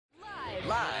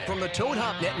Live from the Toad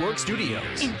Hop Network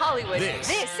studios. In Hollywood,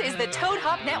 this is the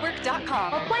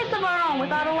ToadHopNetwork.com. A place of our own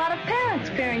without a lot of parents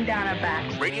bearing down our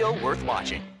backs. Radio worth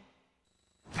watching.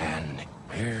 And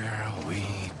here we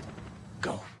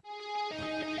go.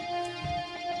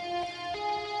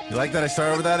 You like that I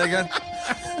started with that again?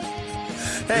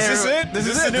 Hey, is this it? This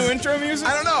is the new intro music?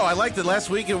 I don't know. I liked it last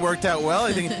week. It worked out well.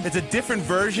 I think it's a different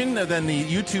version than the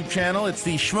YouTube channel. It's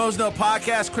the Schmoes Know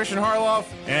podcast. Christian Harloff.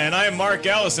 And I am Mark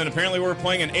Allison. Apparently we're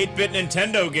playing an 8-bit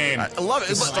Nintendo game. I love it.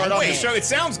 To start off the show. It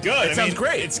sounds good. It sounds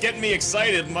great. It's getting me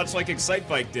excited, much like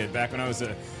Excitebike did back when I was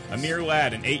a mere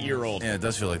lad, an 8-year-old. Yeah, it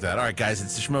does feel like that. All right, guys,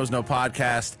 it's the Schmoes Know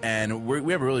podcast, and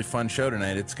we have a really fun show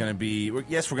tonight. It's going to be, we're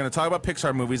going to talk about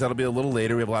Pixar movies. That'll be a little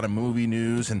later. We have a lot of movie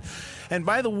news. And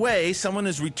by the way, someone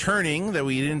is returning that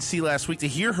we didn't see last week to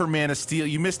hear her Man of Steel.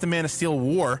 You missed the Man of Steel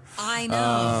War. I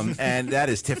know. And that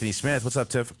is Tiffany Smith. What's up,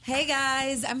 Tiff? Hey,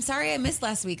 guys. I'm sorry I missed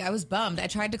last week. I was bummed. I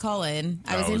tried to call in.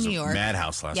 I was in New York.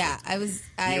 Madhouse last week. Yeah, I was.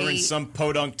 You were in some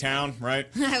podunk town, right?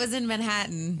 I was in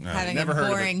Manhattan having a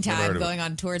boring time going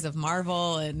on tours of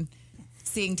Marvel and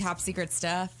seeing top secret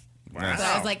stuff. Wow. So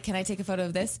I was like, can I take a photo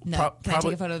of this? No. Can I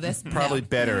take a photo of this? Probably no.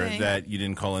 better that you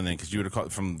didn't call in then, because you would have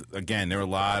called from, again, there were a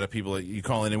lot of people that you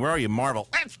call in, and where are you, Marvel?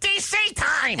 It's DC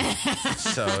time!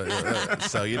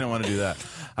 so you don't want to do that.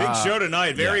 Big show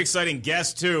tonight. Very exciting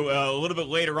guest, too. A little bit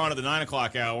later on at the 9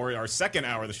 o'clock hour, our second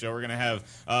hour of the show, we're going to have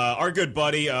our good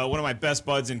buddy, one of my best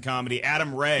buds in comedy,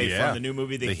 Adam Ray, from the new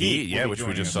movie The Heat. Yeah, which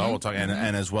we just saw. We'll talk,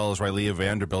 and as well as Rileah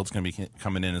Vanderbilt is going to be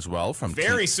coming in as well. From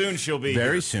very soon she'll be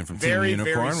very here. soon from very, Team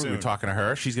Unicorn. very soon. We're talking to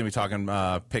her. She's going to be talking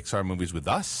Pixar movies with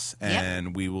us,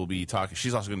 and we will be talking.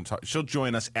 She's also going to talk. She'll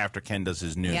join us after Ken does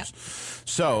his news. Yep.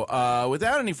 So,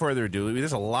 without any further ado,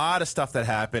 there's a lot of stuff that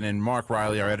happened, and Mark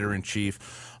Riley, our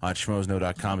editor-in-chief on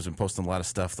schmoesknow.com, has been posting a lot of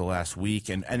stuff the last week,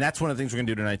 and that's one of the things we're going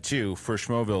to do tonight too for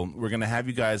Schmoville. We're going to have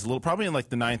you guys probably in like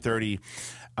the 9:30.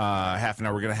 Half an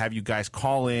hour, we're going to have you guys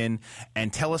call in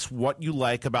and tell us what you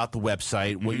like about the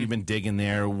website, what you've been digging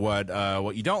there, what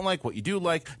you don't like, what you do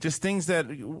like, just things that,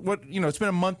 it's been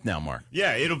a month now, Mark.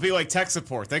 Yeah, it'll be like tech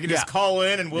support. They can just call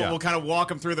in and we'll kind of walk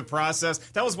them through the process.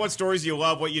 Tell us what stories you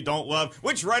love, what you don't love.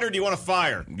 Which writer do you want to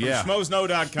fire? From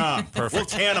schmoesknow.com. Perfect. We'll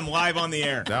can them live on the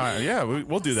air.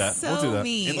 We'll do that. So we'll do that.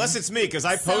 mean. Unless it's me, because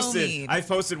I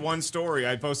posted one story.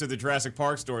 I posted the Jurassic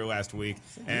Park story last week.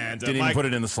 And Didn't even put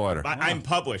it in the slider. I'm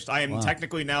published. I am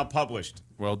technically now published.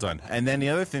 Well done. And then the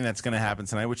other thing that's going to happen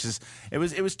tonight, which is, it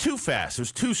was too fast. It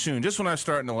was too soon. Just when I was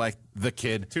starting to like The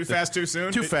Kid. Too fast, too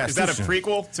soon? Too fast, Is that too a soon.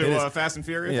 prequel to Fast and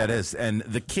Furious? Yeah, it is. And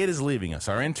The Kid is leaving us.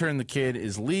 Our intern, The Kid,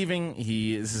 is leaving.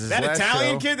 This is his That last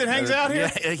Italian show. kid that hangs out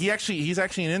here? Yeah, he's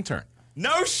actually an intern.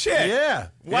 No shit. Yeah.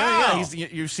 Wow. Yeah.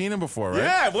 You've seen him before, right?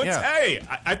 Yeah. Hey,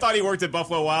 I thought he worked at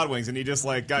Buffalo Wild Wings and he just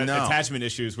got attachment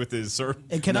issues with his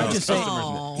And can I just say,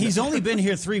 he's only been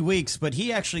here 3 weeks, but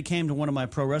he actually came to one of my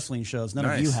pro wrestling shows. None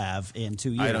of you have in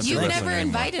 2 years. You've never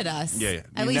invited us. Yeah.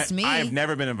 At least me. I've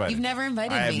never been invited. You've never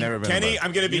invited me. I have never been Kenny, invited.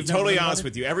 I'm going to be totally honest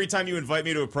with you. Every time you invite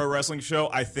me to a pro wrestling show,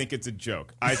 I think it's a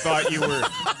joke. I thought you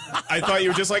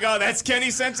were just like, oh, that's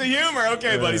Kenny's sense of humor.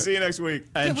 Okay, buddy, see you next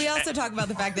week. Can we also talk about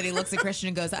the fact that he looks at Christian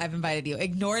and goes, I've invited you.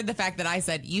 Ignored the fact that I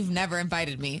said, you've never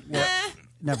invited me.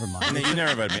 Never mind. You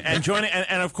never invited me. And joining,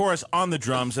 and of course, on the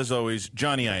drums, as always,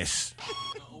 Johnny Ice.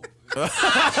 Johnny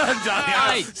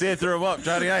Ice. See, I threw him up.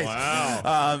 Johnny Ice.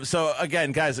 Wow. So,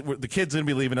 again, guys, the kid's going to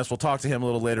be leaving us. We'll talk to him a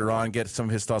little later on, get some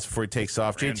of his thoughts before he takes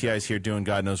off. JTI's here doing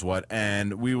God knows what,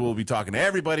 and we will be talking to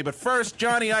everybody. But first,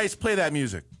 Johnny Ice, play that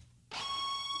music.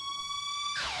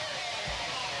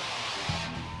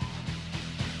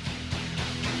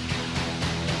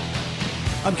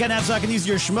 I'm Ken Napzok, and these are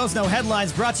your Schmoes Know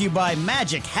headlines brought to you by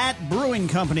Magic Hat Brewing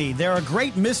Company. There are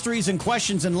great mysteries and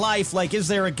questions in life, like is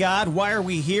there a God, why are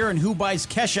we here, and who buys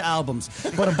Kesha albums?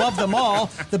 But above them all,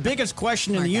 the biggest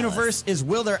question in the universe is,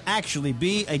 will there actually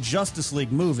be a Justice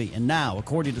League movie? And now,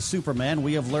 according to Superman,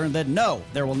 we have learned that no,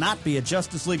 there will not be a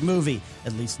Justice League movie,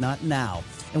 at least not now.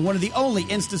 And one of the only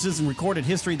instances in recorded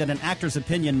history that an actor's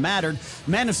opinion mattered,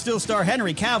 Man of Steel star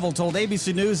Henry Cavill told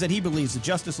ABC News that he believes the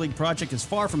Justice League project is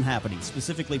far from happening,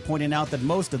 specifically pointing out that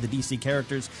most of the DC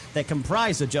characters that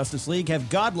comprise the Justice League have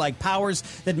godlike powers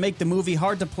that make the movie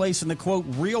hard to place in the, quote,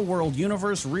 real-world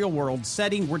universe, real-world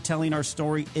setting we're telling our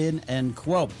story in, end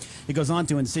quote. It goes on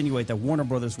to insinuate that Warner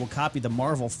Brothers will copy the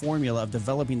Marvel formula of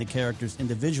developing the characters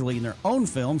individually in their own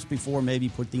films before maybe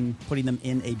putting them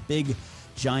in a big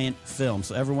giant film.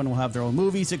 So everyone will have their own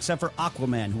movies except for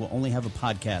Aquaman, who will only have a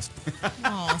podcast.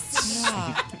 Oh,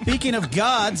 stop. Speaking of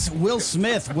gods, Will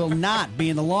Smith will not be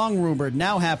in the long-rumored,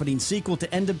 now-happening sequel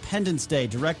to Independence Day.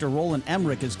 Director Roland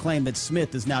Emmerich has claimed that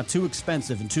Smith is now too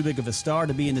expensive and too big of a star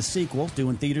to be in the sequel, due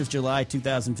in theaters July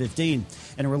 2015.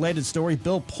 In a related story,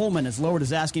 Bill Pullman has lowered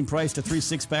his asking price to 3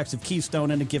 six-packs of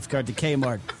Keystone and a gift card to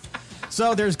Kmart.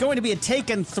 So there's going to be a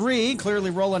Taken 3.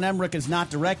 Clearly, Roland Emmerich is not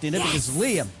directing it because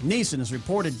Liam Neeson is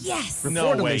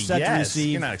reportedly set to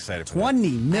receive You're not excited for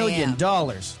 $20 million.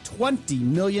 $20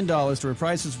 million to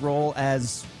reprise his role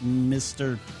as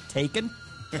Mr. Taken.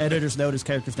 Editor's note, his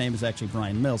character's name is actually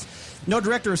Brian Mills. No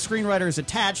director or screenwriter is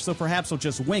attached, so perhaps he'll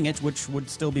just wing it, which would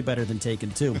still be better than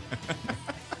Taken 2.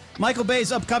 Michael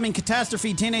Bay's upcoming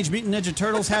catastrophe Teenage Mutant Ninja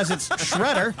Turtles has its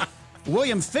Shredder.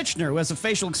 William Fichtner, who has a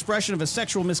facial expression of a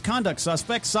sexual misconduct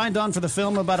suspect, signed on for the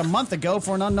film about a month ago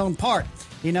for an unknown part.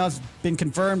 He now has been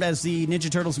confirmed as the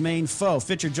Ninja Turtles' main foe.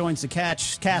 Fichtner joins the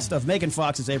cast of Megan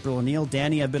Fox as April O'Neil.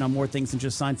 Danny have been on more things than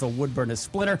just Seinfeld, Woodburn as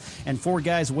Splinter, and 4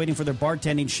 guys waiting for their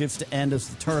bartending shifts to end as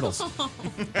the Turtles.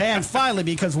 And finally,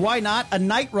 because why not, a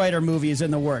Knight Rider movie is in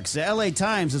the works. The LA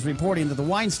Times is reporting that the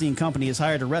Weinstein Company has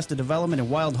hired Arrested Development and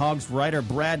Wild Hogs writer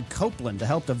Brad Copeland to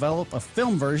help develop a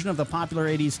film version of the popular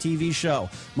 80s TV show,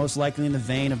 most likely in the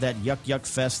vein of that yuck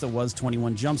fest that was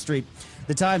 21 Jump Street.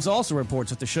 The Times also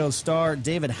reports that the show's star,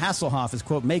 David Hasselhoff, is,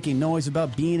 quote, making noise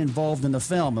about being involved in the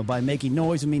film. And by making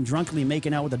noise, I mean drunkenly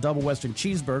making out with a double Western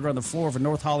cheeseburger on the floor of a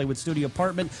North Hollywood studio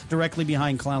apartment directly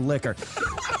behind Clown Liquor.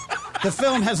 The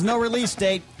film has no release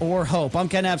date or hope. I'm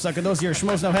Ken Napzok, and those are your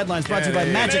Schmoes Know headlines brought to you by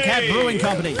Magic Hat Brewing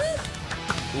Company.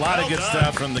 A lot of good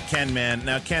stuff from the Ken man.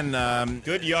 Now, Ken...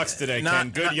 good yucks today,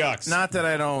 Ken. Good yucks. Not that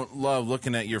I don't love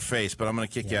looking at your face, but I'm going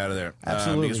to kick you out of there.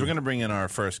 Absolutely. Because we're going to bring in our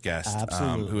first guest,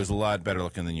 who is a lot better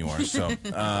looking than you are. So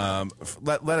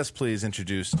let us please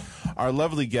introduce our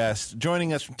lovely guest.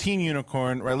 Joining us from Teen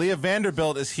Unicorn, Rileah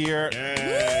Vanderbilt is here.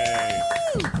 Yay.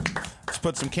 Let's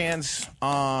put some cans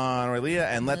on Rileah,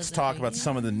 and let's talk about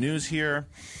some of the news here.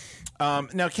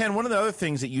 Now, Ken, one of the other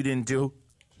things that you didn't do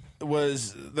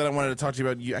was that I wanted to talk to you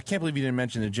about. I can't believe you didn't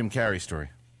mention the Jim Carrey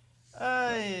story.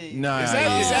 No, is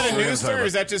that a news story, or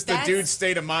is that just the dude's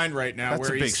state of mind right now? That's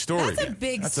a big story.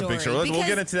 That's a big story. We'll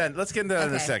get into that. Let's get into that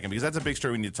in a second, because that's a big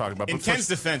story we need to talk about. In Ken's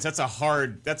defense, that's a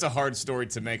hard story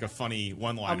to make a funny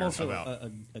one-liner I'm also about.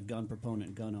 a gun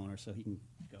proponent, gun owner, so he can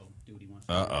go do what he wants.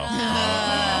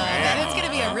 That is going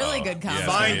to be a really good comment.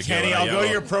 Fine, Kenny, I'll go to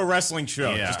your pro wrestling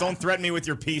show. Yeah. Just don't threaten me with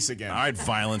your piece again. All right,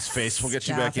 violence face. We'll get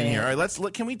you back in here. All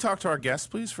right, can we talk to our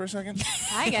guest, please, for a second?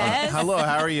 Hi, guys. Hello,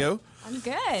 how are you? I'm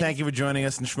good. Thank you for joining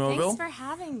us in Schmoeville. Thanks for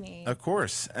having me. Of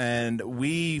course. And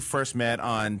we first met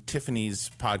on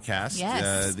Tiffany's podcast.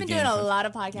 Yes. I've been doing a lot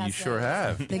of podcasts. You sure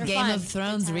have. The Game of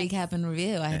Thrones recap and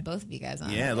review. I had both of you guys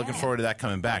on. Yeah, looking forward to that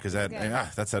coming back. Is that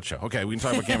that's that show. Okay, we can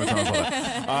talk about Game of Thrones all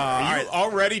that. Are you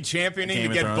already championing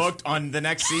to get booked on the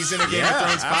next season of Game of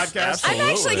Thrones podcast? I'm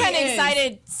actually kind of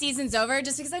excited season's over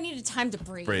just because I needed time to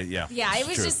breathe. Yeah,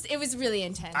 it was really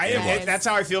intense. That's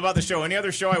how I feel about the show. Any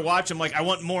other show I watch, I'm like, I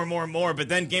want more. But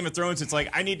then Game of Thrones, it's like,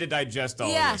 I need to digest all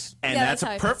of this. And that's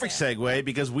a perfect segue,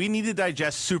 because we need to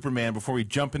digest Superman before we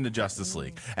jump into Justice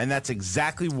League. And that's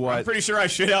exactly what... I'm pretty sure I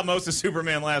shit out most of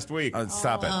Superman last week.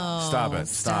 Stop it.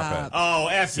 Oh,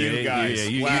 F you guys.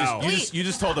 Wow. You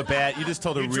just told a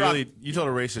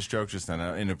racist joke just then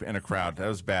in a crowd. That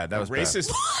was bad.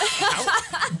 Racist?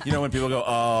 You know when people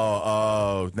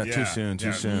go, too soon.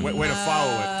 Way to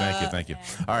follow it. Thank you.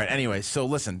 All right, anyway, so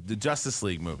listen, the Justice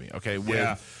League movie, okay?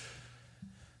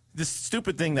 This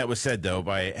stupid thing that was said, though,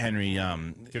 by Henry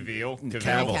Cavill.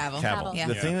 Cavill.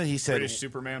 The thing that he said... British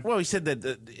Superman? Well, he said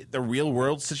that the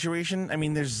real-world situation... I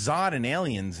mean, there's Zod and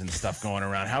aliens and stuff going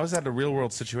around. How is that a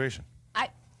real-world situation? I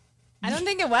don't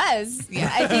think it was. Yeah.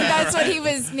 I think that's what he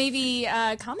was maybe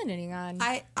commenting on.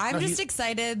 I'm just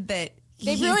excited that...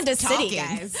 They ruined a city,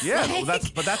 guys. Yeah, well, that's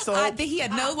the whole... He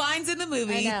had no lines in the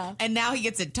movie, and now he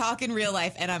gets to talk in real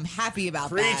life, and I'm happy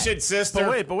about that. Preach it, sister.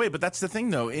 But wait, that's the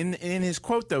thing, though. In his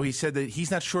quote, though, he said that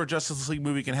he's not sure a Justice League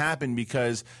movie can happen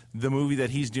because the movie that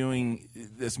he's doing,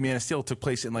 this Man of Steel, took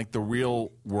place in, like, the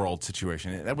real world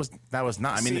situation. That was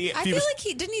not... I mean, I feel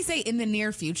like didn't he say in the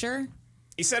near future?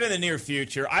 He said in the near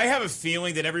future. I have a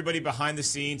feeling that everybody behind the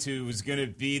scenes who was going to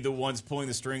be the ones pulling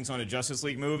the strings on a Justice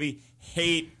League movie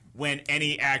hate when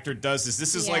any actor does this.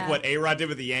 This is like what A-Rod did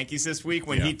with the Yankees this week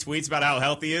when he tweets about how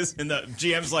healthy he is, and the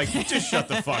GM's like, just shut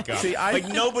the fuck up. See, like,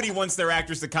 nobody wants their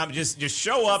actors to come. Just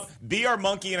show up, be our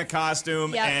monkey in a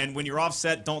costume, and when you're off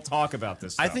set, don't talk about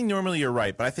this stuff. I think normally you're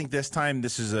right, but I think this time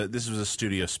this was a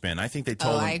studio spin. I think they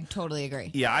told them, I totally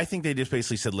agree. Yeah, I think they just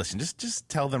basically said, listen, just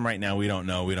tell them right now we don't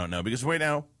know, because right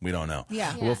now we don't know.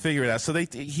 We'll figure it out. So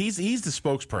he's the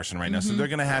spokesperson right now, so they're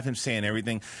going to have him saying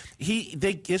everything.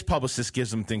 His publicist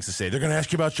gives them things to say. They're going to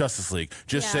ask you about Justice League.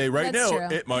 Just say right now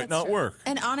it might not work.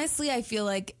 And honestly, I feel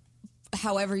like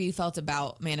however you felt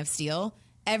about Man of Steel,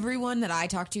 everyone that I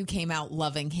talked to came out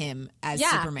loving him as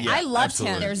Superman. I loved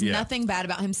him. There's nothing bad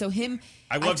about him. So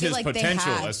I loved his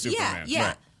potential as Superman. Yeah.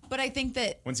 Right. But I think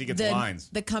that once he gets lines,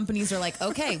 the companies are like,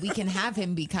 okay, we can have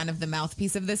him be kind of the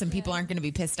mouthpiece of this, and people aren't going to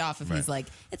be pissed off if he's like,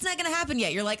 it's not going to happen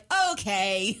yet. You're like,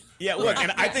 okay. Yeah, look,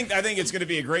 and I think it's going to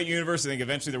be a great universe. I think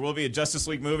eventually there will be a Justice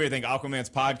League movie. I think Aquaman's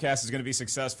podcast is going to be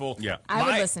successful. Yeah, I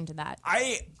would listen to that.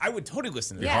 I would totally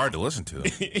listen to that. It'd be hard to listen to.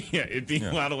 Yeah, it'd be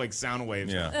a lot of like sound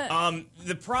waves. Yeah.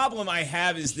 The problem I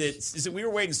have is that we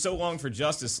were waiting so long for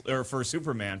for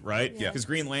Superman, right? Yeah. Because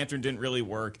Green Lantern didn't really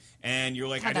work, and you're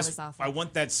like, I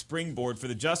want that springboard for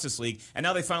the Justice League, and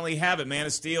now they finally have it. Man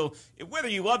of Steel, whether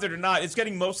you loved it or not, it's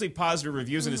getting mostly positive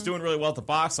reviews, and it's doing really well at the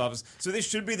box office. So this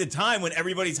should be the time when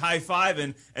everybody's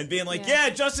high-fiving and being like,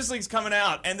 yeah, Justice League's coming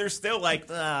out, and they're still like,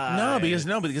 No,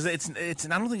 because it's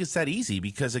I don't think it's that easy,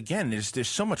 because again, there's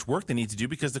so much work they need to do,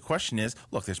 because the question is,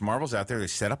 look, there's Marvels out there, they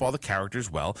set up all the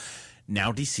characters well.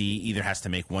 Now DC either has to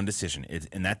make one decision,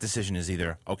 and that decision is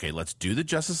either, okay, let's do the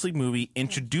Justice League movie,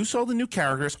 introduce all the new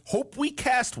characters, hope we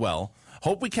cast well,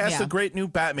 hope we cast a great new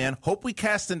Batman, hope we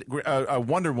cast a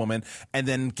Wonder Woman, and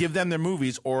then give them their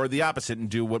movies, or the opposite, and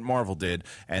do what Marvel did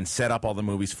and set up all the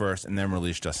movies first and then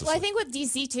release Justice League. Well, I think with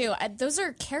DC, too, those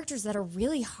are characters that are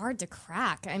really hard to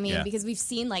crack. I mean, because we've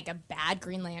seen, like, a bad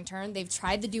Green Lantern. They've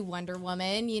tried to do Wonder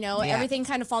Woman. You know, everything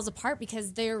kind of falls apart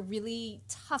because they're really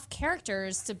tough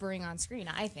characters to bring on screen,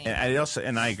 I think.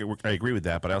 And I agree with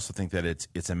that, but I also think that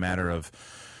it's a matter of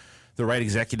the right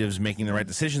executives making the right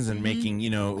decisions and making,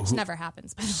 which never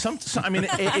happens. I mean,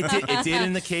 it did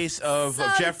in the case of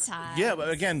Jeff. Yeah, but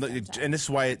again, and this is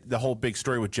why the whole big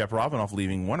story with Jeff Robinoff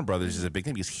leaving Warner Brothers is a big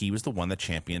thing, because he was the one that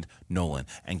championed Nolan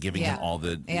and giving him all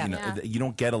the. You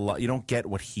don't get a lot. You don't get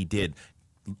what he did.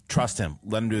 Trust him.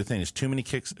 Let him do the thing. There's too many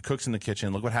cooks in the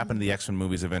kitchen. Look what happened to the X-Men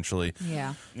movies eventually.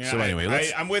 Yeah. So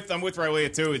anyway, I'm with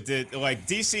Rileah too. Like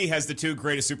DC has the two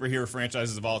greatest superhero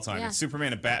franchises of all time. It's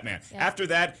Superman and Batman. After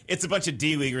that, it's a bunch of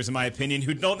D-leaguers, in my opinion,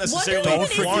 who don't necessarily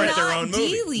warrant their own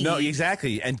movie. D-League. No,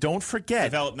 exactly. And don't forget,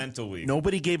 developmental league.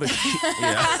 Nobody gave a shit.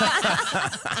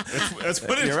 Let's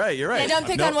put it. You're right. Yeah, don't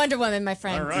pick on Wonder Woman, my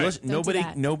friend. All right. Listen,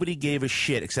 nobody gave a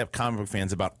shit except comic book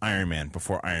fans about Iron Man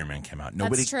before Iron Man came out.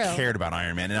 Nobody cared about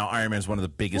Iron Man, and now Iron Man is one of the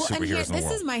biggest superheroes in the world.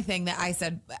 This is my thing that I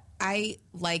said. I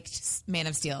liked Man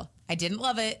of Steel. I didn't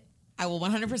love it. I will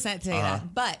 100% say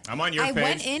that. But I'm on your page. I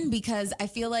went in because I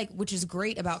feel like, which is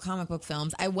great about comic book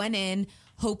films, I went in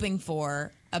hoping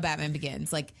for a Batman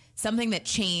Begins, like something that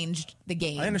changed the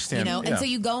game. I understand. And so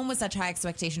you go in with such high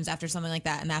expectations after something like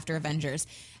that and after Avengers,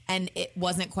 and it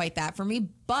wasn't quite that for me.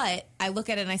 But I look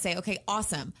at it and I say, okay,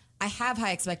 awesome. I have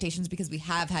high expectations because we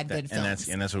have had good films,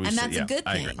 and that's what we and say. That's a good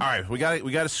thing. All right, we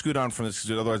got to scoot on from this,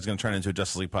 otherwise it's going to turn into a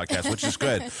Justice League podcast, which is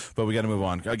good. But we got to move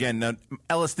on. Again, now,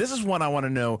 Ellis, this is one I want to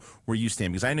know where you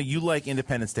stand, because I know you like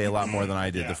Independence Day a lot more than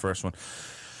I did the first one.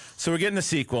 So we're getting the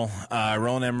sequel.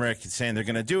 Roland Emmerich is saying they're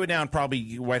going to do it now, and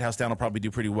probably White House Down will probably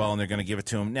do pretty well, and they're going to give it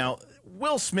to him. Now,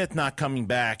 Will Smith not coming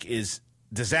back is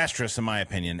disastrous in my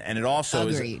opinion, and it also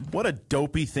is what a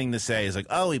dopey thing to say. Is like,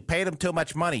 oh, he paid him too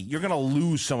much money. You're going to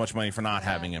lose so much money for not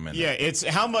having him in there. Yeah, it's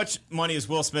how much money is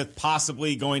Will Smith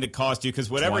possibly going to cost you? Because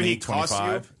whatever he costs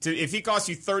you, if he costs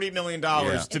you $30 million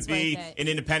to be in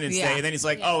Independence Day, and then he's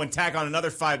like, oh, and tack on another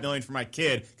 $5 million for my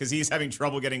kid because he's having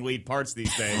trouble getting lead parts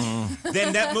these days,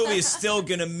 then that movie is still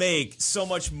going to make so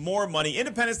much more money.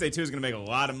 Independence Day 2 is going to make a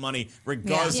lot of money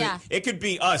regardless. It could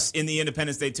be us in the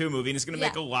Independence Day 2 movie, and it's going to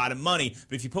make a lot of money.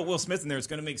 But if you put Will Smith in there, it's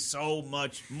going to make so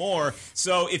much more.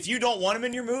 So if you don't want him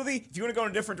in your movie, if you want to go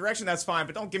in a different direction, that's fine.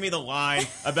 But don't give me the line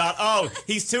about, oh,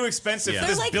 he's too expensive for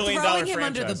this $1 billion franchise. They're like throwing him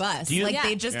under the bus.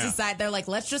 They just decide, they're like,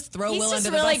 let's just throw Will under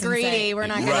the really bus. He's really greedy. We're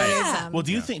not going to use him. Well,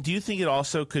 do you think it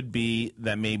also could be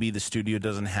that maybe the studio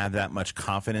doesn't have that much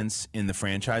confidence in the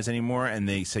franchise anymore, and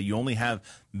they say you only have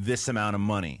this amount of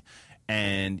money?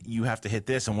 and you have to hit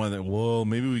this, and one of them, well,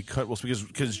 maybe we cut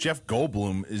because Jeff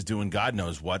Goldblum is doing God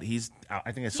knows what.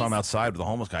 I think I saw him outside with a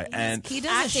homeless guy, and he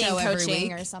does a show every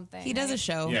week or something. He does a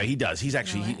show. Yeah, he does. He's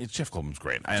actually Jeff Goldblum's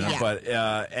great. I know, but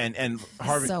and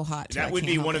Harvey, so hot. That would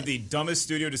be one of the dumbest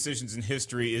studio decisions in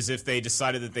history is if they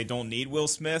decided that they don't need Will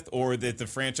Smith or that the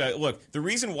franchise. Look, the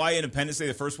reason why Independence Day,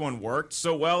 the first one, worked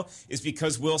so well is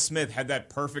because Will Smith had that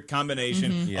perfect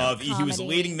combination of he was a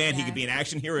leading man, he could be an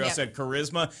action hero, he also had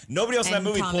charisma. Nobody else in that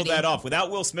movie pulled that off.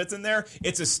 Without Will Smith in there,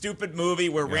 it's a stupid movie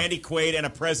where Randy Quaid and a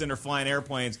president are flying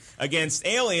airplanes against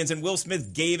aliens, and Will Smith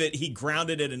he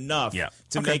grounded it enough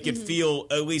to make it feel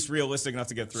at least realistic enough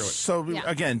to get through it. So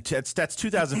again, that's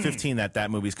 2015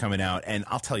 that movie's coming out, and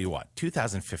I'll tell you what,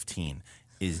 2015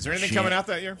 is there anything coming out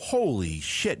that year? Holy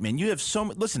shit, man! You have so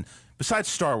much. Listen, besides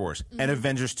Star Wars and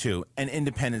Avengers 2 and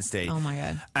Independence Day. Oh my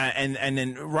God! And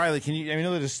then Riley, I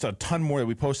know there's a ton more that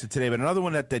we posted today, but another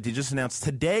one that they just announced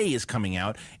today is coming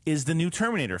out is the new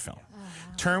Terminator film.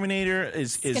 Terminator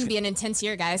is going to be an intense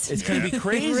year, guys. It's going to be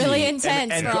crazy. Really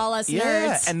intense for all us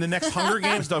nerds. And the next Hunger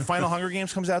Games, the final Hunger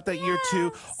Games comes out that year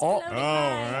too. All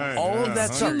of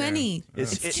that stuff. Too many.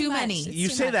 It's too many. You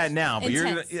say that now, but I'm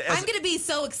going to be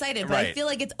so excited, but I feel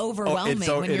like it's overwhelming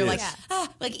when you're like,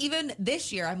 like even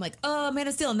this year, I'm like, oh, Man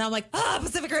of Steel, and now I'm like,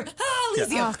 Pacific Rim,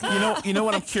 Elysium. You know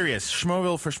what? I'm curious. For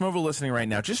Schmoeville listening right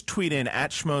now, just tweet in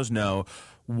at Schmoes Know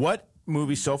what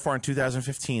movie so far in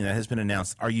 2015 that has been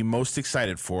announced are you most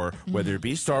excited for, whether it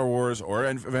be Star Wars or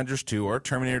Avengers 2 or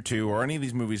Terminator 2 or any of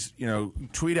these movies.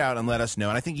 Tweet out and let us know.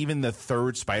 And I think even the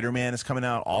third Spider-Man is coming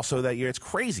out also that year. It's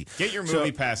crazy. Get your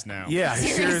movie pass now. Yeah,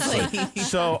 seriously.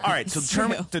 So all right,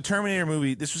 the Terminator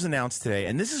movie, this was announced today,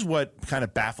 and this is what kind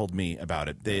of baffled me about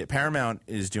it. Paramount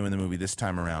is doing the movie this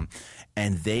time around,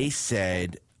 and they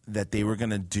said that they were going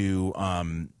to do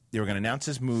they were going to announce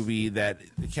this movie that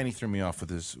Kenny threw me off with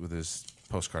his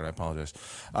postcard. I apologize.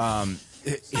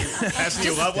 Passing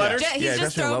you love letters? He's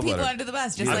just throwing people under the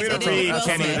bus. I'm going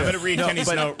to read Kenny's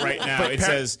note right now. It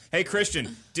says, "Hey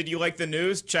Christian, did you like the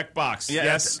news? Check box.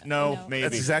 Yes, no, maybe."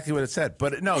 That's exactly what it said.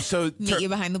 But no, so meet you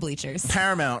behind the bleachers.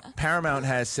 Paramount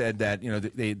has said that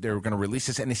they're going to release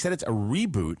this, and they said it's a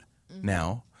reboot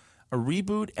now,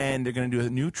 and they're going to do a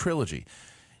new trilogy.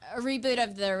 A reboot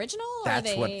of the original?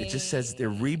 That's what it just says. They're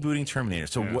rebooting Terminator.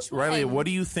 So, Rileah, what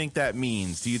do you think that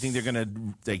means? Do you think they're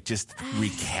going to just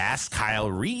recast Kyle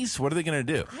Reese? What are they going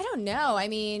to do? I don't know. I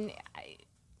mean,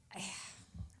 I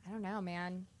don't know,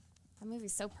 man. That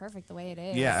movie's so perfect the way it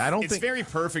is. Yeah, I don't think it's very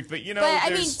perfect, but But I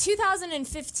mean,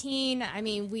 2015. I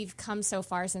mean, we've come so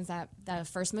far since the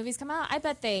first movie's come out. I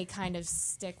bet they kind of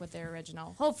stick with their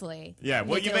original. Hopefully. Yeah.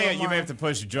 Well, you may have to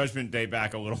push Judgment Day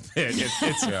back a little bit.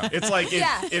 It's like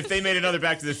if they made another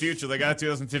Back to the Future, they got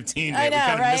 2015. I know, we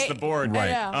kind of right? missed the board. Right.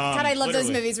 I know. God, I love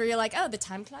those movies where you're like, oh, the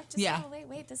time clock.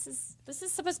 Wait, this is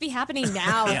supposed to be happening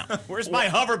now. Where's my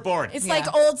hoverboard? It's like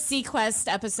old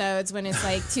Sequest episodes when it's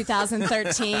like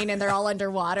 2013 and they're all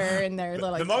underwater. And they're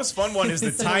like, the most fun one is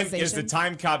the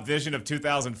time cop vision of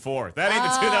 2004. That ain't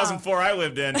the 2004 I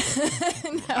lived in.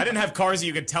 No. I didn't have cars that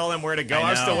you could tell them where to go.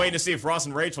 I was still waiting to see if Ross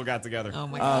and Rachel got together. Oh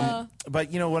my God!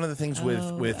 But one of the things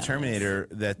with Terminator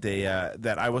that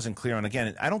that I wasn't clear on.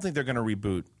 Again, I don't think they're going to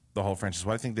reboot the whole franchise.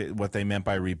 What I think what they meant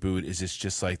by reboot is it's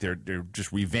just like they're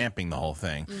just revamping the whole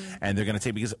thing, and they're going to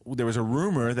take, because there was a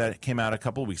rumor that came out a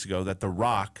couple of weeks ago that The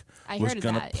Rock was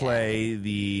going to play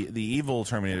the evil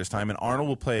Terminator this time, and Arnold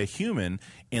will play a human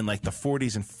in like the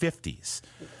 40s and 50s.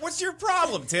 What's your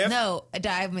problem, Tiff? No,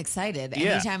 I'm excited.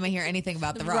 Anytime I hear anything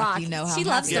about The Rock, you know how she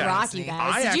loves The Rock, you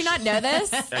guys. Did you not know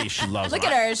this? She loves Look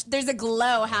at her. There's a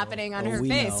glow happening on her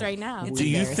face right now. Do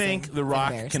you think The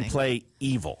Rock can play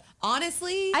evil?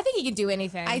 Honestly, I think he can do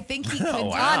anything. I think he could.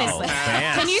 Honestly,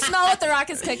 can you smell what The Rock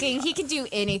is cooking? He can do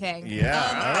anything. Yeah,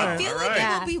 I feel like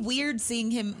it would be weird seeing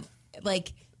him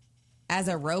like as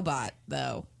a robot,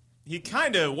 though. He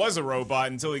kind of was a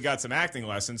robot until he got some acting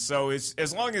lessons. So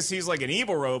as long as he's like an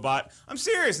evil robot, I'm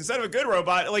serious. Instead of a good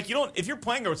robot, like if you're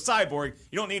playing a cyborg,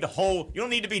 you don't need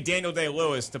to be Daniel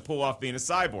Day-Lewis to pull off being a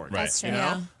cyborg. Right. That's true. You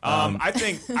know?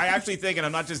 I actually think, and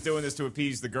I'm not just doing this to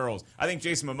appease the girls, I think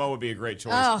Jason Momoa would be a great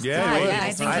choice. Oh, yeah, God,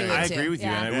 I think he would I too. agree with you.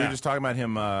 Yeah. And we were just talking about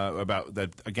him about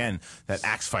that again, that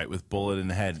axe fight with Bullet in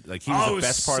the head. Like he was the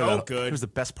best part of that. He was the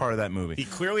best part of that movie. He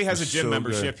clearly has a gym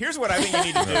membership. Here's what I think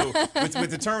you need to do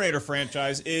with the Terminator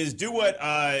franchise is do what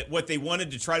they wanted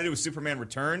to try to do with Superman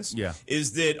Returns. Yeah.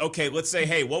 Is that okay? Let's say,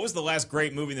 hey, what was the last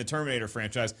great movie in the Terminator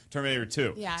franchise? Terminator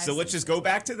 2. Yeah. So let's just go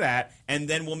back to that, and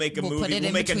then we'll make a movie.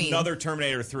 We'll make another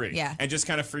Terminator 3. Yeah. And just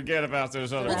kind of forget about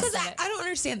those other ones. Because I don't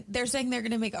understand. They're saying they're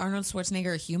going to make Arnold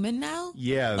Schwarzenegger a human now.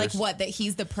 Yeah. Like what? That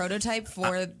he's the prototype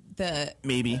for the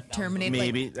maybe Terminator,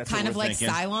 maybe like, that's kind what of we're like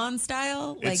thinking. Cylon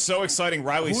style. Like, It's so exciting.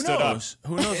 Riley Who stood knows? up.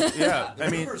 Who knows? Yeah, The I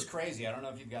mean, rumor's crazy. I don't know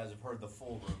if you guys have heard the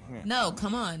full rumor. no,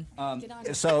 come on.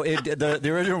 So the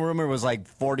original rumor was like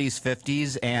 40s,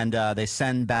 50s, and they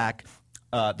send back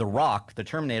The Rock, the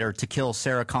Terminator, to kill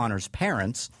Sarah Connor's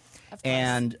parents,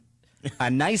 and a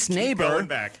nice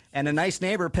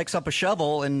neighbor picks up a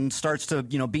shovel and starts to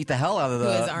beat the hell out of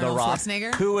the Rock,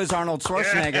 Schwarzenegger? who is Arnold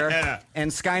Schwarzenegger, Yeah.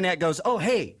 and Skynet goes, oh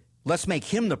hey, let's make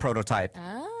him the prototype.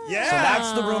 Yeah. So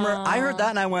that's the rumor. I heard that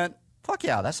and I went, fuck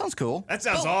yeah, that sounds cool. That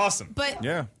sounds awesome. But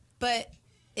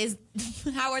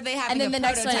how are they having And then a the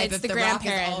next one, prototype it's if the Rock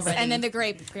is grandparents, already- and then the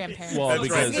great grandparents. Well, That's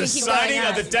because right. The keep signing going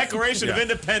of the on. Declaration of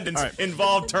Independence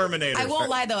involved Terminator. I won't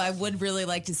lie though, I would really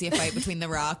like to see a fight between The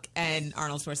Rock and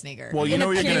Arnold Schwarzenegger. well, you know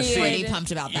what you're going to Pretty see.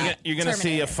 pumped about that. You're going to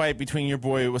see a fight between your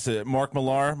boy, what's it, Mark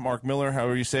Miller,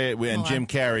 however you say it, and Jim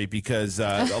Carrey, because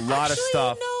a lot of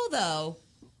stuff. No, though.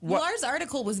 Millar's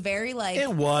article was very like.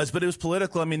 It was, but it was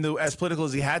political. I mean, as political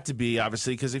as he had to be,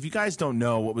 obviously, because if you guys don't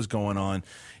know what was going on,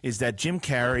 is that Jim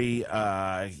Carrey,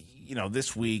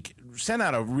 this week sent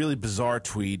out a really bizarre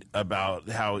tweet about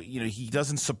how he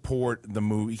doesn't support the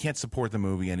movie. He can't support the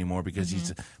movie anymore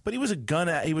because But he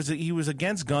was he was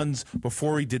against guns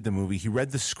before he did the movie. He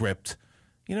read the script.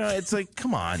 It's like,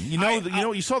 come on.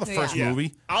 You saw the first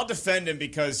movie. I'll defend him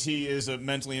because he is a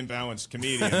mentally imbalanced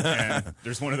comedian, and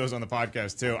there's one of those on the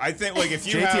podcast too. I think if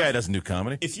you JTI doesn't do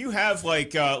comedy. If you have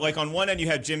like on one end you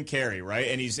have Jim Carrey, right,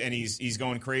 and he's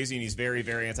going crazy and he's very,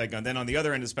 very anti-gun. Then on the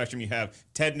other end of the spectrum you have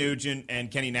Ted Nugent and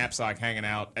Kenny Napzok hanging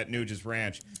out at Nugent's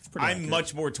ranch. I'm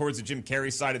much more towards the Jim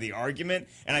Carrey side of the argument,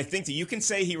 and I think that you can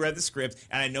say he read the script,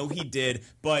 and I know he did,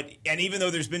 and even though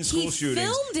there's been school shootings,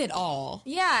 filmed it all.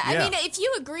 Yeah, I mean, if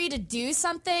you agree to do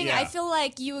something, I feel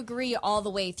like you agree all the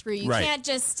way through. You can't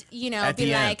just, at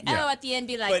the end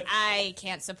be like, I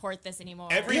can't support this anymore.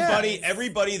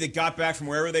 Everybody that got back from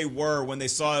wherever they were when they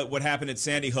saw what happened at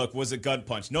Sandy Hook was a gut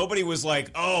punch. Nobody was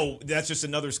like, oh, that's just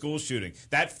another school shooting.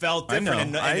 That felt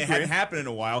different, and it hadn't happened in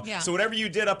a while. Yeah. So whatever you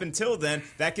did up until then,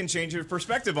 that can change your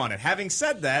perspective on it. Having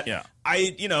said that,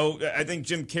 I think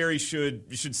Jim Carrey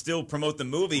should still promote the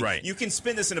movie. Right. You can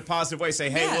spin this in a positive way. Say,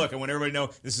 hey, look, I want everybody to know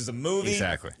this is a movie.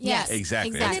 Exactly. Yes,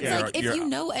 exactly. And it's like, if you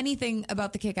know anything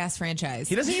about the Kick-Ass franchise,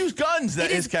 he doesn't use guns.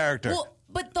 That is character. Well,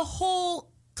 but the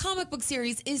whole comic book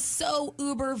series is so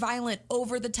uber violent,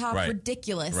 over the top,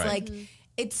 ridiculous. Right. Like,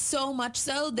 it's so much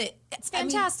so that it's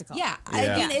fantastical.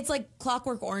 I mean, it's like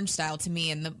Clockwork Orange style to me,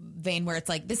 in the vein where it's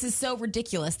like, this is so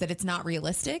ridiculous that it's not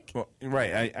realistic. Well,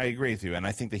 right, I agree with you, and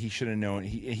I think that he should have known.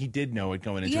 He did know it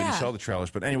going into it. He saw the trailers.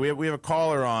 But anyway, we have a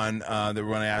caller on that we're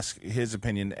going to ask his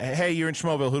opinion. Hey, you're in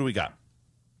Schmoeville. Who do we got?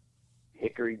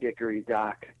 Hickory Dickory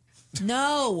Doc.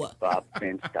 No. Bob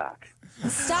Finstock.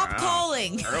 Stop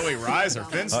calling. Early riser,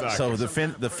 Finstock. So the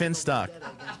Finstock.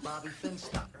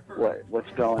 What's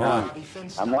going on?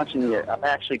 I'm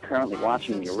actually currently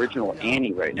watching the original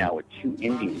Annie right now with two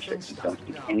Indian chicks who don't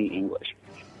speak any English.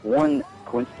 One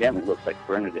coincidentally looks like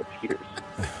Bernadette Peters.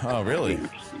 Oh, really?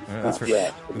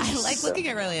 Yeah. I like looking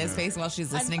at Rileah's face while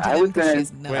she's listening to I them. was gonna-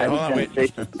 She's no. Wait,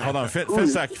 hold on.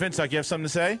 Finstock, you have something to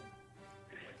say?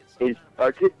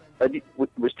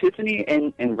 Was Tiffany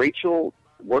and Rachel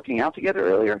working out together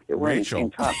earlier? They were Rachel. in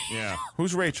the same top. Yeah.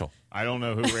 Who's Rachel? I don't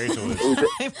know who Rachel is.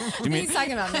 He's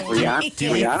talking about me.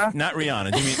 Rihanna? Not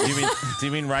Rihanna. Do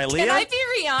you mean Rileah? Can I be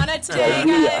Rihanna today,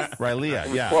 guys?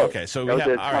 Rileah, yeah. Close. Okay, so That was a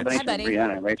all right. combination of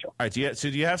Rihanna and Rachel. All right, do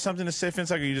you have something to say,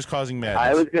 Finstock, or are you just causing madness?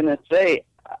 I was going to say,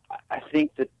 I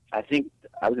think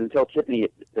I was going to tell Tiffany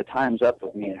the time's up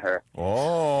with me and her.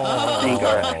 Oh.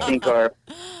 I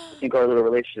think our little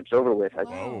relationship's over with. I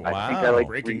think I like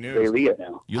Rileah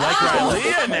now. You like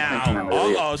Rileah now?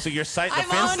 Oh, so you're citing the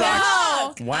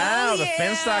Finstock? Wow, the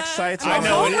Finstock sites. I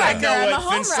know what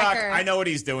homewrecker. I know what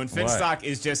he's doing. Finstock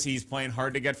is just he's playing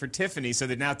hard to get for Tiffany, so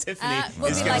that now Tiffany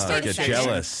well, is we going to like start get chasing.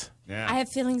 jealous. Yeah. I have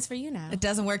feelings for you now. It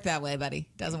doesn't work that way, buddy.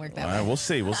 It doesn't work that way. We'll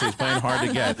see. He's playing hard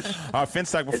to get.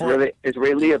 Finstock, Is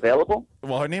Rileah available?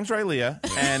 Well, her name's Rileah,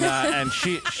 and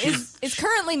she's is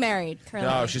currently married.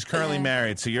 Oh, she's currently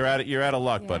married. So you're out of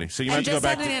luck, buddy. So you might have to go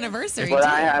back to an anniversary.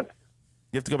 But too.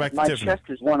 You have to go back to my Tiffany. chest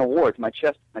has won awards. My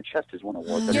chest has won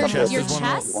awards. Your chest?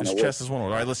 His chest has won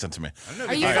award. All right, listen to me.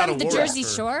 Are you from the Jersey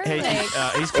Shore? Hey,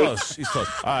 he's close. He's close.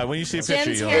 All right, when you see a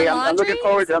picture, you'll. Hey, I'm looking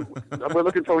forward. We're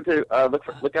looking forward to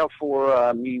look out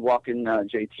for me walking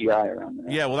JTI around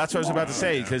there. Yeah, well, that's what I was about to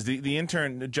say because the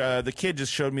intern, the kid,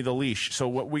 just showed me the leash. So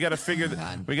we got to figure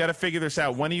this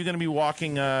out. When are you going to be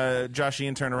walking Josh the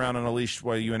intern around on a leash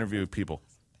while you interview people?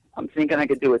 I'm thinking I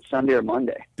could do it Sunday or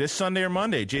Monday. This Sunday or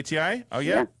Monday, JTI? Oh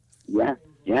yeah. Yeah.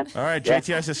 Yeah. All right, Yeah.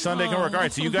 JTI says Sunday can work. All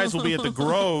right, so you guys will be at the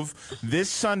Grove this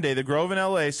Sunday, the Grove in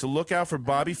L.A., so look out for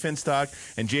Bobby Finstock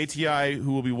and JTI,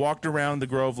 who will be walked around the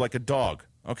Grove like a dog.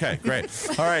 Okay, great.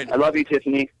 All right. I love you,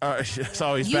 Tiffany.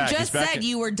 So he's You back. just He's back. said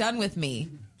you were done with me.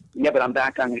 Yeah, but I'm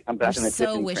back on. I'm back in the so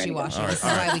Tiffany wishy-washy. training. That's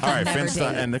why we All right, can never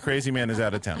Finstock, date. and the crazy man is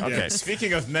out of town. Okay. Yeah.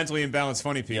 Speaking of mentally imbalanced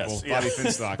funny people, Bobby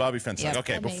Finstock. Bobby Finstock. Yeah.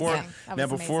 Okay, Amazing.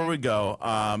 before we go,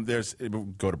 we'll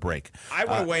go to break. I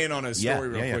want to weigh in on a story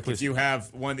real quick. please. If you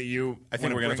have one that you, I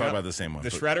think we're going to talk about the same one.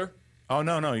 The but- Shredder. Oh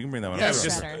no, you can bring that one. Yeah, up. it was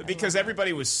just Shredder. because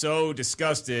everybody was so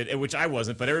disgusted, which I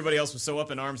wasn't, but everybody else was so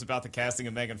up in arms about the casting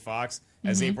of Megan Fox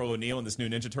as April O'Neil in this new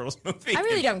Ninja Turtles movie. I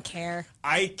really don't care.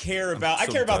 I care about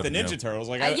the Ninja Turtles.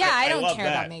 Like, I don't love care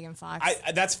that. about Megan Fox.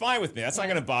 That's fine with me. That's not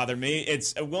going to bother me.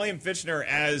 It's William Fichtner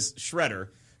as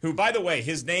Shredder, who, by the way,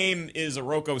 his name is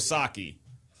Oroko Saki.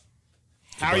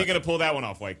 How are you going to pull that one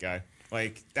off, white guy?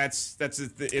 Like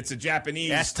it's a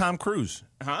Japanese. Ask Tom Cruise.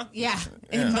 Huh? Yeah,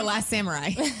 in The Last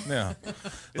Samurai. Yeah.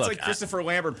 It's like Christopher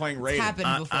Lambert playing Raiden.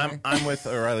 Happened before. I'm with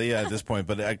Rileah at this point,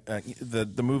 but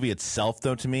the movie itself,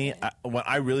 though, to me,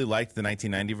 I really liked the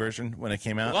 1990 version when it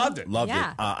came out. Loved it.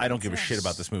 Yeah. I don't give a shit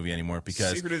about this movie anymore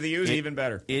because Secret of the Ooze even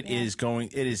better. It is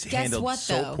Guess handled what,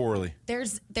 so though? poorly.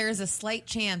 There's a slight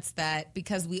chance that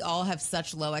because we all have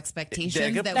such low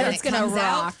expectations That that when it's it gonna comes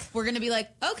out, rock. we're gonna be like,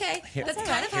 okay, that's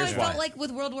kind of how I Here's why. felt like with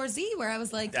World War Z, where I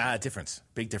was like,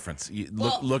 Big difference.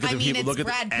 Well, Look at I the mean, people. it's Look at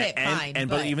Brad Pitt, fine, but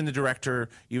but- even the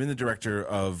director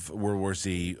of World War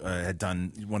Z had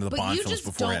done one of the but Bond you films just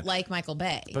beforehand. don't like Michael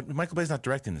Bay. But Michael Bay's not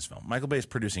directing this film. Michael Bay is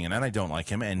producing it, and I don't like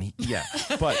him. And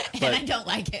but and I don't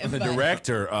like him. the but-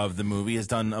 director of the movie has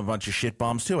done a bunch of shit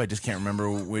bombs too. I just can't remember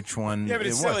which one. Yeah, but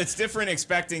it was. it's different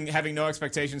having no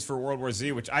expectations for World War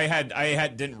Z, which I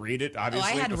didn't read it,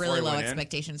 obviously. I had before really I low went in.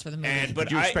 expectations for the movie. But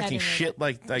you were I expecting didn't read shit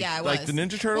like yeah, I was. the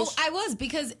Ninja Turtles? Well, I was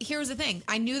because here's the thing.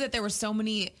 I knew that there were so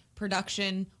many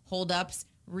production holdups,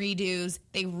 redos.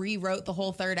 They rewrote the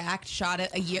whole third act, shot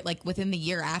it a year, like within the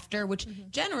year after, which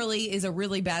generally is a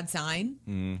really bad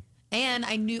sign. And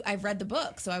I've read the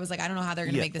book, so I was like, I don't know how they're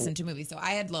going to make this into a movie. So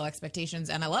I had low expectations,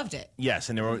 and I loved it. Yes,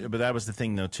 but that was the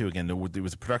thing, though, too. Again, there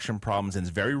was production problems, and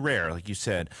it's very rare, like you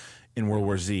said, in World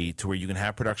War Z, to where you can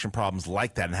have production problems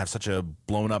like that and have such a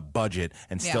blown-up budget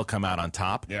and still come out on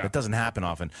top. Yeah. That doesn't happen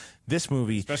often. This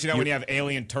movie... Especially not when you have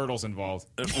alien turtles involved.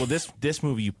 Well, this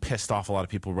movie, you pissed off a lot of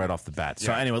people right off the bat.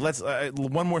 So anyway, let's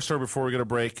one more story before we go to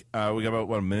break. We got about,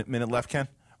 a minute left, Ken?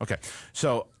 Okay.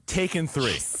 So, Taken 3.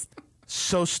 Yes.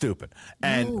 So stupid.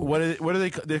 And what are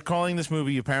they're calling this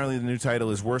movie? Apparently, the new title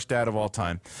is Worst Dad of All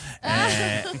Time.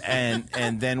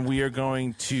 And then we are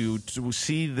going to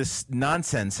see this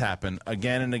nonsense happen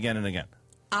again and again and again.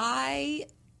 I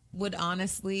would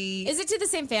honestly... Is it to the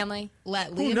same family? Let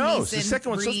Who Liam knows? The Neeson second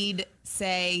one's read,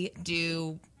 say,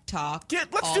 do, talk.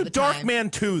 Let's all do the Dark time. Man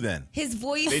 2 then. His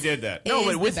voice. They did that. No,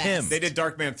 but is with the him. best. They did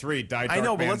Darkman 3. I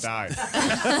know, but Darkman died.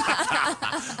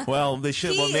 Well, they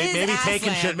should. He Well, maybe is Taken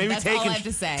should. Aslan. Maybe That's all I have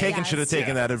to say. Taken should have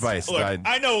taken that advice. Look, Died.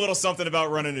 I know a little something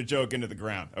about running a joke into the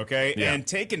ground, okay? Yeah. And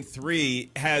Taken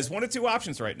 3 has one of two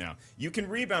options right now. You can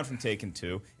rebound from Taken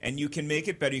 2, and you can make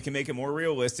it better. You can make it more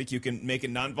realistic. You can make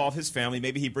it not involve his family.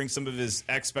 Maybe he brings some of his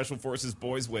ex-Special Forces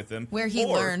boys with him. Where he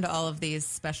learned all of these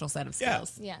special set of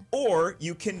skills. Yeah. Or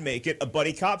you can make it a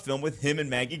buddy cop film with him and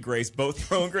Maggie Grace both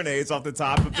throwing grenades off the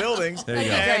top of buildings. There you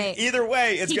go. And Great. either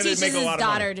way, it's He going to teaches make a his lot of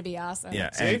daughter money. to be awesome. Yeah,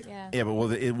 See? but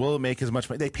will it make as much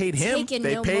money? They paid him. Taken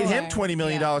They no paid him more. $20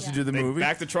 million to do the They movie.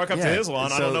 back the truck up to Yeah, his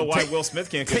lawn. I so don't know why take- Will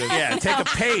Smith can't get it. Yeah, take a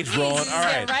page, Roland. All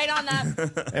right. Get right on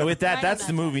that. And with that, Right that's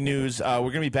on the that. movie news. We're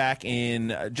going to be back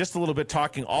in just a little bit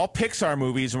talking all Pixar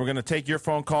movies, and we're going to take your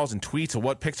phone calls and tweets of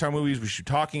what Pixar movies we should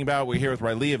be talking about. We're here with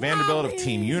Rileah Vanderbilt of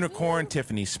Team Unicorn,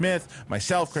 Tiffany Smith,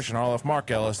 myself, Christian Harloff,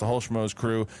 Mark Ellis, the whole Schmoes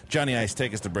crew. Johnny Ice,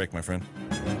 take us to break, my friend.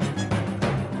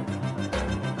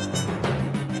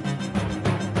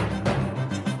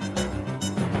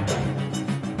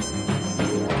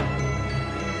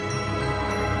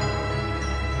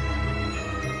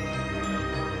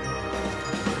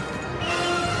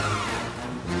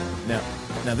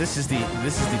 Now this is the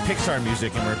Pixar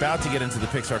music, and we're about to get into the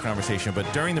Pixar conversation.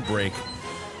 But during the break,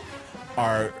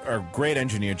 our great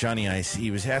engineer Johnny Ice,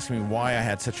 he was asking me why I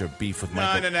had such a beef with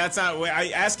Michael. No, that's not. I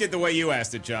ask it the way you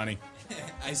asked it, Johnny.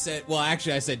 I said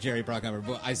Jerry Bruckheimer,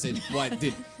 but I said, what,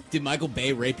 did Michael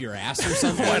Bay rape your ass or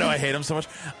something? Why do I hate him so much?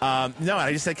 No,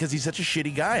 I just said because he's such a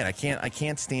shitty guy, and I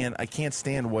can't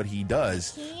stand what he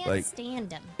does. Can't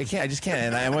stand him. I just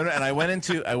can't. And I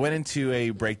went into a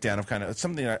breakdown of kind of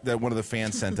something that one of the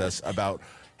fans sent us about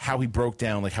how he broke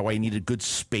down, like how I needed good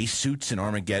spacesuits in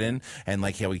Armageddon, and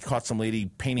like how he caught some lady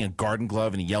painting a garden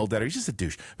glove and he yelled at her. He's just a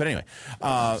douche. But anyway,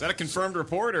 is that a confirmed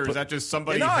report or is that just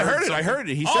somebody? No, I heard it. I heard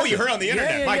it. He says you heard it on the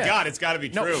internet. Yeah, My God, it's got to be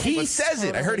true. No, he says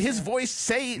it. I heard his voice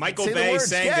say Michael say Bay the words.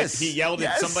 saying that he yelled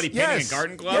at somebody painting a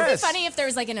garden glove. It would be funny if there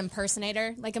was like an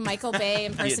impersonator, like a Michael Bay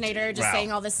impersonator, just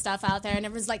saying all this stuff out there, and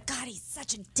everyone's like, "God, he's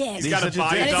such a dick." He's got a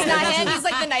body and it's double. not him. He's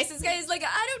like the nicest guy. He's like,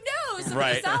 I don't know.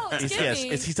 Somebody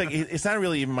else. He's like it's not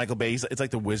really even Michael Bay. It's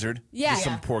like the Wizard. Yeah. Just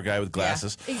some poor guy with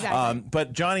glasses. Yeah, exactly.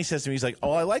 But Johnny says to me, he's like,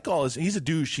 "Oh, I like all his." He's a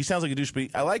douche. He sounds like a douche, but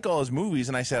I like all his movies.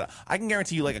 And I said, I can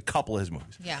guarantee you like a couple of his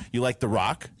movies. Yeah. You like The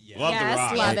Rock? Love The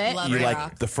Rock. Love it. Love You The like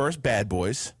Rock. the first Bad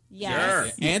Boys?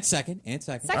 Yes. Sure. And second.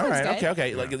 Second All right. one's good.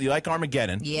 Okay. Like you like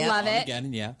Armageddon? Yeah. Love it.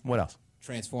 Again, yeah. What else?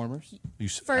 Transformers.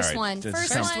 First one.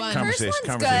 First one's Conversation.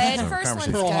 good. First one's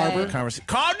Pearl Harbor.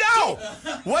 good. No!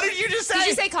 What did you just say? Did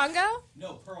you say Congo?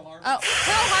 No, Pearl Harbor. Oh,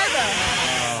 Pearl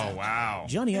Harbor. Oh, wow.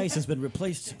 Johnny Ice has been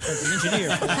replaced as the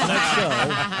engineer for tonight's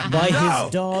show by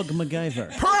his dog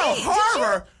MacGyver. Pearl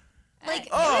Harbor? Like,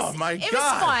 Oh, my It was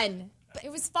God. fun.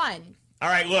 It was fun. All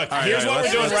right, look, here's what we're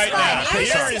It doing was right fun. now. It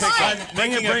was Here is fun.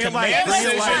 making a Bring it command light. Bring it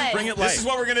decision. light. Bring it light. This is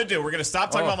what we're going to do. We're going to stop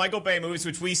talking about Michael Bay movies,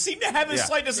 which we seem to have a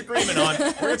slight disagreement on.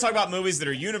 We're going to talk about movies that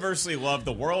are universally loved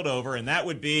the world over, and that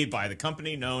would be by the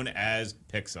company known as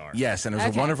Pixar. Yes, and it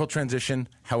was a wonderful transition.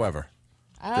 However,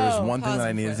 there was one thing that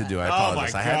I needed to do. I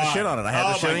apologize. my I had to God. shit on it. I had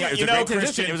Oh to shit on my it. God. It was a great Christian,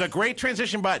 transition. It was a great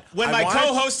transition, but when my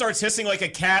co-host starts hissing like a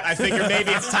cat, I figure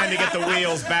maybe it's time to get the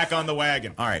wheels back on the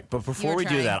wagon. All right, but before we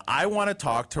do that, I want to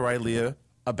talk to Rileah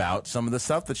about some of the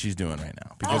stuff that she's doing right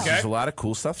now because there's a lot of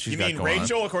cool stuff she's got going on. You mean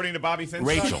Rachel, according to Bobby Finch?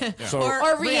 Rachel. Yeah.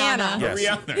 Or Rihanna. Yes.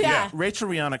 Rihanna. Yeah. Rachel,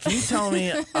 Rihanna, can you tell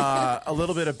me a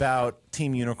little bit about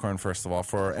Team Unicorn, first of all,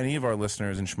 for any of our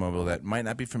listeners in Schmoeville that might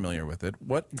not be familiar with it?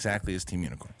 What exactly is Team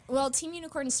Unicorn? Well, Team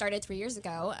Unicorn started 3 years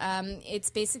ago. It's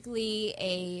basically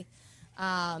a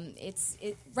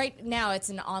right now it's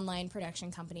an online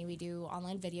production company. We do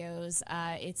online videos.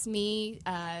 It's me,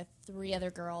 3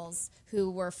 other girls who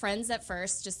were friends at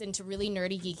first, just into really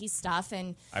nerdy, geeky stuff,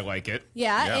 and I like it.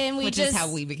 yeah, and which is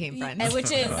how we became friends. and which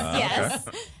is yes,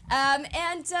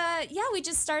 we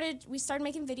just started. We started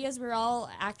making videos. We were all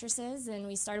actresses, and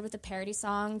we started with a parody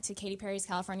song to Katy Perry's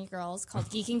California Girls called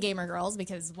 "Geek and Gamer Girls"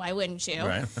 because why wouldn't you?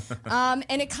 Right.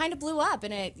 And it kind of blew up,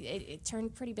 and it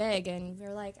turned pretty big, and we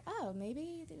were like, oh,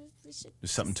 maybe we should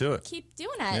There's something to it. keep doing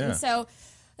it. Yeah. And so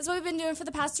that's what we've been doing for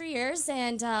the past 3 years.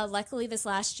 And luckily, this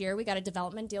last year, we got a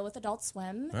development deal with Adult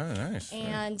Swim. Oh, nice.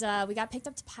 And we got picked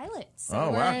up to pilot. So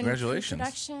Oh, we're wow. in Congratulations.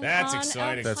 pre-production That's on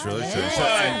exciting. a That's really pilot.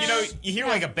 cool. You know, you hear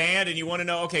like a band and you want to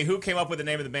know, okay, who came up with the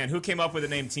name of the band? Who came up with the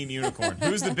name Team Unicorn?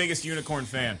 Who's the biggest unicorn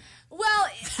fan? Well,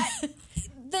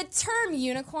 the term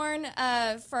unicorn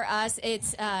for us,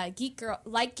 it's geek girl,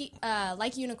 like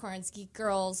unicorns, geek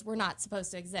girls were not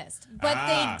supposed to exist, but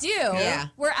they do. Yeah.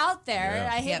 We're out there. Yeah.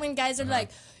 I hate when guys are like,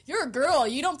 "You're a girl,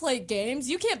 you don't play games,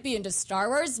 you can't be into Star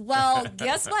Wars." Well,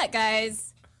 guess what,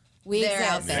 guys? They're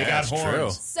out there. They got That's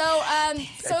horns. So,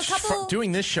 so a couple.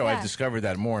 Doing this show, I've yeah. discovered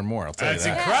that more and more. I'll tell That's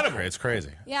you that. incredible. It's crazy.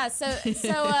 Yeah, so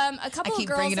a couple I keep of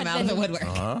girls bringing them have out of the been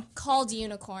woodwork. called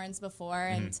unicorns before,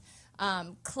 and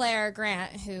Claire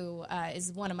Grant, who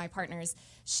is one of my partners,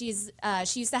 she used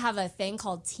to have a thing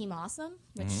called Team Awesome,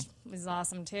 which was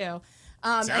awesome too.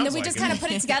 And then we like just it. kind of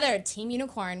put it together, Team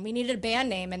Unicorn. We needed a band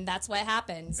name, and that's what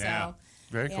happened. So, Yeah.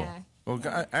 Very cool. Yeah. Well,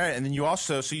 all right, and then you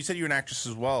also, so you said you're an actress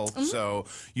as well. So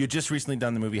you just recently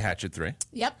done the movie Hatchet 3.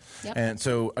 Yep. And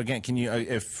so, again, can you,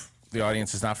 if the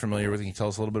audience is not familiar with it, can you tell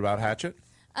us a little bit about Hatchet?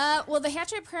 Well, the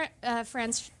Hatchet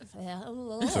franchise.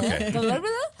 okay.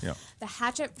 Yeah. The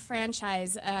Hatchet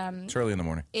franchise. It's early in the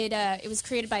morning. It was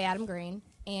created by Adam Green,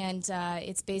 and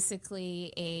it's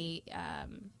basically a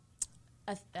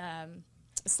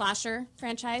slasher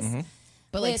franchise.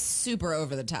 But like super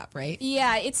over the top, right?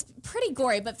 Yeah, it's pretty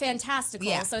gory, but fantastical.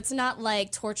 Yeah. So it's not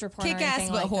like torture porn or Kick-ass,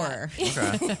 anything but like horror.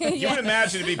 that. You would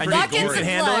imagine it'd be pretty Buckets You of can gory.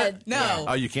 handle blood. it? No.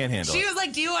 Oh, you can't handle She it. was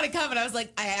like, "Do you want to come?" And I was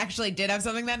like, "I actually did have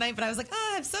something that night," but I was like, "Oh,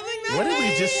 I have something that What night."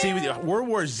 did we just see with you? World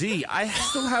War Z? I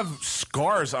still have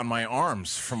scars on my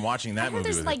arms from watching I that heard movie.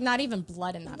 there's with like you. not even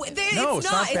blood in that. Wait, movie. No,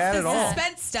 it's not bad it's at all.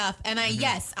 suspense stuff, and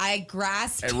I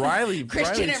grasped And Riley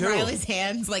Christian and too. Riley's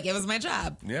hands like it was my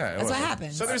job. Yeah, it that's was. what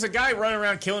happened. So there's a guy running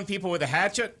around killing people with a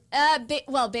hatchet?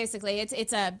 Well, basically,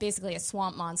 it's basically a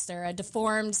swamp monster, a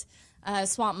deformed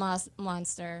swamp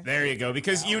monster. There you go.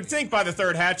 Because you'd think by the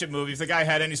third Hatchet movie, if the guy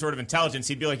had any sort of intelligence,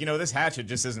 he'd be like, this Hatchet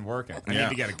just isn't working. I need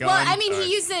to get a gun. Well, I mean,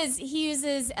 he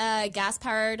uses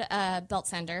gas-powered belt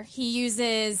sander. He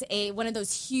uses one of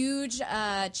those huge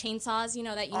chainsaws,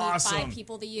 that you need 5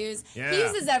 people to use. Yeah. He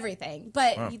uses everything,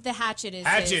 but the Hatchet is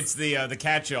Hatchet's the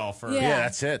catch-all for. Yeah,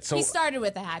 that's it. So he started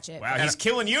with the Hatchet. Wow, he's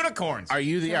killing unicorns. Are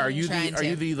you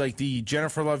the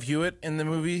Jennifer Love Hewitt in the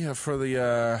movie for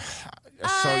the? I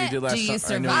saw you did last. Do you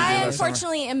survive? I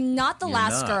unfortunately am not the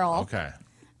last girl. Okay.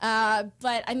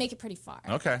 But I make it pretty far.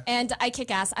 Okay. And I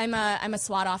kick ass. I'm a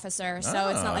SWAT officer, so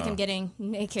it's not like I'm getting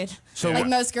naked. So like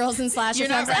most girls in slasher You're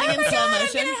not films. running in slow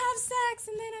motion? I'm gonna have sex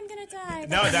and then I'm gonna die.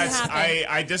 No,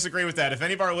 I disagree with that. If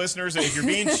any of our listeners, if you're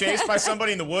being chased by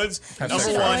somebody in the woods, number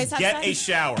one, get a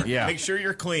shower. Yeah. Make sure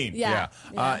you're clean. Yeah.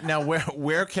 Now,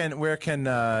 where can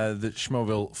the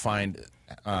Schmoeville find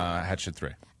Hatchet 3?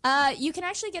 You can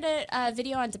actually get a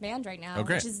video on demand right now,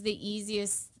 which is the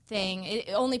easiest thing.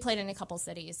 It only played in a couple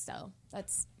cities, so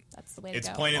that's the way to go. It's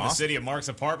playing in the city of Mark's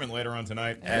apartment later on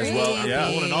tonight. As well,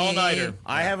 yeah. Pulling an all-nighter.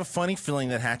 I have a funny feeling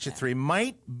that Hatchet 3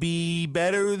 might be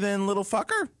better than Little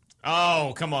Fucker.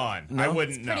 Oh, come on. No? I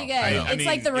wouldn't know. Pretty good. It's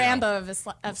like the Rambo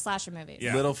of slasher movies.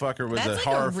 Yeah. Little Fucker was a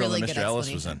horror film that Mr.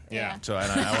 Ellis was in. Yeah. So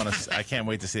I can't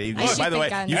wait to see it. By the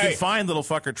way, you can find Little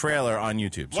Fucker trailer on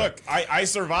YouTube. So. Look, I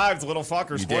survived Little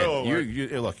Fucker. Spoiler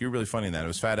alert. Look, you're really funny in that. It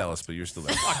was Fat Ellis, but you're still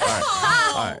there.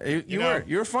 All right.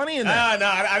 You're funny in that. No,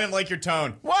 I didn't like your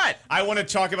tone. What? I want to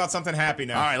talk about something happy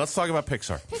now. All right, let's talk about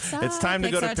Pixar. It's time to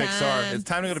go to Pixar. It's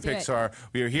time to go to Pixar.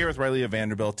 We are here with Rileah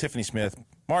Vanderbilt, Tiffany Smith,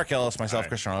 Mark Ellis, myself,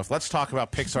 Christian Arnoff. Let's talk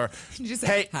about Pixar. Just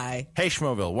say hi. Hey,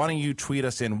 Schmoeville, why don't you tweet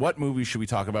us in? What movie should we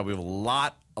talk about? We have a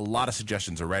lot of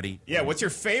suggestions already. Yeah, what's your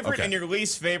favorite and your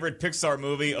least favorite Pixar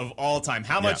movie of all time?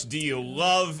 How much do you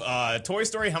love Toy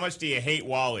Story? How much do you hate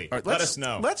WALL-E? Right, let us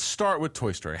know. Let's start with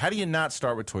Toy Story. How do you not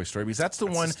start with Toy Story? Because that's the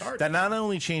one that not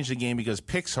only changed the game because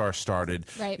Pixar started.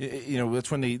 Right.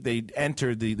 That's when they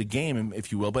entered the game,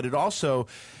 if you will. But it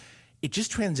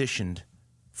just transitioned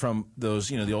from those,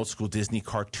 the old school Disney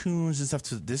cartoons and stuff.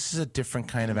 This is a different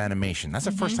kind of animation. That's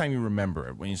the first time you remember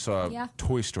it, when you saw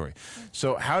Toy Story.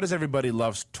 So how does everybody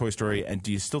love Toy Story, and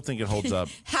do you still think it holds up?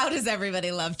 How does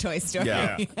everybody love Toy Story?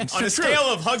 Yeah. On a scale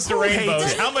of hugs to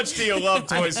rainbows, how much do you love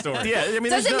Toy Story?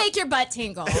 Does it make your butt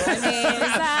tingle?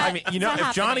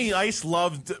 If Johnny Ice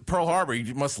loved Pearl Harbor,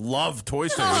 you must love Toy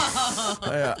Story.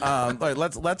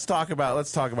 Let's talk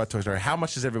about Toy Story. How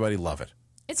much does everybody love it?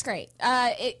 It's great.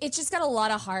 It just got a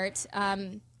lot of heart.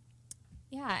 And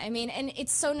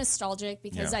it's so nostalgic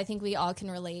because I think we all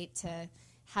can relate to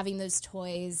having those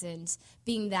toys and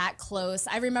being that close.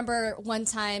 I remember one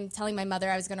time telling my mother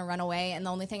I was going to run away, and the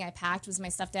only thing I packed was my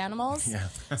stuffed animals. Yeah.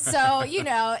 So,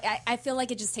 I feel like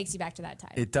it just takes you back to that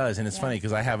time. It does, and it's funny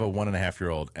because I have a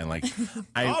 1.5-year-old, and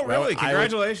oh, really?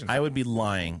 Congratulations. I would be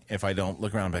lying if I don't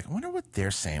look around and be like, I wonder what they're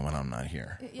saying when I'm not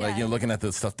here. Yeah. Looking at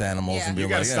the stuffed animals and being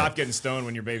you got to stop getting stoned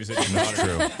when you're babysitting your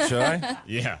daughter. That's true. Should I?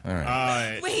 Yeah. All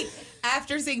right. Wait.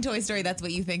 After seeing Toy Story, that's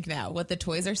what you think now? What the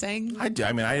toys are saying? I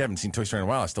haven't seen Toy Story in a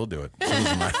while. I still do it.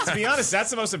 To be honest,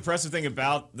 that's the most impressive thing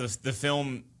about the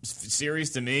film series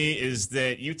to me is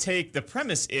that you take the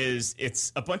premise is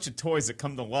it's a bunch of toys that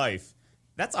come to life.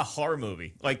 That's a horror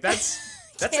movie.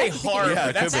 That's a horror.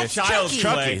 That's a child's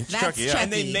play. Chucky.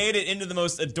 And they made it into the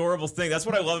most adorable thing. That's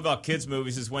what I love about kids'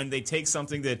 movies is when they take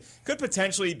something that could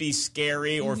potentially be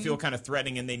scary or feel kind of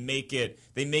threatening, and they make it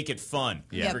fun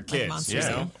for kids,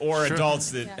 or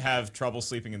adults that have trouble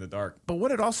sleeping in the dark. But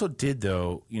what it also did,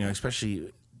 though,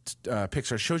 especially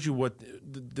Pixar, shows you what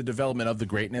the development of the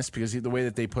greatness, because the way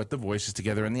that they put the voices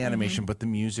together and the animation, but the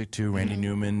music too, Randy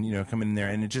Newman, coming in there,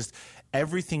 and it just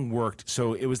everything worked.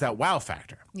 So it was that wow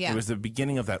factor. Yeah. It was the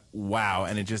beginning of that wow,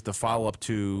 and the follow up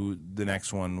to the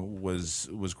next one was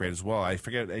great as well. I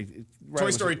forget. Toy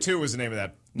Story 2 was the name of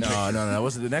that. No. It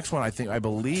wasn't the next one. I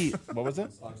believe. What was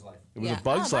it? Bug's Life. It was a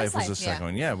Bug's Life was the second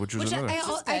one. Yeah, which was another.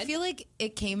 I feel like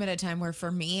it came at a time where,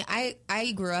 for me,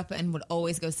 I grew up and would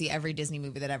always go see every Disney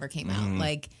movie that ever came out,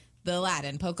 like the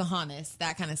Aladdin, Pocahontas,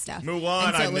 that kind of stuff.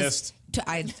 Mulan, I missed.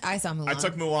 I saw Mulan. I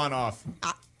took Mulan off.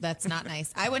 That's not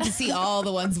nice. I went to see all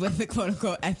the ones with the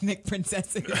quote-unquote ethnic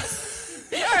princesses.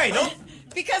 Hey, don't...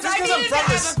 Because I needed to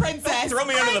have a princess. Throw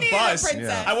me under the bus.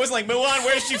 Yeah. I wasn't like, Mulan,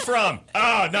 where's she from?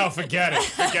 Oh, no, forget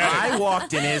it. I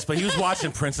walked in but he was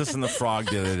watching Princess and the Frog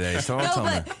the other day. So don't tell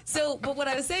me. But what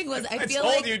I was saying was, I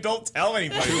told you, don't tell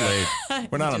anybody. Too late.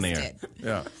 We're not on the air.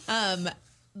 Yeah.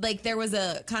 There was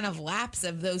a kind of lapse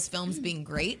of those films being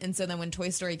great. And so then when Toy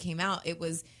Story came out, it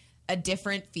was a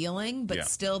different feeling, but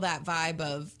still that vibe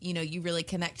of, you really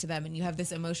connect to them and you have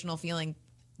this emotional feeling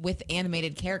with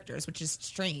animated characters, which is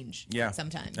strange. Yeah,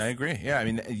 sometimes I agree. Yeah, I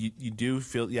mean,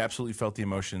 you absolutely felt the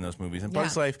emotion in those movies. And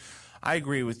Bugs Life, I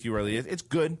agree with you, Rileah. It's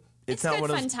good. It's not good one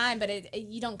of fun those... time, but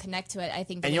you don't connect to it. I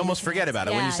think, and you almost forget about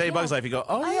it when you say Bugs Life. You go,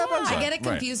 "Oh yeah, Bugs Life." I get it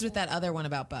confused with that other one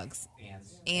about bugs.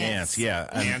 Ants. Yeah.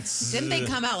 Ants. Didn't they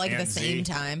come out like at the same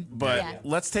time? But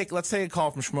let's take a call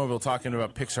from Schmoville talking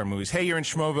about Pixar movies. Hey, you're in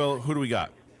Schmoville. Who do we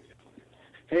got?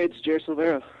 Hey, it's Jason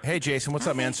Silvera. Hey, Jason. What's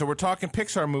up, man? So we're talking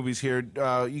Pixar movies here.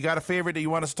 You got a favorite that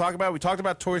you want us to talk about? We talked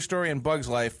about Toy Story and Bugs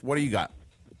Life. What do you got?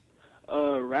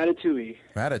 Ratatouille.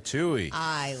 Ratatouille.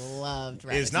 I loved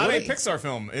Ratatouille. It's not a Pixar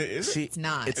film, is it? It's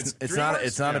not. It's not.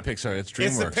 It's not a Pixar. It's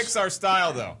DreamWorks. It's the Pixar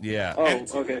style, though. Yeah.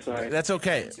 Oh, okay, sorry. That's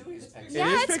okay.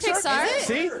 Yeah, it's Pixar.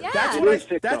 See,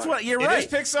 Yeah. that's what you're right.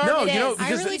 It is Pixar. No, It you know is. I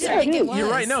because really didn't think it was. You're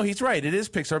right. No, he's right. It is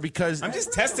Pixar because I'm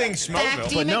just testing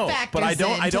Schmoville. But no, but I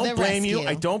don't blame you.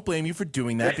 rescue. I don't blame you for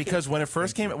doing that because when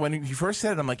he first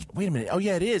said it, I'm like, wait a minute. Oh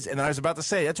yeah, it is. And I was about to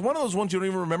say that's one of those ones you don't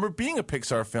even remember being a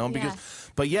Pixar film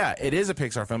but yeah, it is a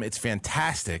Pixar film. It's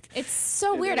fantastic. It's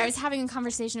so weird. I was having a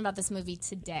conversation about this movie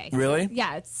today. Really?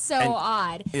 Yeah, it's so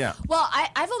odd. Yeah. Well,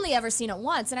 I've only ever seen it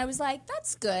once, and I was like,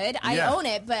 that's good. I own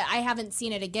it, but I haven't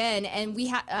seen it again. And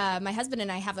my husband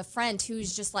and I have a friend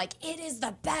who's just like, it is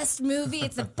the best movie.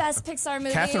 It's the best Pixar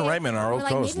movie. Catherine Reitman, our old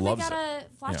co-host, maybe loves we gotta it.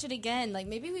 watch it again. Like,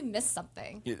 maybe we missed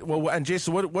something. Yeah, well, and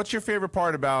Jason, what's your favorite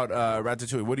part about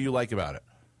Ratatouille? What do you like about it?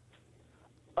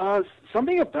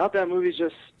 Something about that movie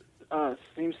just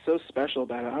seems so special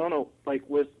about it. I don't know, like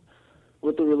with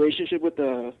the relationship with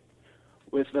the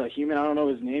human. I don't know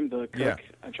his name. The cook. Yeah.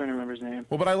 I'm trying to remember his name.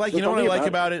 Well, but I like. There's You know what I something like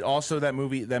about it? Also, that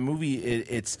movie.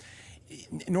 It's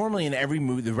normally in every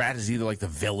movie the rat is either like the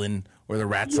villain or the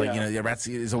rat's like the rat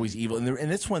is always evil. And in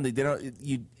this one, they don't.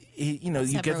 You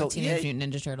Except get for the Teenage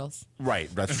Mutant Ninja Turtles. Right,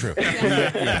 that's true.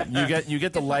 You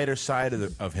get the lighter side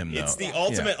of him. Though. It's the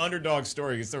ultimate underdog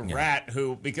story. It's the rat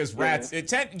who, because rats,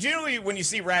 generally when you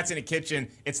see rats in a kitchen,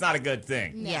 it's not a good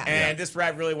thing. Yeah. And this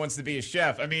rat really wants to be a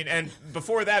chef. I mean, and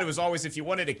before that, it was always if you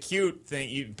wanted a cute thing,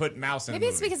 you put mouse in. Maybe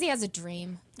it's because he has a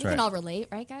dream. We can all relate,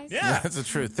 right, guys? Yeah, that's the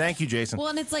truth. Thank you, Jason. Well,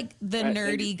 and it's like the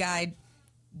nerdy guy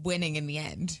winning in the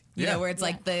end. You know, where it's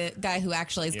like the guy who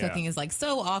actually is cooking is like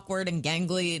so awkward and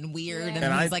gangly and weird, and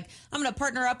then he's like, I'm going to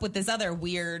partner up with this other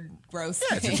weird, gross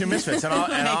thing. It's a two misfits. And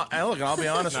I'll be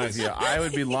honest with you. I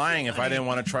would be lying if I didn't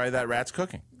want to try that rat's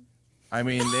cooking. I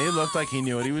mean, they looked like he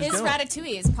knew what he was His doing.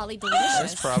 ratatouille is probably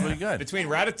delicious. It's probably good. Between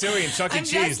Ratatouille and Chuck E. I'm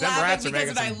Cheese, just them laughing rats are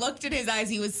because making when some... I looked at his eyes,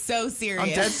 he was so serious. I'm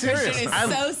dead serious. Christian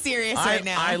is so serious right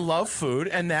now. I love food,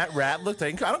 and that rat looked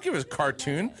like... I don't give a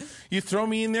cartoon. You throw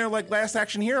me in there like Last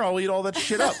Action Hero, I'll eat all that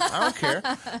shit up. I don't care.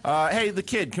 Hey, the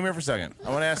kid, come here for a second. I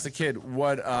want to ask the kid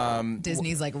what...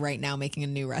 Disney's like right now making a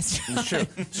new restaurant. Sure.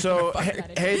 So,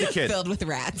 hey, the kid. Filled with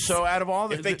rats. So out of all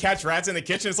the... If they catch rats in the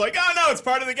kitchen, it's like, oh, no, it's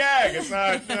part of the gag. It's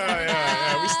not...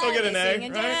 we still get an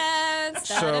egg, right?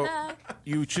 So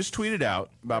you just tweeted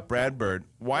out about Brad Bird.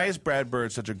 Why is Brad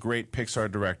Bird such a great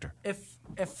Pixar director?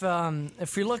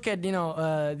 If we look at The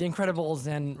Incredibles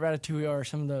and Ratatouille or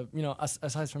some of the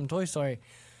aside from Toy Story,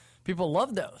 people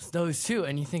love those two,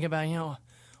 and you think about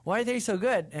why are they so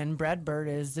good? And Brad Bird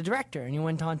is the director, and he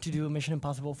went on to do Mission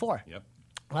Impossible 4. Yep.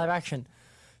 Live action.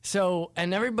 So,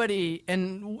 and everybody,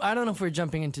 and I don't know if we're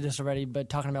jumping into this already, but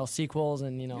talking about sequels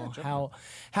and, how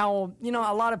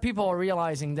a lot of people are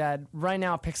realizing that right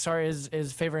now Pixar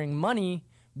is favoring money,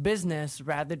 business,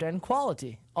 rather than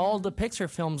quality. All the Pixar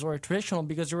films were traditional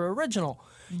because they were original.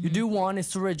 Mm-hmm. You do one,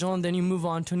 it's original, and then you move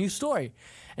on to a new story.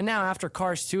 And now after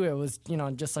Cars 2, it was,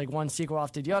 just like one sequel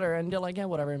after the other, and they're like, yeah,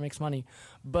 whatever, it makes money.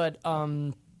 But,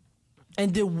 and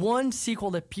the one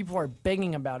sequel that people are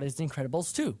begging about is The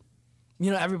Incredibles 2.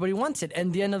 Everybody wants it.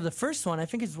 And the end of the first one, I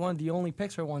think it's one of the only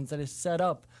Pixar ones that is set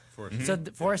up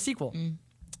for a sequel. Mm.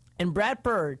 And Brad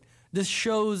Bird, this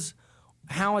shows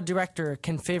how a director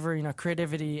can favor,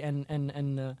 creativity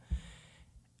and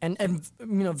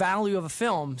value of a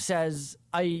film. Says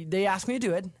they asked me to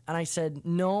do it, and I said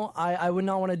no, I would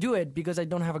not want to do it because I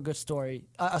don't have a good story,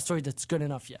 a story that's good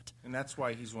enough yet. And that's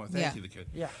why he's one. Thank you, the kid.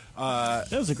 Yeah,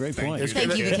 that was a great point.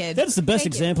 Thank you, the kid. That's the best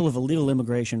example of illegal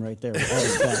immigration right there.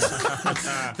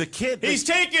 The kid. He's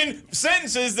taking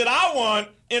sentences that I want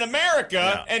in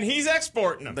America, and he's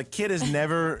exporting them. The kid has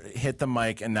never hit the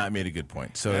mic and not made a good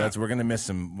point. So we're going to miss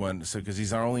him because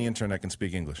he's our only intern that can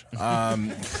speak English.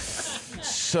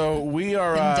 So we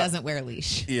are. And doesn't wear a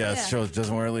leash. Yeah, it shows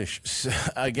doesn't wear a leash.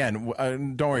 Again,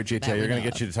 don't worry, JT. You're going to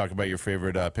get you to talk about your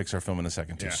favorite Pixar film in a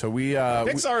second, too. Yeah. So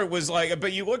Pixar was like,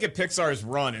 but you look at Pixar's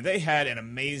run, and they had an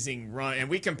amazing run, and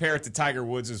we compare it to Tiger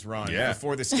Woods' run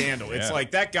before the scandal. It's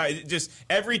like that guy, just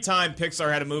every time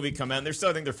Pixar had a movie come out, and I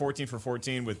think they're 14 for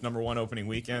 14 with #1 opening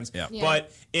weekends,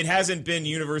 but it hasn't been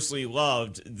universally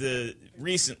loved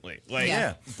recently.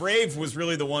 Brave was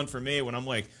really the one for me when I'm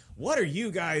like, what are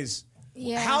you guys...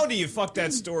 How do you fuck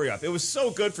that story up? It was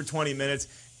so good for 20 minutes,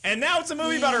 and now it's a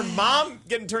movie about her mom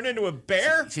getting turned into a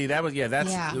bear? See, that was,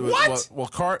 What? Well,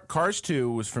 Cars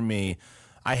 2 was for me,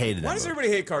 I hated it. Why does everybody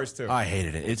hate Cars 2? I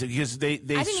hated it. It's because they I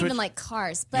didn't even like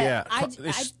Cars, but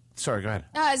sorry, go ahead.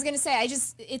 No, I was going to say,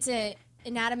 it's a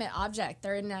inanimate object.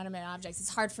 They're inanimate objects. It's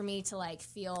hard for me to like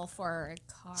feel for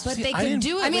cars. But they could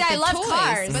do it. I love love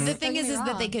cars. But the thing is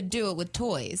that they could do it with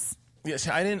toys. Yes,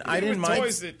 I didn't mind.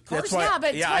 That's why.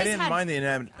 I didn't mind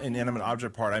the inanimate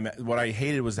object part. What I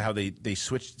hated was how they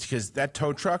switched, because that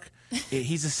tow truck,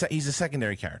 he's a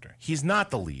secondary character. He's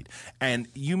not the lead. And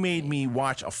you made me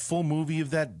watch a full movie of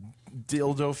that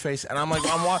dildo face, and I'm like,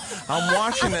 I'm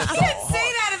watching it. You can't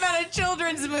say that about a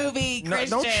children's movie,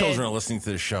 Christian. No children are listening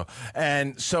to the show,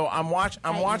 and so I'm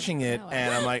watching it,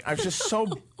 and I'm like, I'm just so.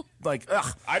 Like,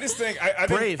 ugh. I just think I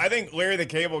think Larry the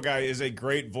Cable Guy is a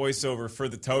great voiceover for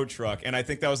the tow truck, and I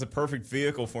think that was the perfect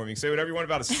vehicle for him. You can say whatever you want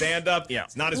about a stand-up.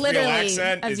 It's not his literally real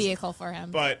accent. A vehicle for him.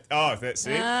 But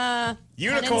see,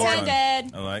 unicorn. I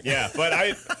like. Yeah, but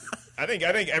I think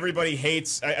everybody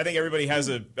hates. I think everybody has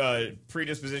a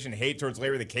predisposition to hate towards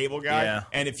Larry the Cable Guy. Yeah.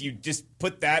 And if you just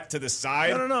put that to the side,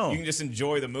 you can just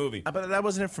enjoy the movie. But that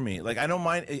wasn't it for me. Like, I don't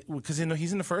mind because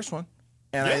he's in the first one.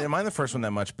 And I didn't mind the first one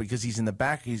that much because he's in the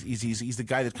back. He's the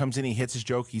guy that comes in, he hits his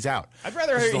joke, he's out. I'd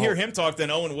rather hear him talk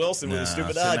than Owen Wilson with a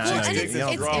stupid It's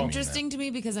interesting to me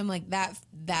because I'm like,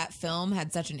 that film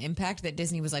had such an impact that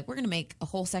Disney was like, we're going to make a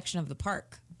whole section of the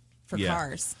park for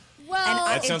cars. Well,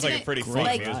 that sounds like a pretty fun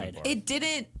amusement park. It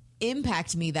didn't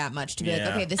impact me that much to be like,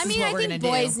 okay, this is what we're going to do.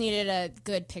 I think boys needed a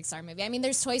good Pixar movie. I mean,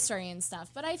 there's Toy Story and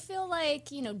stuff, but I feel like,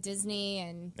 Disney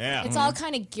and it's all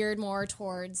kind of geared more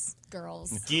towards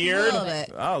girls. Geared?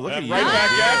 Oh, look at you. Right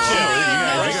back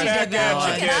at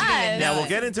you. Now, we'll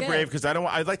get into Brave because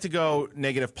I'd like to go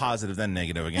negative, positive, then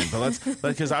negative again. But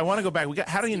because I want to go back.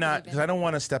 How do you not, because I don't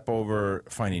want to step over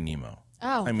Finding Nemo.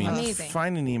 Oh, I mean, amazing.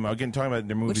 Finding Nemo, again, talking about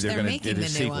their movie, Which they're going to do a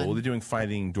sequel. One. Well, they're doing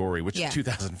Finding Dory, which is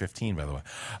 2015, by the way.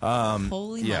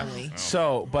 Holy moly.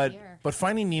 So, but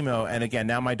Finding Nemo, and again,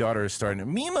 now my daughter is starting to,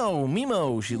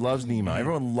 Mimo, she loves Nemo.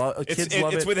 Everyone kids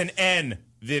love it. It's with an N,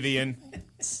 Vivian.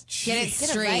 Get it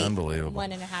straight. Right. Unbelievable.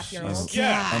 1.5-year-old.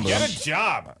 Yeah, get a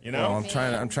job. Well,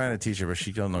 I'm trying to teach her, but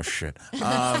she don't know shit.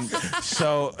 But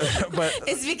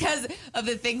it's because of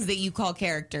the things that you call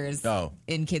characters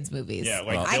in kids' movies. Yeah,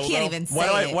 I can't even say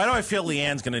Why do I feel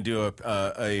Leanne's going to do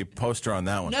a poster on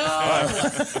that one?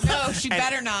 No, she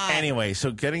better not. Anyway,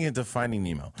 so getting into Finding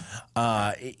Nemo,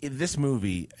 this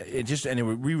movie, it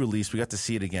re-released. We got to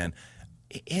see it again.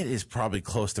 It is probably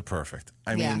close to perfect.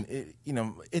 I mean,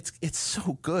 it's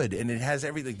so good, and it has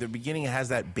everything. The beginning, it has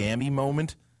that Bambi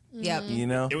moment. Yep.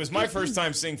 It was my first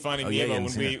time seeing Finding Nemo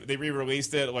when they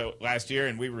re-released it last year,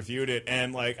 and we reviewed it.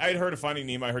 And I'd heard of Finding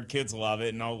Nemo, I heard kids love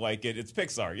it, and I'll like it. It's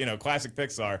Pixar, classic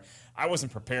Pixar. I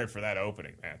wasn't prepared for that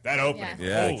opening, man. That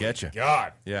opening, I get you.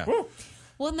 God, yeah. Woo.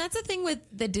 Well, and that's the thing with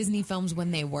the Disney films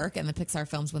when they work and the Pixar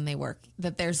films when they work,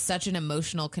 that there's such an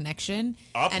emotional connection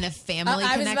and a family connection.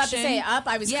 I was about to say Up.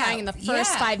 I was crying in the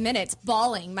first 5 minutes,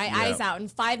 bawling my eyes out. In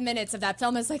 5 minutes of that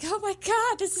film, I was like, oh my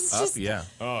God, this is just...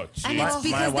 Oh, geez. And it's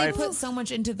because they put so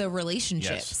much into the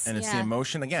relationships. Yes, and it's the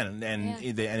emotion, again, and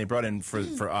they brought in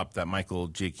for Up that Michael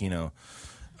Giacchino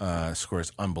score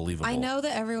is unbelievable. I know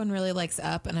that everyone really likes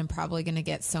Up, and I'm probably going to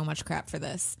get so much crap for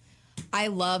this. I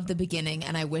love the beginning,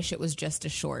 and I wish it was just a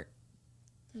short.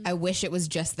 I wish it was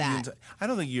just that. I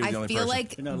don't think you're the only person. I feel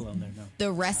like You're not alone there, no.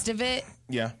 the rest of it...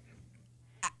 Yeah.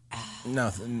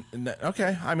 No,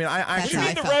 okay. I mean, I actually... You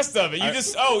need the rest of it. You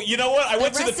just... Oh, you know what? I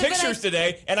went to the pictures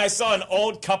today, and I saw an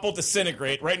old couple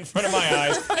disintegrate right in front of my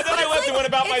eyes, and then I left and went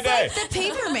about my day. Like the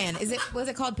Paperman. Was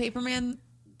it called Paperman?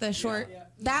 The short...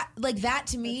 Yeah. That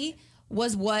to me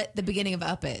was what the beginning of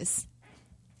Up is.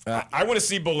 I want to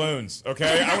see balloons,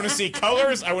 okay? I want to see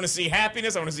colors. I want to see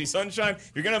happiness. I want to see sunshine.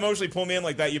 If you're going to emotionally pull me in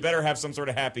like that, you better have some sort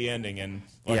of happy ending. And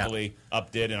luckily,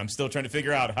 Up did. And I'm still trying to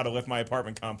figure out how to lift my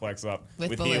apartment complex up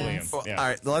with helium. Well, all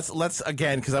right, let's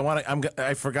again, because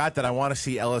I forgot that I want to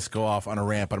see Ellis go off on a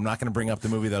rant, but I'm not going to bring up the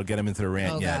movie that'll get him into the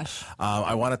rant yet. Gosh.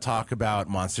 I want to talk about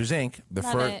Monsters Inc.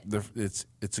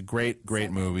 It's a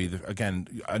great movie. Again,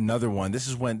 another one. This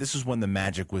is when the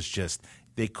magic was just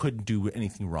they couldn't do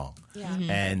anything wrong. Yeah.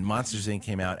 And Monsters Inc.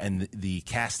 came out, and the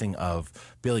casting of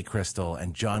Billy Crystal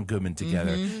and John Goodman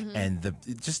together, and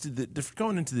the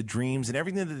going into the dreams and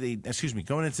everything that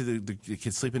going into the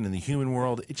kids sleeping in the human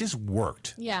world, it just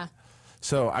worked. Yeah.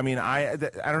 So I mean, I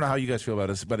don't know how you guys feel about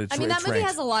this, but it's. I mean, that movie ranked.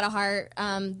 has a lot of heart.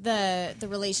 The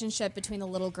relationship between the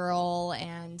little girl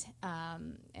and not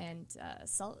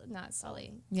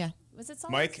Sully. Yeah. Was it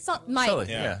Sully? Mike? Mike. Sully,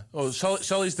 yeah. Oh,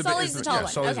 Sully's the tall one.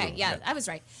 Sully's Okay, yeah, I was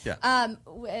right. Yeah.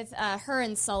 With her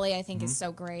and Sully, I think is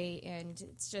so great, and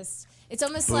it's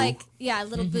almost Boo. like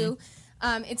little Boo.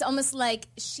 It's almost like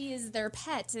she is their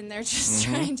pet, and they're just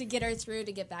trying to get her through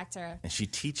to get back to her. And she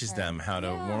teaches them how to.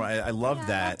 I love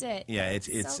that. I loved it. Yeah,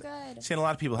 it's so good. Seeing a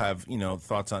lot of people have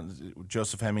thoughts on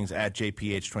Joseph Hemmings at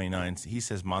JPH29. He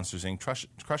says Monsters Inc.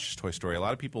 crushes Toy Story. A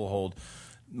lot of people hold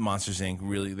Monsters Inc.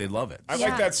 really, they love it. I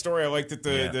like that story. I like that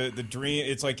the dream.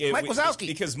 It's like Mike Wazowski.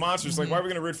 Because monsters. Like, why are we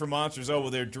going to root for monsters? Oh,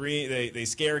 well, they're dream. They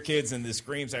scare kids, and the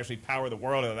screams actually power the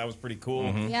world. That was pretty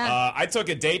cool. Yeah. I took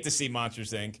a date to see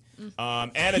Monsters Inc.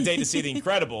 And a date to see The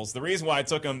Incredibles. The reason why I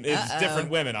took them is different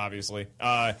women, obviously,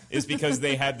 is because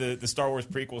they had the Star Wars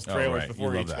prequels trailers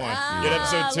before each one. You had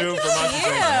episode 2 for Monsters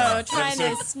Inc. Trying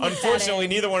to sneak Unfortunately,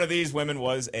 neither one of these women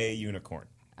was a unicorn.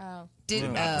 Oh.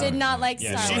 Did not like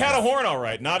Star Wars. She had a horn, all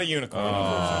right, not a unicorn.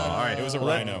 All right, it was a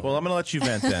rhino. Well, I'm going to let you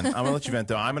vent then. I'm going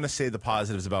to say the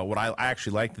positives about what I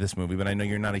actually liked this movie, but I know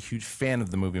you're not a huge fan of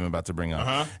the movie I'm about to bring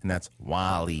up, and that's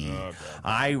WALL-E.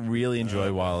 I really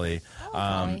enjoy WALL-E.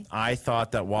 I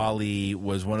thought that WALL-E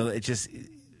was one of the.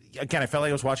 Again, I felt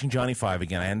like I was watching Johnny Five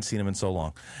again. I hadn't seen him in so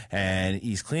long, and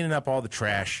he's cleaning up all the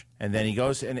trash. And then he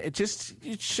goes, and it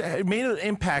made an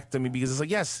impact on me because it's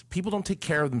like, yes, people don't take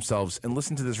care of themselves, and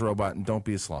listen to this robot and don't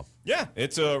be a slob. Yeah,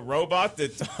 it's a robot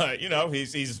that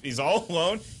he's all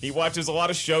alone. He watches a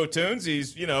lot of show tunes.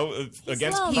 He's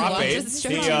against Prop 8.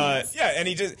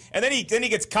 And then he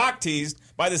gets cock teased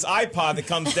by this iPod that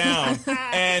comes down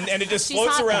and it just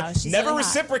floats around. Never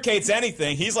reciprocates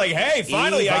anything. He's like, hey,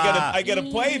 finally I get a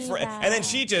play for it. And then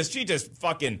she just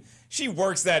fucking. She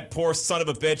works that poor son of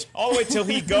a bitch all the way till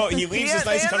he leaves his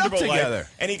nice comfortable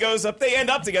life, and he goes up. They end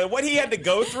up together. What he had to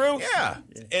go through,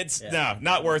 it's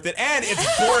not worth it, and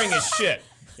it's boring as shit.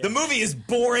 The movie is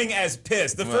boring as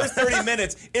piss. The first 30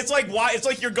 minutes, it's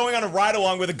like you're going on a ride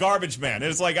along with a garbage man.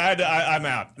 It's like I'm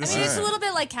out. It's a little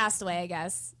bit like Castaway, I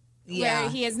guess. Yeah. Where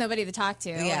he has nobody to talk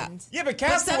to. Yeah. But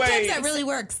Castaway. But sometimes that really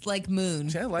works, like Moon.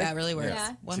 That really works.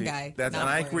 Yeah. One guy. And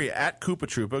I agree. At Koopa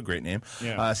Troopa, great name,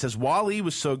 says WALL-E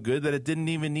was so good that it didn't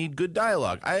even need good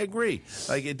dialogue. I agree.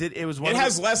 Like it did. It was. It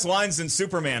has less lines than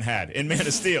Superman had in Man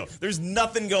of Steel. There's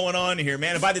nothing going on here,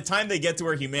 man. And by the time they get to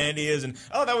where humanity is, and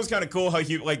that was kind of cool how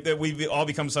that we all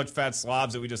become such fat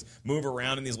slobs that we just move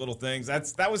around in these little things.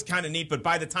 That was kind of neat. But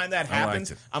by the time that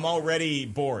happens, I'm already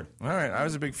bored. All right, I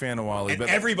was a big fan of WALL-E, and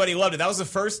everybody loved it. That was the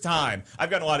first time. I've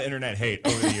gotten a lot of internet hate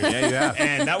over the years. Yeah, you have.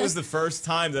 And that was the first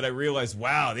time that I realized,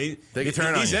 wow, they can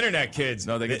turn on these internet kids.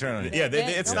 No, they can turn on you. Yeah,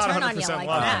 it's not 100%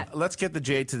 love. Let's get the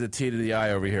J to the T to the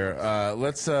I over here.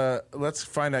 Let's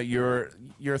find out your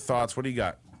thoughts. What do you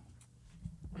got?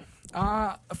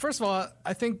 First of all,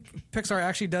 I think Pixar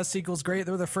actually does sequels great.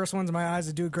 They were the first ones in my eyes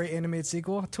to do a great animated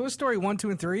sequel. Toy Story 1, 2,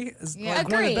 and 3 is one of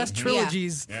the best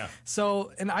trilogies. Yeah.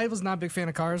 So, and I was not a big fan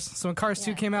of Cars. So when Cars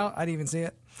 2 came out, I didn't even see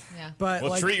it. Yeah.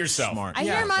 But treat yourself. Smart. I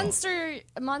hear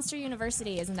Monster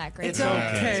University isn't that great. It's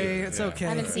okay. It's okay. I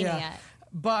haven't seen it yet.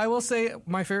 But I will say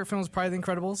my favorite film is probably The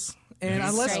Incredibles. And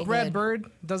unless Brad Bird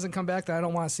doesn't come back, then I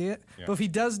don't want to see it. Yeah. But if he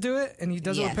does do it, and he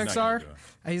does it with Pixar,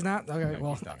 he's not? Okay,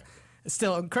 well,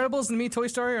 still, Incredibles and me, Toy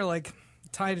Story are like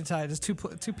tie to tie. There's two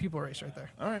people race right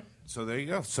there. All right. So there you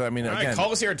go. So I mean, all again, right,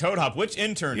 call us here at Toad Hop. Which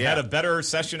intern had a better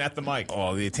session at the mic?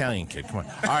 Oh, the Italian kid. Come on.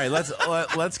 All right, let's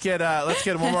get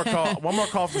one more call. One more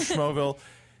call from Schmoville.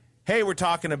 Hey, we're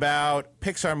talking about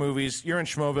Pixar movies. You're in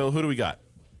Schmoville. Who do we got?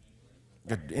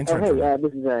 Intern.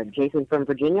 This is Jason from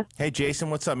Virginia. Hey, Jason,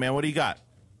 what's up, man? What do you got?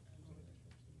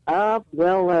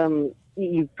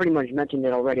 You pretty much mentioned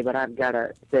it already, but I've got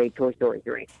to say Toy Story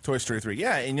 3. Toy Story 3,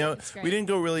 yeah. And, we didn't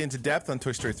go really into depth on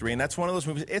Toy Story 3, and that's one of those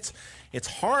movies. It's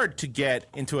hard to get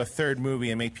into a third movie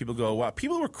and make people go, wow.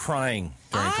 People were crying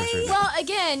during Toy Story 3. Well,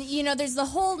 again, there's the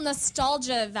whole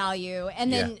nostalgia value.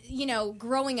 And then,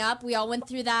 growing up, we all went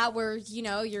through that where,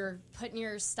 you're putting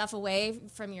your stuff away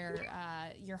from your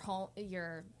home,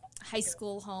 your high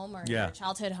school home or your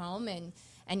childhood home. And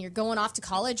and you're going off to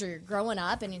college or you're growing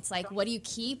up, and it's like, what do you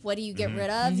keep? What do you get rid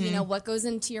of? You know, what goes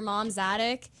into your mom's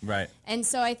attic? Right. And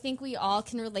so I think we all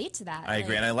can relate to that. I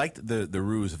agree, and I liked the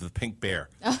ruse of the pink bear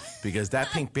because that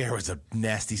pink bear was a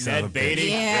nasty son of a bitch.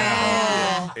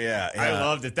 Yeah. I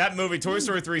loved it. That movie, Toy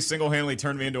Story 3, single-handedly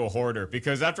turned me into a hoarder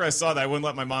because after I saw that, I wouldn't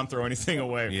let my mom throw anything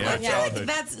away. From my childhood.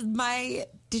 That's my.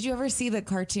 Did you ever see the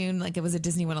cartoon? Like it was a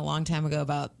Disney one a long time ago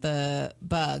about the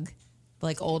bug,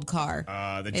 like old car.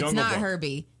 The It's Jungle not Book.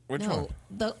 Herbie. Which no,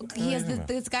 one?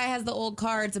 This guy has the old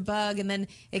car. It's a bug, and then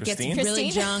it Christine? gets really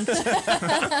Christine? junked.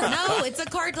 No, it's a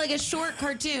card like a short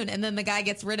cartoon, and then the guy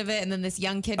gets rid of it, and then this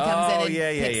young kid comes in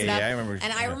and picks it up. I remember.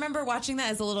 And I remember watching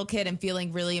that as a little kid and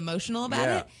feeling really emotional about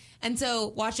it. And so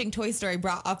watching Toy Story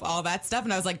brought up all that stuff,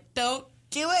 and I was like, don't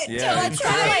do it. Yeah, Don't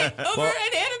try it over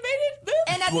an animated movie.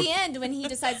 And at the end, when he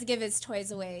decides to give his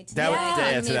toys away to to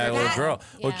that little girl.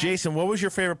 Well, Yeah. Jason, what was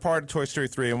your favorite part of Toy Story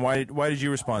 3, and why did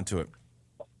you respond to it?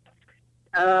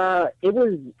 It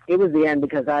was the end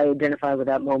because I identify with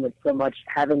that moment so much.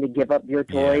 Having to give up your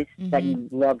toys that you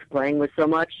loved playing with so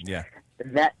much. Yeah.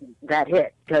 That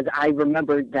hit because I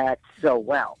remembered that so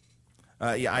well.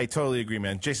 Yeah, I totally agree,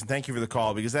 man. Jason, thank you for the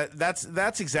call because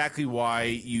that's exactly why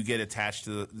you get attached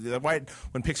to why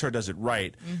when Pixar does it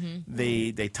right,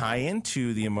 they tie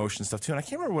into the emotion stuff too. And I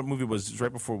can't remember what movie it was. It was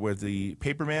right before where the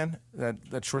Paperman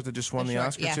that short that just won the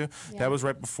Oscar too. Yeah. That was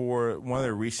right before one of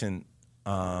their recent.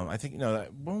 I think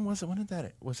when was it? When did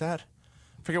that was that?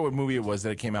 I forget what movie it was that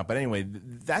it came out, but anyway,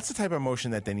 that's the type of emotion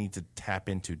that they need to tap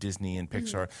into. Disney and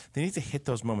Pixar, they need to hit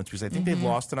those moments because I think they've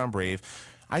lost it on Brave.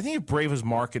 I think if Brave was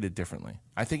marketed differently,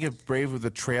 I think if Brave with a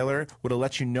trailer would have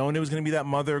let you know it was going to be that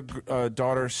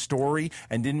mother-daughter story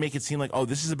and didn't make it seem like, oh,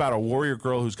 this is about a warrior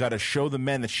girl who's got to show the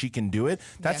men that she can do it.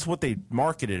 That's what they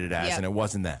marketed it as, and it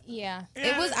wasn't that. Yeah.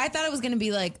 It was. I thought it was going to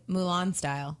be like Mulan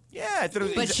style. Yeah, I thought it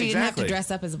was, but she didn't have to dress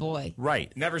up as a boy.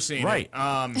 Right. Never seen it.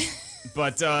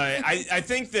 But I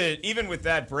think that even with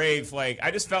that Brave, like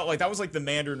I just felt like that was like the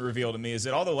Mandarin reveal to me. Is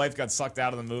that all the life got sucked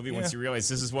out of the movie once you realize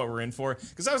this is what we're in for?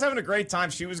 Because I was having a great time.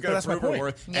 She was going to prove her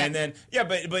worth, and then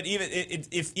but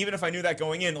even if I knew that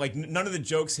going in, like none of the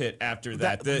jokes hit after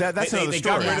that. They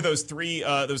got rid of those three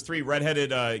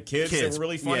redheaded kids that were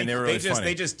really funny. Yeah, they were really funny.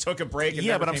 They just took a break. And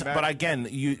never came back. But again,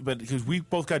 because we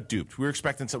both got duped. We were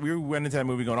expecting we went into that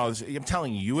movie going, oh, I'm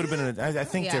telling you, you would have been I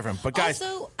think different. But guys,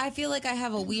 also I feel like I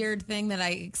have a weird thing that I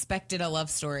expected a love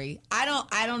story. I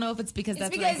don't know if it's because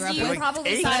that's what I grew up you with.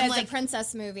 probably saw it as a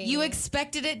princess movie. You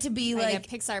expected it to be like a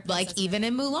Pixar princess like even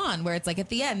in Mulan, where it's like at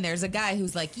the end there's a guy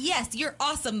who's like, yes, you're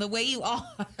awesome the way you are.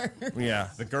 Yeah,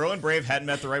 the girl in Brave hadn't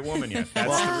met the right woman yet.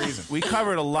 That's the reason. We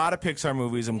covered a lot of Pixar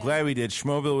movies. I'm glad we did.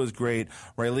 Schmoville was great.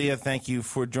 Rileah, thank you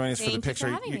for joining us for the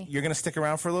Pixar. You're going to stick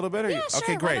around for a little bit? Yeah, sure,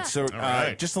 okay, great. So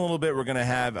right. just a little bit, we're going to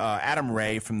have Adam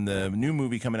Ray from the new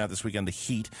movie coming out this weekend, The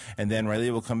Heat, and then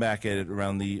Rileah will come back at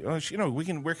around the.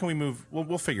 Where can we move?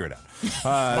 We'll figure it out.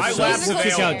 My lab's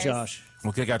kick out Josh.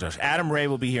 We'll kick out Josh. Adam Ray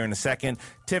will be here in a second.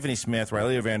 Tiffany Smith,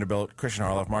 Rileah Vanderbilt, Christian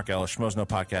Harloff, Mark Ellis, Schmoes Know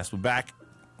podcast. We'll be back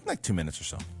in like 2 minutes or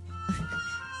so.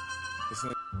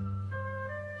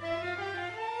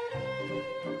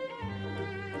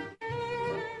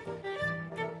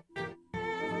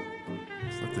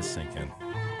 Let's let this sink in.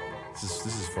 This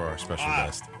is for our special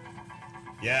guest.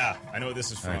 Yeah, I know what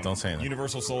this is from. All right, don't say anything.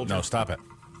 Universal Soldier. No, stop it.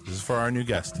 This is for our new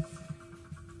guest.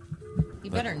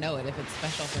 You better know it if it's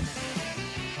special for him.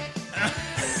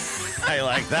 I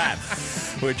like that.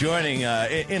 We're joining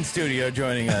in studio.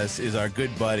 Joining us is our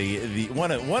good buddy,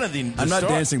 one of the. I'm not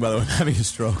dancing, by the way. I'm having a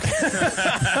stroke.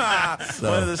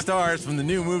 One of the stars from the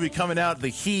new movie coming out, The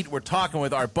Heat. We're talking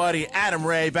with our buddy Adam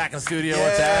Ray back in the studio.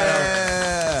 What's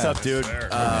Adam? What's up, dude?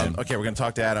 Okay, we're going to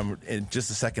talk to Adam in just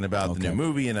a second about the new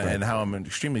movie and how I'm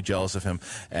extremely jealous of him.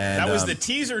 And that was the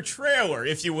teaser trailer,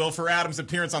 if you will, for Adam's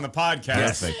appearance on the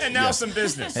podcast. Perfect. And now some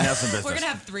business. We're going to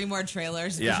have 3 more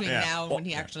trailers between now and when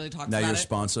he actually talks now about your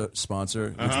it. sponsor,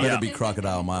 which better be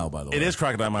Crocodile Mile, by the way. It is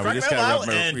Crocodile Mile. Crocodile Mile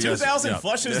and 2000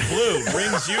 Flushes Blue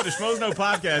brings you the Schmoes Know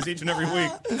podcast each and every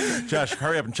week. Josh,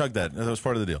 hurry up and chug that. That was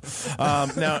part of the deal.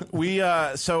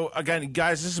 Now, so again,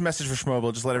 guys, this is a message for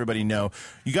Schmoeville. Just let everybody know.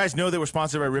 You guys know that we're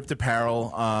sponsored by Ripped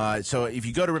Apparel. So if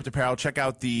you go to Ripped Apparel, check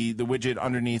out the widget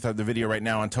underneath of the video right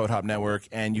now on Toad Hop Network.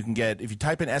 And you can get, if you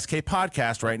type in SK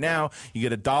Podcast right now, you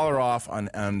get $1 off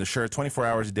on the shirt, 24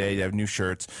 hours a day. They have new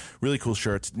shirts, really cool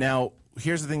shirts. Now,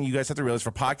 here's the thing you guys have to realize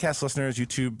for podcast listeners,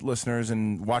 YouTube listeners,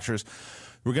 and watchers,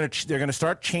 they're gonna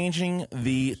start changing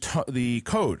the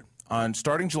code on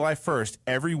starting July 1st.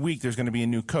 Every week there's going to be a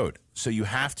new code. So you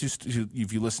have to,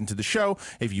 if you listen to the show,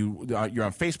 if you're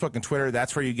on Facebook and Twitter,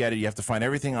 that's where you get it. You have to find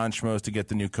everything on Schmoes to get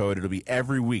the new code. It'll be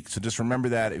every week. So just remember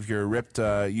that if you're a ripped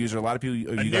user, a lot of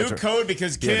people... A new code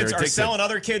because kids are selling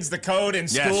other kids the code in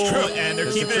school, and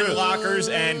they're keeping it in lockers,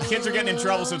 and kids are getting in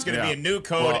trouble, so it's going to be a new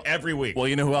code every week. Well,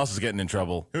 you know who else is getting in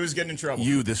trouble? Who's getting in trouble?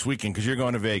 You this weekend, because you're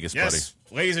going to Vegas, buddy.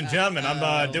 Ladies and gentlemen,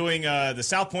 I'm doing the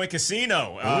South Point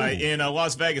Casino in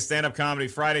Las Vegas, stand-up comedy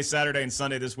Friday, Saturday, and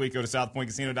Sunday this week. Go to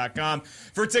southpointcasino.com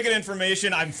for ticket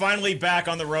information. I'm finally back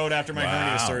on the road after my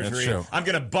hernia surgery. I'm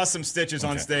going to bust some stitches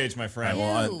on stage, my friend.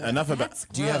 Well, enough about...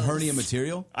 Do you have hernia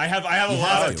material? I have a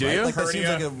lot of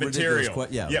hernia material.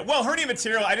 Yeah. Well, hernia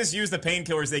material, I just use the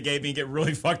painkillers they gave me and get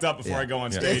really fucked up before I go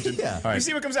on stage. And you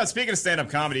see what comes out. Speaking of stand-up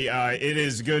comedy, it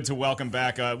is good to welcome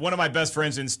back one of my best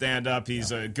friends in stand-up.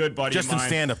 He's a good buddy of mine.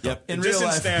 Stand-up. Yep. In real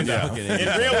life, stand-up.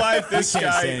 In real life, this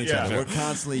guy... We're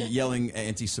constantly yelling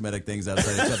anti-Semitic things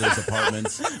outside each other's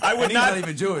apartments. He's not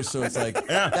even Jewish, so it's like,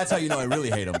 that's how you know I really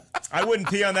hate him. I wouldn't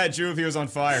pee on that Jew if he was on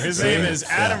fire. His name is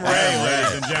Adam Ray,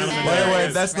 ladies and gentlemen. By the way,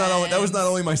 that was not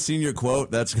only my senior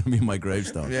quote, that's going to be my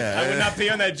gravestone. I would not pee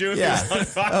on that Jew if he was on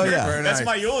fire. Oh, yeah. That's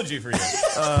my eulogy for you.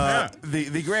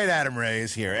 The great Adam Ray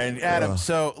is here. And Adam,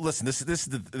 so listen, this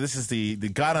is the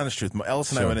God honest truth. Ellis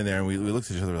and I went in there and we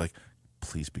looked at each other like,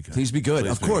 please be good. Please be good.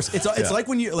 Of course. It's like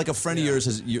when you're like a friend of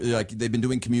yours they've been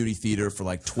doing community theater for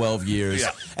like 12 years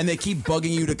and they keep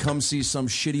bugging you to come see some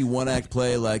shitty one-act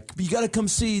play like, you got to come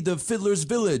see the Fiddler's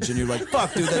Village, and you're like,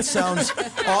 fuck dude, that sounds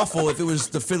awful. If it was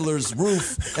the Fiddler's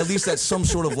Roof, at least that's some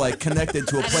sort of like connected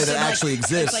to a play that actually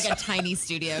exists. It's like a tiny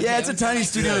studio. Yeah, it's a tiny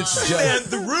studio. It's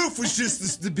just, the roof was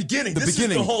just the beginning. This is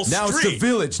the whole street. Now it's the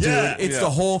village, dude. It's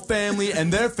the whole family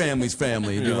and their family's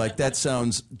family. And you're like, that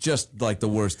sounds just like the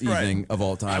worst evening of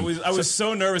all time. I was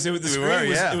so nervous. It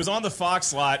was on the Fox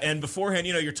slot, and beforehand,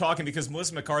 you're talking because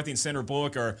Melissa McCarthy and Sandra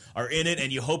Bullock are in it,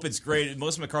 and you hope it's great.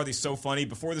 Melissa McCarthy's so funny.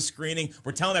 Before the screening,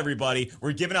 we're telling everybody,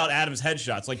 we're giving out Adam's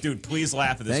headshots. Like, dude, please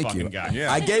laugh at this fucking guy.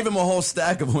 Yeah. I gave him a whole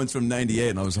stack of ones from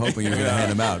 '98, and I was hoping you were going to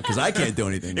hand them out because I can't do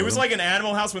anything. It was like an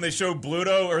Animal House when they show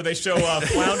Bluto or they show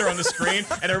Flounder on the screen,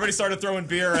 and everybody started throwing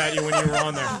beer at you when you were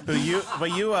on there.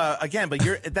 But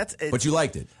you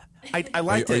liked it. I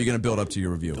liked it. Are you going to build up to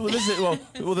your review?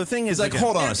 Well, the thing is, like,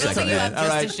 hold on a second, man. All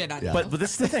right. But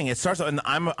this is the thing. It starts, and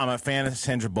I'm a fan of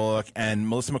Sandra Bullock and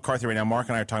Melissa McCarthy right now. Mark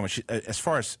and I are talking about as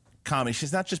far as comedy.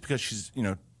 She's not just because she's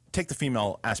take the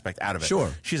female aspect out of it.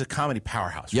 Sure. She's a comedy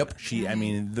powerhouse. Yep. I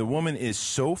mean, the woman is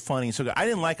so funny, so good. I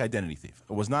didn't like Identity Thief.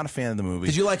 I was not a fan of the movie.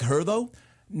 Did you like her though?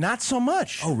 Not so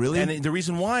much. Oh, really? And the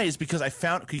reason why is because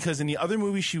because in the other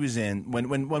movie she was in,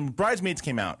 when Bridesmaids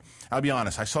came out, I'll be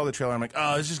honest, I saw the trailer, I'm like,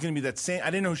 oh, this is going to be that same, I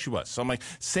didn't know who she was. So I'm like,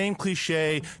 same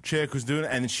cliche chick who's doing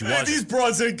it, and then she was. These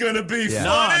broads ain't going to be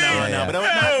funny. No, but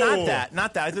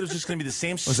not that. I thought it was just going to be the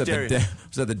same stereotype.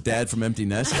 Was that the dad from Empty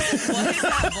Nest? What is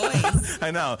that voice?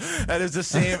 I know. That is the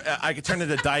same, I could turn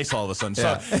into Dice all of a sudden.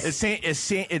 So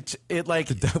it like.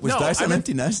 Was Dice on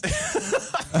Empty Nest? I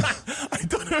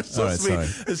thought it was so sweet.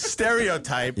 A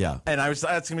stereotype. Yeah. And I was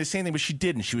that's gonna be the same thing, but she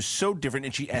didn't. She was so different,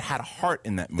 and she had a heart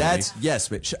in that movie. Yes,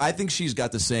 but I think she's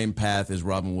got the same path as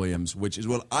Robin Williams, which is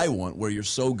what I want. Where you're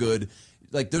so good.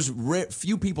 Like there's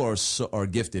few people are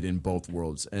gifted in both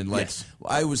worlds, and like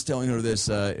I was telling her this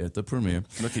at the premiere.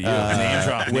 Look at you, name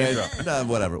drop.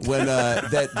 Whatever. When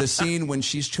that the scene when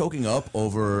she's choking up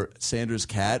over Sandra's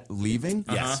cat leaving,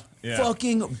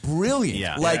 fucking brilliant.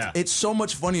 Yeah. It's so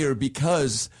much funnier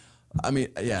because. I mean,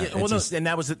 and that's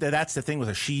the thing with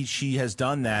her. She has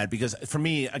done that because for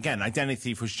me, again, Identity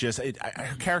Thief was just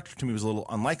her character to me was a little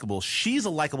unlikable. She's a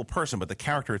likable person, but the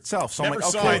character itself. So Never I'm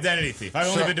like, saw Identity Thief. I've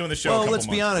only been doing the show. Well, let's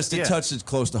be honest. It touched it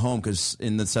close to home because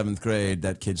in the 7th grade,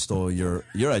 that kid stole your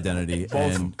identity,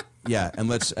 and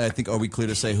let's. I think are we clear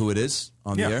to say who it is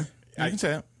on the air? I can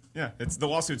say it. Yeah, the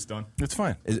lawsuit's done. It's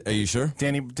fine. Are you sure?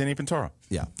 Danny Pintoro.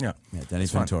 Yeah, Danny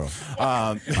Pintoro.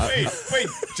 Wait,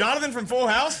 Jonathan from Full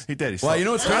House? He did. Well, you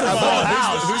know what's great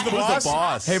Who's the boss? The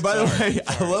boss? Hey, by the way,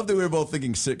 I love that we were both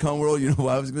thinking sitcom world. You know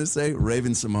what I was going to say?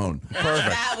 Raven Simone. Perfect.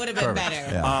 That would have been better.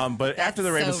 Yeah. But after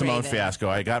the Raven Simone fiasco,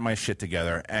 I got my shit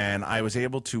together, and I was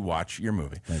able to watch your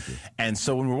movie. Thank you. And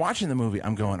so when we're watching the movie,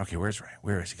 I'm going, okay, where's Ray?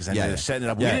 Where is he? Because I they're setting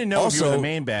it up. We didn't know if you were the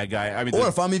main bad guy. I mean, or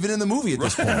if I'm even in the movie at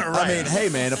this point. Right. I mean, hey,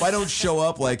 man, if I don't show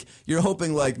up, like, you're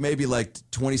hoping, like, maybe, like,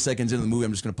 20 seconds into the movie, movie,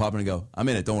 I'm just going to pop in and go, I'm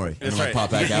in it, don't worry. And That's then right.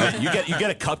 pop back out. You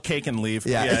get a cupcake and leave.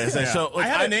 Yeah. So I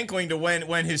had an inkling to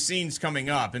when his scene's coming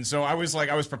up, and so I was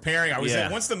preparing.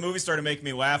 Once the movie started making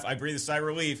me laugh, I breathed a sigh of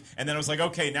relief, and then I was like,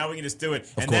 okay, now we can just do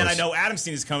it. And then I know Adam's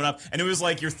scene is coming up, and it was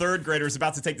like your third grader is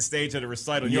about to take the stage at a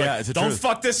recital. You're like, don't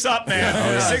fuck this up,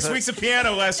 man. 6 weeks of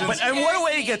piano lessons. And what a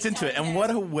way he gets into it. And what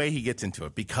a way he gets into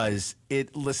it. Because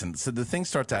listen, so the thing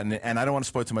starts out, and I don't want to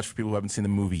spoil too much for people who haven't seen the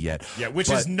movie yet. Yeah, which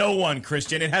is no one,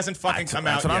 Christian. It hasn't fucking come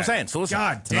out That's what yet. I'm saying. So listen.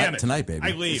 God damn it. Tonight, baby.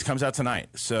 I leave. This comes out tonight.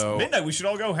 So midnight, we should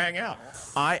all go hang out.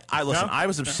 I listen, I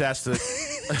was obsessed with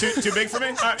too big for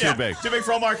me? Too big. Too big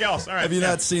for all Mark Ellis. All right. Have you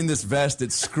not seen this vest?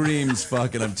 It screams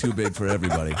fucking I'm too big for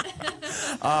everybody.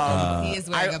 He is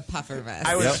wearing a puffer vest.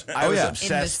 I was obsessed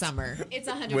in the summer. It's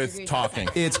 100 with degrees talking.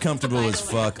 It's comfortable as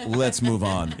fuck. Let's move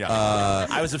on. Yeah.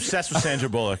 I was obsessed with Sandra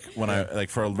Bullock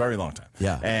for a very long time.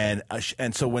 Yeah.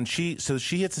 And so when she hits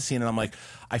the scene, and I'm like,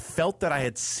 I felt that I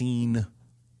had seen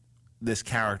this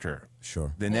character.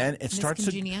 Sure. And then it starts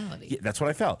to. Congeniality. That's what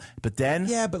I felt. But then.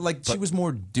 Yeah, but she was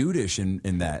more dudish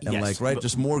in that. And Yes,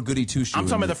 just more goody two shoes. I'm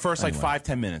talking about the first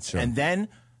 5-10 minutes. Sure. And then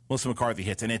Melissa McCarthy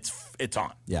hits, and it's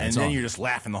on. Yeah, and it's then on. you're just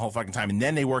laughing the whole fucking time. And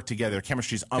then they work together. Their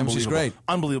chemistry's unbelievable. Chemistry's great.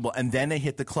 Unbelievable. And then they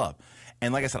hit the club.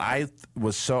 And like I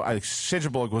said, Sandra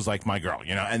Bullock was like my girl,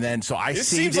 you know. And then so I This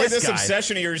see seems this like this guy.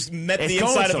 obsession of yours met It's the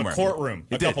going inside of a somewhere. courtroom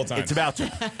a couple times. It's about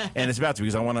to, and it's about to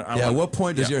because I want to. At what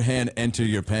point does your hand enter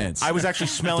your pants? I was actually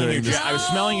smelling your. I was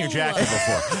smelling your jacket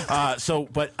before.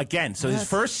 But again, his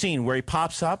first scene where he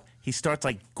pops up. He starts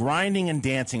like grinding and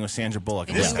dancing with Sandra Bullock.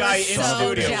 This guy in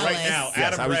studio jealous. right now,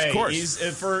 Yes, Adam Ray, of course. he's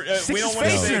for Sticks we his don't want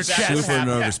to face in say her exactly chest. super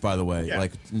nervous, by the way. Yeah.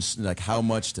 Like how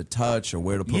much to touch or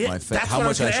where to put my face, that's how what much I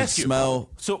was should gonna ask you. smell.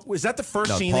 So was that the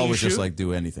first No, scene Paul that you was shoot? just like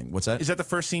do anything. What's that? Is that the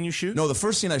first scene you shoot? No, the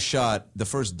first scene I shot the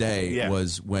first day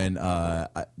was when when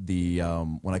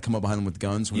I come up behind them with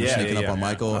guns when they're sneaking up on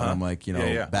Michael, and I'm like,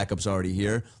 backup's already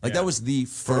here. Like that was the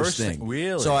first thing.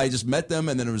 Really? So I just met them,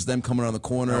 and then it was them coming around the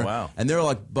corner. Oh, wow. And they're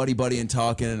like buddy and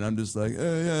talking, and I'm just like,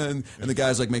 yeah. And the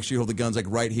guy's like, make sure you hold the guns like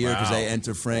right here because they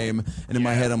enter frame. And in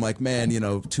my head, I'm like, man,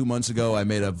 2 months ago I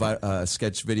made a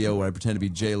sketch video where I pretended to be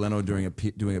Jay Leno doing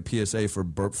a PSA for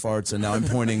burp farts, and now I'm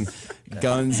pointing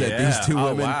guns at these two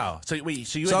women. Oh wow! So wait,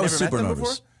 so you had I never was super met them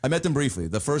nervous. before? I met them briefly.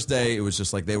 The first day, it was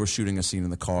just like they were shooting a scene in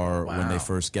the car when they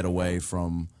first get away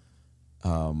from.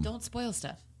 Don't spoil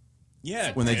stuff.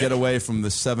 Yeah, when they get away from the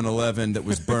 7-Eleven that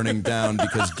was burning down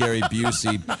because Gary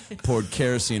Busey poured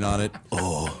kerosene on it.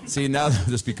 Oh, see, now they'll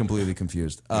just be completely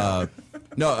confused. That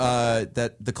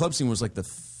the club scene was like the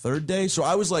third day, so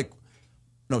I was like.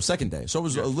 No, second day. So I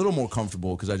was a little more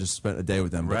comfortable because I just spent a day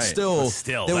with them. But Right. still,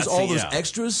 there was all those yeah.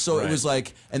 extras. So it was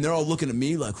like, and they're all looking at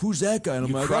me like, "Who's that guy?" And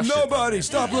I'm like, "I'm crushed it, nobody.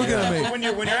 Stop looking at me." When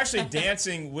you're actually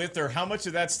dancing with her, how much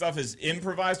of that stuff is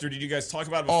improvised, or did you guys talk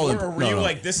about it All before, or were you no.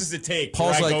 like, "This is the take"?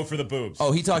 Paul's where I like, go for the boobs.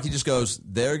 Oh, he just goes,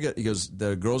 he goes,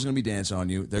 the girl's going to be dancing on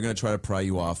you. They're going to try to pry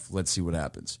you off. Let's see what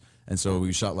happens. And so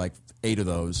we shot like 8 of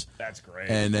those. That's great.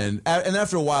 And then, and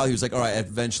after a while, he was like, all right,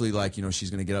 eventually, like, she's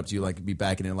going to get up to you, like, be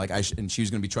backing in. Like, and she was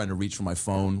going to be trying to reach for my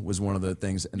phone was one of the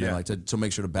things. And then, like, to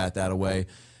make sure to bat that away.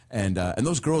 And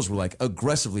those girls were like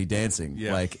aggressively dancing,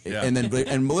 and then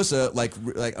Melissa, like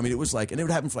I mean, it was like, and it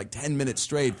would happen for like 10 minutes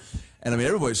straight, and I mean,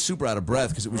 everybody was super out of breath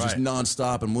because it was just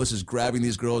nonstop, and Melissa's grabbing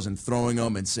these girls and throwing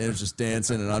them, and Sam's just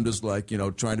dancing, and I'm just like,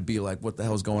 trying to be like, what the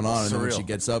hell's going on? And then when she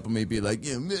gets up and me be like,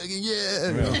 yeah, Megan,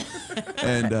 yeah,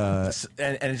 and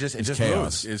it just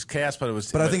chaos. moves. It's chaos, but it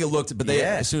was. But I think it looked. But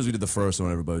as soon as we did the first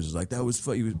one, everybody was just like, "That was."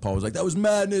 Paul was like, "That was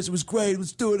madness. It was great.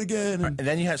 Let's do it again." And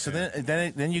then you have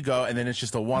then you go, and then it's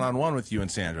just a one-on-one with you and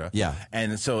Sandra. Yeah.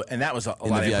 And that was a in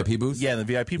lot the of VIP booth. Yeah, in the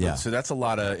VIP booth. Yeah. So that's a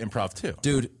lot of improv too,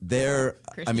 dude.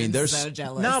 I mean, there's so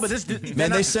jealous. No, but this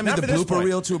man. They sent me the blooper point.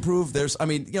 reel to approve. I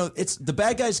mean, it's the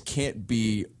bad guys can't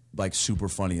be like super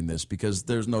funny in this because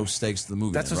there's no stakes to the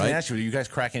movie. That's what I was right? going to ask you. Were you guys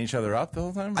cracking each other up the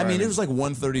whole time? I mean, it was like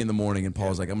 1:30 in the morning, and Paul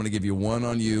was like, "I'm going to give you one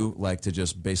on you, like to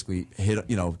just basically hit,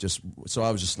 just." So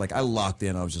I was just like, I locked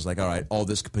in. I was just like, "All right, all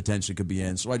this potentially could be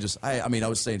in." So I mean, I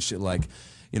was saying shit like,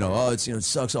 oh, it's it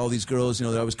sucks. All these girls, they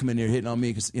always come in here hitting on me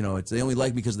because they only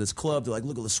like me because of this club. They're like,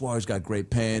 look at Lesoire's got great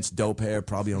pants, dope hair,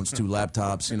 probably owns 2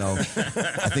 laptops.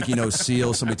 I think he knows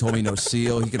Seal. Somebody told me he knows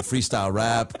Seal. He can freestyle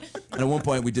rap. And at one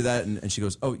point we did that, and she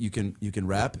goes, "Oh, you can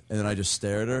rap?" And then I just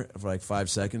stare at her for like 5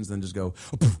 seconds, then just go,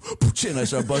 and I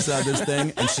start busting out this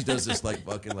thing, and she does this like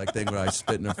fucking like thing where I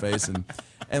spit in her face,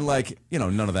 and like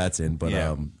none of that's in, but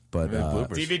But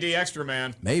DVD extra,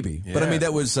 man. Maybe, Yeah. but I mean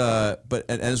that was. But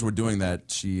as we're doing that,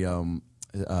 she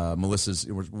Melissa's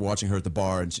we're watching her at the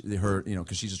bar, and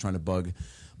because she's just trying to bug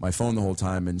my phone the whole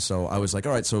time, and so I was like,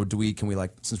 all right, so can we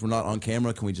like, since we're not on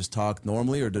camera, can we just talk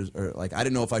normally, or like, I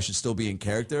didn't know if I should still be in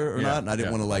character or not, and I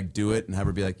didn't want to like do it and have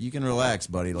her be like, you can relax,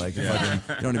 buddy, like you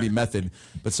don't need to be method.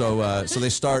 But so they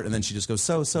start, and then she just goes,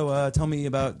 so tell me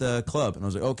about the club, and I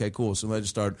was like, okay, cool. So I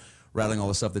just start rattling all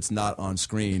the stuff that's not on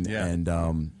screen,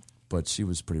 and but she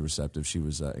was pretty receptive. She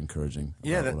was encouraging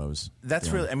about what I was that's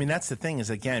doing. really, I mean, that's the thing is,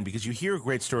 again, because you hear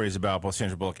great stories about both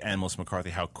Sandra Bullock and Melissa McCarthy,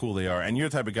 how cool they are, and you're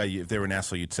the type of guy, if they were an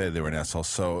asshole, you'd say they were an asshole,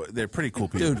 so they're pretty cool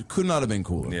people. Dude, could not have been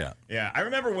cooler. Yeah. Yeah, I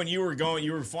remember when you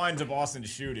were flying to Boston to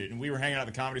shoot it, and we were hanging out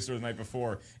at the Comedy Store the night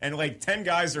before, and like 10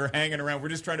 guys are hanging around. We're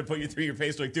just trying to put you through your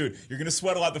pace. Like, dude, you're gonna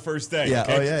sweat a lot the first day. Yeah,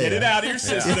 okay? Get it out of your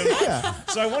system.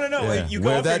 So I want to know, like, you go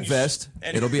wear up there that vest.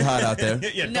 It'll be hot out there.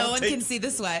 No one can see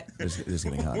the sweat. It's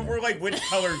getting hot. We're like, which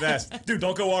color vest? Dude,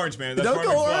 don't go orange, man. That's Don't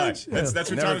go orange. That's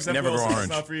what Thomas said. Never go That's orange.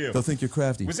 not for you. They'll think you're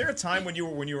crafty. Was there a time when you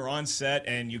were on set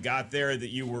and you got there that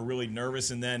you were really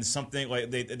nervous, and then something like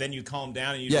then you calmed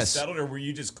down and you just settled, or were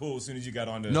you just cool as soon as you got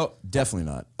onto? No,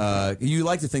 definitely not. You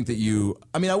like to think that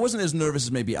I mean, I wasn't as nervous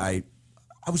as maybe I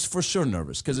was for sure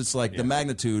nervous, because it's like the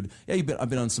magnitude. Yeah, I've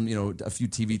been on some, a few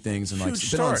TV things and like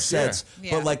Huge been on stars, sets,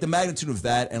 yeah. but like the magnitude of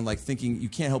that, and like thinking, you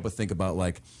can't help but think about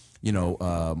like,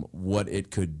 what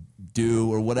it could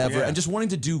do or whatever, and just wanting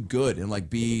to do good and like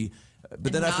be.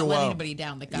 But then after a not let while, anybody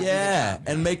down that got you the job.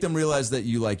 and make them realize that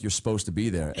you're supposed to be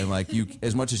there, and like you,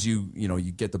 as much as you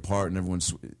get the part and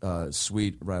everyone's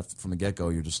sweet right from the get go,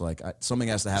 you're just like, something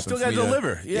has to happen. Still for got me to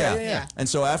deliver. Yeah. And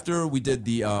so after we did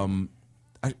the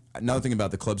another thing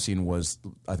about the club scene was,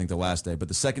 I think, the last day, but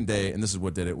the second day, and this is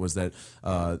what did it, was that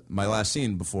my last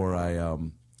scene before I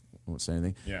won't say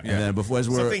anything. Yeah. And then before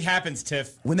Something happens,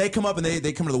 Tiff. when they come up and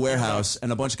they come to the warehouse,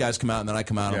 and a bunch of guys come out, and then I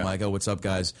come out, and I'm like, oh, what's up,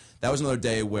 guys? That was another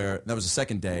day that was the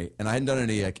second day, and I hadn't done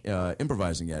any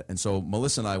improvising yet. And so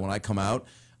Melissa and I, when I come out,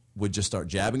 would just start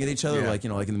jabbing at each other, like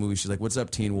in the movie, she's like, "What's up,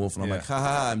 Teen Wolf?" And I'm like, "Ha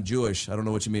ha, I'm Jewish. I don't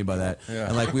know what you mean by that."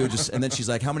 And like we would just, and then she's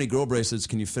like, "How many girl bracelets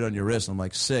can you fit on your wrist?" And I'm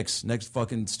like, 6. Next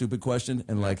fucking stupid question.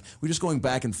 And like we're just going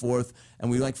back and forth, and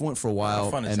we like went for a while,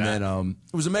 How fun is and that? then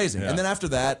it was amazing. And then after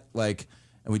that, like.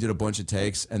 And we did a bunch of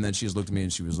takes, and then she just looked at me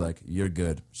and she was like, "You're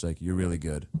good." She's like, "You're really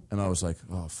good." And I was like,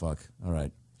 "Oh fuck, all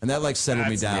right." And that like settled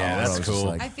me down. Yeah, I that's was just cool.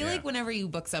 like, I feel like whenever you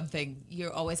book something,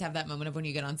 you always have that moment of when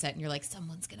you get on set and you're like,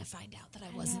 someone's going to find out that I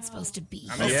wasn't supposed to be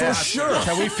here. for sure. That's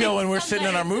how we feel when we're sitting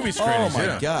in our movie screenings. Oh my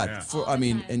yeah. god! Yeah. I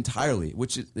mean, entirely.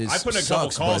 Which is I put in a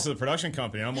couple sucks, calls but- to the production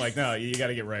company. I'm like, no, you got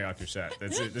to get Ray off your set.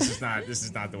 That's it. This is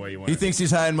not the way you want. He thinks he's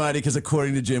high and mighty because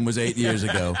according to Jim was 8 years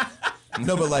ago.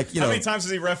 No, but like How many times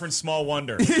has he referenced Small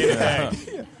Wonder?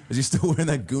 Is he still wearing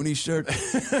that Goonie shirt?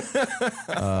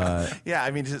 Yeah,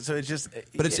 I mean, so it's just.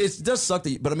 But it does suck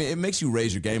that. But I mean, it makes you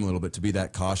raise your game a little bit to be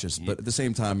that cautious. But at the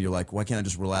same time, you're like, why can't I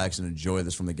just relax and enjoy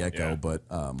this from the get go? But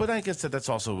I guess that's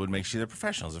also what makes you the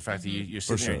professionals. The fact that you're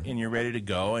sitting there and you're ready to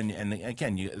go, and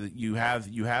again, you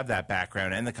have that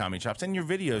background and the comedy chops and your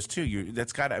videos too.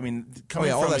 That's got. I mean,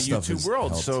 coming all from the that stuff YouTube has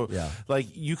world, helped, so yeah.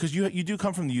 like because you do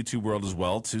come from the YouTube world as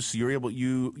well too. So you're able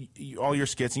you all your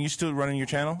skits, and you still running your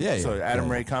channel. Yeah. So Adam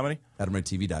Ray Comedy.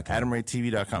 AdamRayTV.com.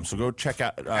 AdamRayTV.com. So go check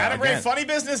out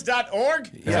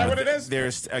AdamRayFunnyBusiness.org. Is that what it is?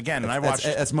 There's again, and I watched.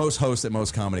 That's most hosts at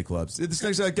most comedy clubs. This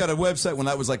next guy got a website. When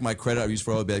that was like my credit I used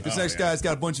for all the. This next guy's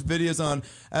got a bunch of videos on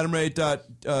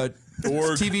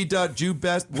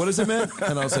AdamRay.TV.JubeBest. What is it, man?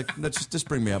 And I was like, just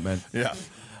bring me up, man. Yeah.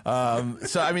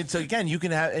 So I mean, so again, you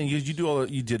can have, and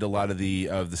you did a lot of the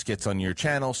skits on your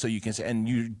channel, so you can, and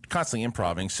you're constantly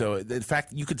improvising. So the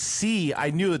fact you could see,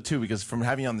 I knew it too because from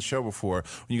having you on the show before,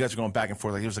 when you guys were going back and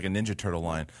forth, like it was like a Ninja Turtle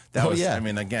line. That was, I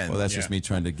mean, again, well, that's just me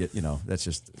trying to get, that's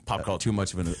just pop culture, too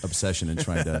much of an obsession and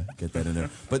trying to get that in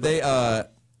there. But they,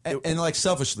 and like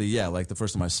selfishly, yeah, like the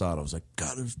first time I saw it, I was like,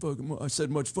 God, I said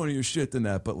much funnier shit than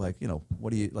that. But like, what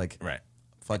do you like? Right.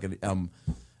 Fucking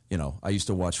I used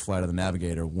to watch Flight of the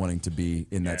Navigator wanting to be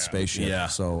in that spaceship. Yeah.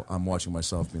 So I'm watching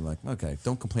myself being like, okay,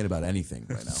 don't complain about anything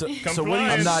right now. So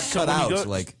I'm not cut out.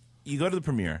 You go to the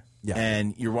premiere,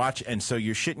 and you're and so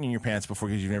you're shitting in your pants before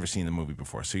because you've never seen the movie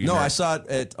before. So I saw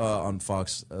it on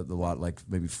Fox a lot, like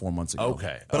maybe 4 months ago.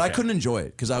 Okay, but I couldn't enjoy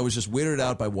it because I was just weirded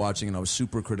out by watching, and I was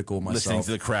super critical of myself. Listening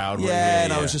to the crowd.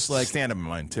 And I was just like, stand up in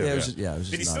mine too. Yeah, it was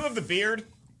just Did he still have the beard?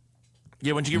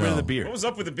 Yeah, when did you get rid of the beard? What was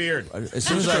up with the beard? As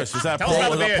soon as was that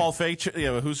Paul Fake?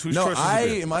 Yeah, whose choice was the beard?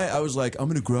 I was like, I'm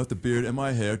going to grow out the beard and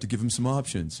my hair to give him some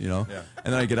options, Yeah.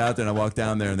 And then I get out there and I walk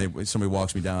down there and somebody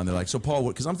walks me down. They're like, so Paul,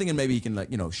 because I'm thinking maybe he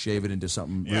can shave it into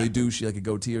something really douchey, like a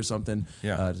goatee or something.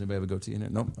 Yeah. Does anybody have a goatee in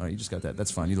there? No. All right, you just got that. That's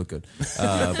fine. You look good.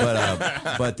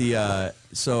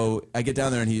 So I get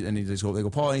down there and they go,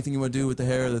 Paul, anything you want to do with the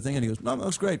hair or the thing? And he goes, no, that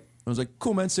looks great. I was like,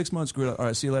 cool, man, 6 months, great. All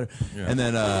right, see you later. Yeah. And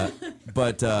then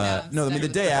But no, I mean the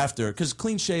day after, because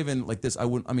clean shaven like this, I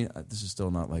wouldn't. I mean, this is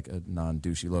still not like a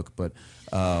non-douchey look, but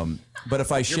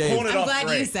if I shave, I'm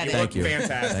glad you said it. Thank you,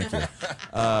 fantastic. Thank you.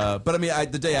 But I mean,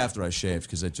 the day after I shaved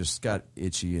because it just got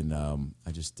itchy and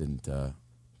I just didn't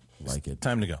like it.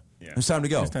 Time to go. Yeah. It's time to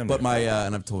go. But my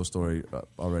and I've told a story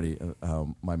already.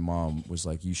 My mom was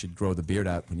like, "You should grow the beard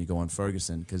out when you go on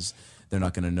Ferguson because they're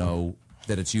not going to know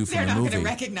that it's you from They're the not movie." gonna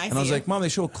recognize and I was you. like, "Mom, they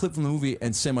show a clip from the movie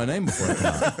and say my name before I come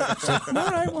out." She's like, "All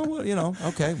right, well, you know,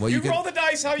 okay. Well, You can roll the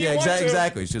dice how you yeah, want to.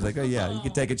 exactly." She was like, "Oh yeah, you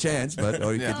could take a chance, but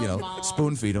or you could, you know,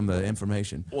 spoon feed them the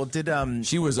information." Well, did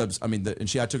she was? I mean,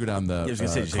 I took her down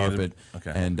the carpet,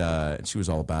 okay. and she was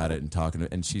all about it and talking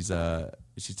to, and she's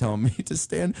telling me to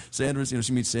stand. Sandra's, you know,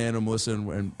 she meets Sandra, Melissa,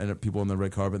 and people on the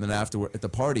red carpet. And then afterward, at the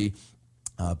party,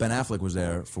 Ben Affleck was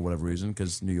there for whatever reason,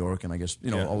 because New York, and I guess, you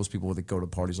know, all those people that go to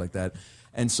parties like that.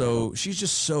 And so she's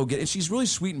just so good. And she's really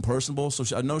sweet and personable,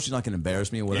 so I know she's not going to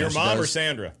embarrass me or whatever. Your mom or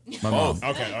Sandra? My mom.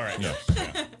 Okay, all right. Yeah.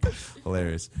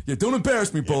 Hilarious. Yeah, don't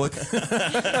embarrass me, Bullock.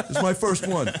 This is my first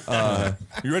one.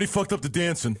 You already fucked up the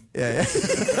dancing. Yeah.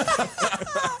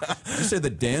 Did you say the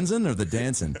dancing or the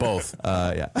dancing? Both.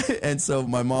 Yeah. And so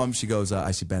my mom, she goes,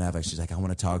 I see Ben Affleck. She's like, I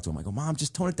want to talk to him. I go, Mom,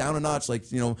 just tone it down a notch. Like,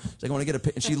 you know, she's like, I want to get a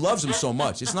pic. And she loves him so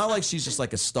much. It's not like she's just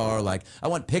like a star. Like, I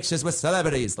want pictures with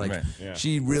celebrities. Like,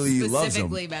 she really loves him.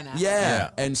 Specifically Ben Affleck.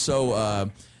 Yeah. And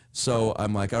so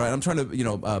I'm like, all right, I'm trying to, you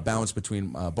know, balance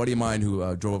between a buddy of mine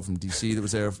who drove up from D.C. that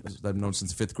was there, that I've known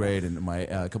since 5th grade, and my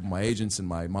a couple of my agents and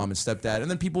my mom and stepdad, and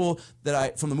then people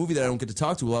that from the movie that I don't get to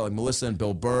talk to a lot, like Melissa and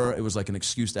Bill Burr. It was like an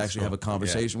excuse to actually have a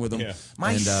conversation with them. Yeah.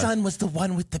 My son was the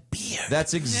one with the beard.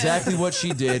 That's exactly what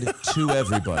she did to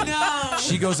everybody. No.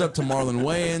 She goes up to Marlon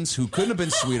Wayans, who couldn't have been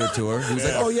sweeter to her. He was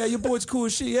like, oh, yeah, your boy's cool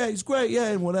as shit. Yeah, he's great. Yeah,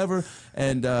 and whatever.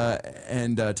 And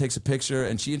takes a picture,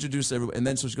 and she introduced everybody. And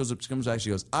then so she goes up, she comes back, she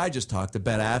goes, I just talked to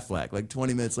Ben Affleck. Like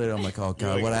 20 minutes later, I'm like, oh,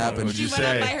 God, what happened? She went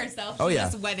up by herself. Oh, She yeah.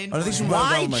 just went in I think she for went it.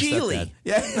 down with my stepdad.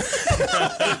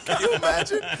 Yeah. Can you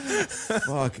imagine?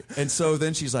 Fuck. And so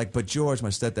then she's like, but George, my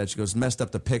stepdad, she goes, messed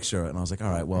up the picture. And I was like, all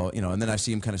right, well, you know, and then I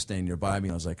see him kind of standing nearby me.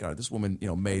 And I was like, all right, this woman, you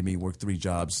know, made me work 3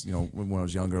 jobs, you know, when I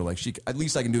was younger. Like, at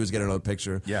least I can do is get another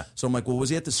picture. Yeah. So I'm like, well, was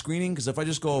he at the screening? Because if I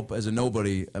just go up as a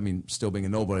nobody, I mean, still being a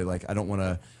nobody, like, I don't want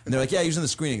to. And they're like, yeah, he was in the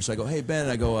screening. So I go, hey, Ben,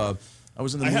 and I go, I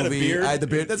was in the movie. had a beard. I had the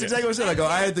beard. That's exactly what I said. I go,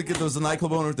 I had there was the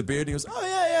nightclub owner with the beard. And he goes, oh,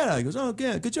 yeah. He goes, oh,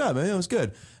 yeah, good job, man. It was good.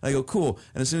 And I go, cool.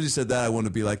 And as soon as he said that, I wanted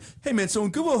to be like, hey, man, so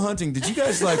in Good Will Hunting, did you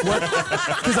guys like what?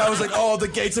 Because I was like, oh, the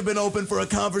gates have been open for a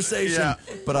conversation. Yeah.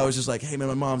 But I was just like, hey, man,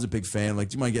 my mom's a big fan. Like,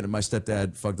 do you mind getting my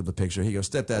stepdad fucked up the picture? He goes,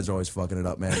 stepdads are always fucking it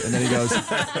up, man. And then he goes,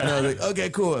 and I was like, okay,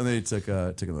 cool. And then he took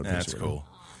another picture. That's cool.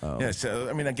 Yeah, so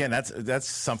I mean, again, that's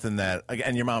something that,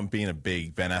 and your mom being a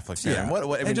big Ben Affleck fan. Yeah,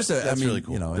 I mean, that's really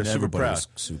cool. You know, they're and super everybody proud. was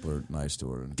super nice to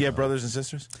her. And, Do you have brothers and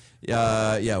sisters?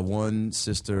 Yeah, one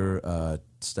sister,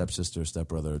 stepsister,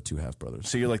 stepbrother, 2 half brothers.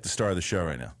 So you're like the star of the show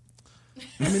right now.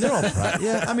 I mean, they're all proud.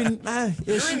 Yeah, I mean,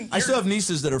 I still have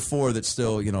nieces that are 4 that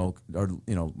still, you know, are,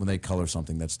 you know, when they color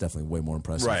something, that's definitely way more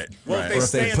impressive. Right. Well, right. if they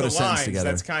stay in put the a sentence lines, together.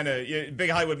 that's kind of big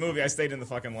Hollywood movie. I stayed in the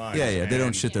fucking lines. Yeah, they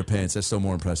don't shit their pants. That's still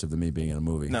more impressive than me being in a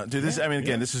movie. No, dude, this. I mean,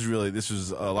 again, this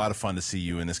was a lot of fun to see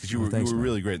you in this because you were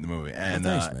really great in the movie, and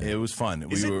it was fun.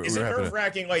 Is it nerve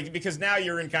wracking? Like, because now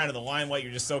you're in kind of the limelight,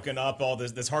 you're just soaking up all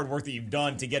this hard work that you've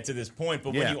done to get to this point.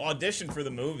 But when you audition for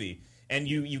the movie, and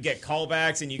you get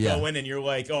callbacks, and you go in, and you're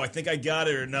like, oh, I think I got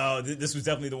it, or no, this was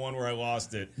definitely the one where I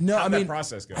lost it. No, How'd I mean, that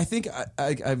process go? I think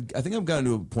I've gotten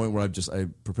to a point where I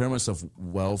prepare myself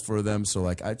well for them. So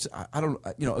like I don't,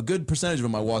 you know, a good percentage of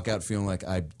them I walk out feeling like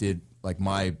I did like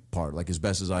my part, like as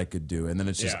best as I could do, and then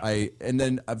it's just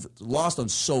I've lost on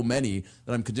so many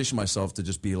that I'm conditioning myself to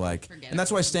just be like, and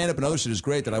that's why stand up and other shit is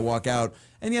great. That I walk out,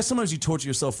 and sometimes you torture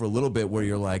yourself for a little bit where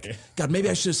you're like, God, maybe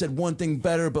I should have said one thing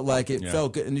better, but like it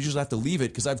felt good, and you just have to leave it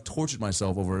because I've tortured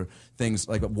myself over things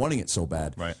like wanting it so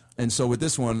bad. Right. And so with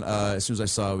this one, as soon as I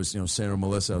saw it was Sarah and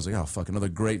Melissa, I was like, oh fuck, another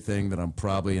great thing that I'm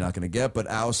probably not going to get. But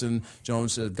Allison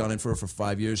Jones had gone in for her for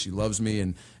 5 years. She loves me,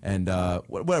 and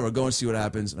whatever, go and see what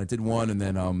happens. And I did one, and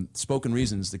then Spoken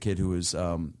Reasons, the kid who was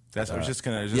that's what I was just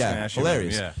gonna ask you.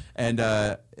 Hilarious. Yeah. And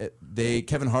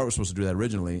Kevin Hart was supposed to do that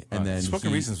originally, and then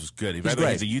Spoken Reasons was good. He's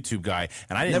great. He's a YouTube guy,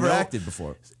 and I didn't never know, acted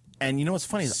before. And you know what's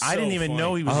funny is I didn't even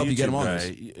know he was I'll a help you get him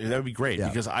YouTube on guy. That would be great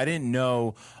because I didn't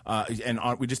know. And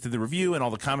we just did the review, and all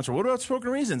the comments were, "What about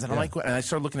Spoken Reasons?" And I'm like, and I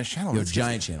started looking at his channel. It's a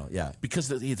giant channel, because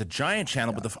he's a giant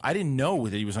channel. But I didn't know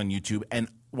that he was on YouTube. And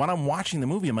when I'm watching the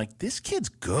movie, I'm like, this kid's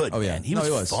good. Oh yeah, man. He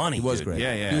was funny. He was dude. great.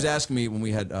 Yeah. He was asking me when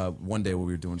we had one day where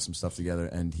we were doing some stuff together,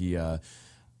 and he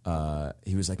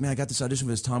he was like, man, I got this audition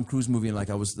for this Tom Cruise movie, and like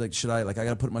I was like, I got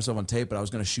to put myself on tape, but I was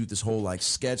gonna shoot this whole like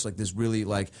sketch, like this really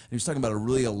like. And he was talking about a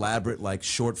really elaborate like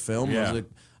short film. Yeah. I was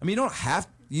like, I mean, you don't have.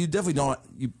 You definitely don't.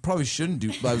 You probably shouldn't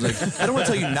do. But I was like, I don't want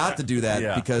to tell you not to do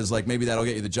that because like maybe that'll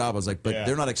get you the job. I was like, but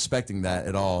they're not expecting that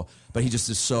at all. But he just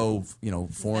is so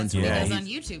foreign to it. That's what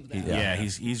he does on YouTube. Though. Yeah,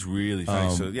 he's really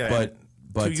funny. So yeah,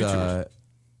 but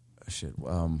shit.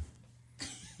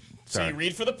 So you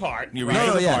read for the part. You read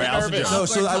for the part.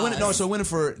 So I went in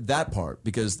for that part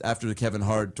because after the Kevin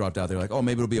Hart dropped out, they were like, oh,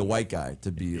 maybe it'll be a white guy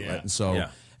to be. Like,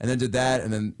 and then did that,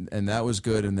 and that was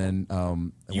good, and then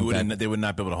they would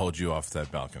not be able to hold you off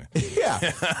that balcony. Yeah,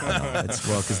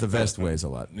 because the vest weighs a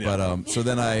lot. Yeah. But so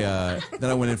then I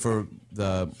went in for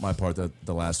my part,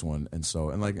 the last one,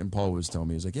 and Paul was telling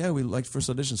me, he's like, yeah, we liked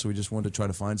first audition, so we just wanted to try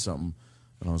to find something,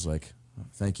 and I was like,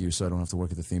 thank you, so I don't have to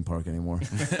work at the theme park anymore.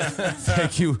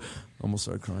 Thank you. Almost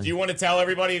started crying. Do you want to tell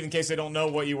everybody, in case they don't know,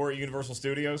 what you were at Universal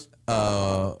Studios?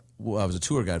 Well, I was a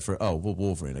tour guide for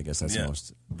Wolverine. I guess that's the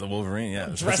most. The Wolverine, yeah.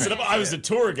 Dress it up. I was a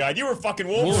tour guide. You were fucking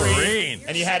Wolverine.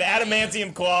 And you had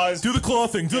adamantium claws. Do the claw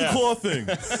thing. Do the claw thing.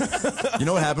 You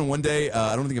know what happened one day?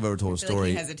 I don't think I've ever told a story. Like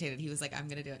he hesitated. He was like, "I'm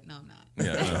gonna do it." No, I'm not.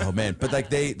 Yeah. Oh man, but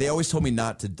like they always told me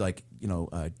not to like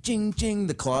jing jing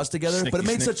the claws together. Snicky, but it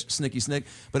made snick. such snicky snick.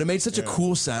 But it made such a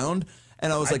cool sound.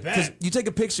 And I was like, because you take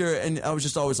a picture, and I was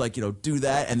just always like, do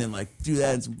that, and then like do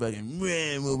that, and some fucking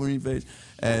Wolverine face,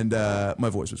 and my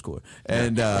voice was cooler.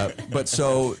 And but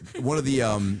so one of the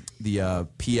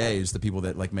PAs, the people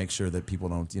that like make sure that people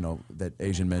don't, that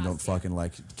Asian men don't fucking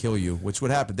like kill you, which would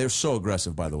happen. They're so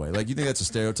aggressive, by the way. Like you think that's a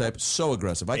stereotype? So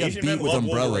aggressive. I got Asian beat men with love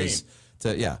umbrellas.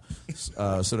 So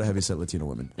do heavyset Latino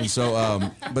women. And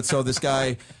so, but so this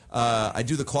guy, I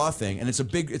do the claw thing, and it's a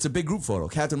big group photo.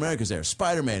 Captain America's there,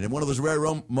 Spider-Man, and one of those rare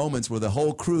moments where the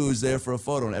whole crew's there for a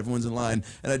photo and everyone's in line.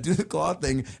 And I do the claw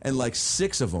thing, and like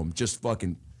 6 of them just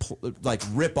fucking like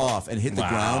rip off and hit the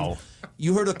ground.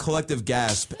 You heard a collective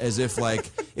gasp as if like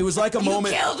it was like a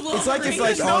moment. It's like if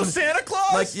like on Santa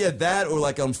Claus, like that, or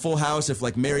like on Full House if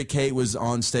like Mary Kate was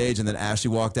on stage and then Ashley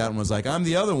walked out and was like, "I'm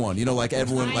the other one," like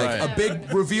everyone like a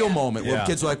big reveal moment where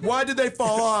kids were like, "Why did they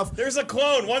fall off?" There's a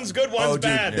clone. One's good, one's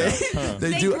bad.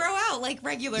 They grow out like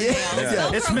regular nails.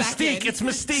 It's mystique. It's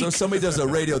mystique. So somebody does a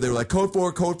radio. They were like, "Code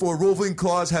 4, Wolverine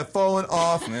claws have fallen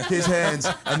off his hands,"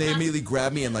 and they immediately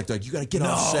grab me and like you got to get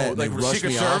off set. And like they rush Secret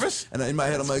me Service? off. And in my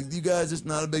head, I'm like, "You guys, it's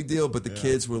not a big deal." But the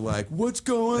kids were like, "What's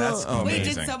going on?" Wait,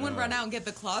 did someone run out and get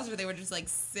the claws, or they were just like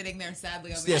sitting there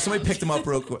sadly on the Yeah, somebody picked them up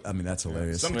real quick. I mean, that's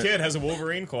hilarious. Some kid has a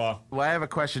Wolverine claw. Well, I have a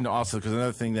question also, because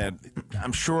another thing that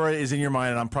I'm sure is in your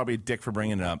mind, and I'm probably a dick for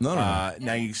bringing it up. No.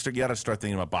 Now you got to start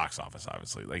thinking about box office,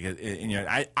 obviously. Like,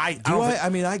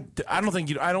 I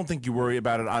don't think you worry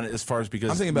about it on as far as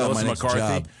because I'm thinking about Melissa my next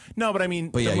McCarthy. job. No, but I mean,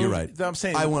 But yeah, you're right. I'm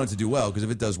saying I want it to do well because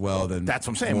if it does well, then that's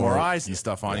what I'm saying. More eyes and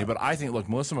stuff on you. But I think, look,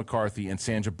 Melissa McCarthy and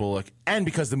Sandra Bullock, and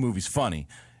because the movie's funny,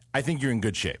 I think you're in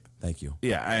good shape. Thank you.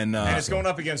 Yeah, and it's going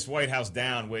up against White House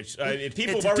Down, which people It's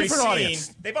have a already different seen.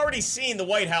 audience. They've already seen the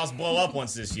White House blow up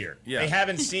once this year. Yeah. They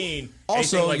haven't seen.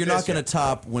 Also, anything like you're this not going yet. to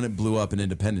top when it blew up in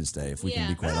Independence Day, if we can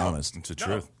be quite honest. It's the No,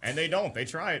 truth. and they don't. They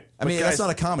try it. I mean, But that's guys- not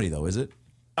a comedy, though, is it?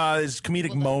 There's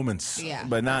comedic moments, yeah.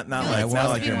 but not No, like it's not supposed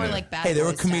like to be you're more in- like Bad Hey, there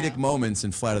were Boys comedic style. moments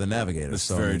in Flight of the Navigator. That's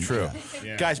so, very I mean, true.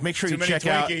 Yeah. Guys, make sure Too you many check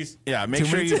out. Twinkies. Yeah, make Too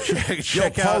sure many you t-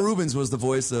 check Yo, Paul out. Rubens was the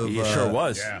voice of. He sure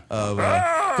was. Yeah.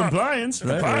 Of, Compliance.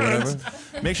 right, or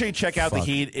whatever. Make sure you check out The Fuck.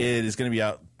 Heat. It is going to be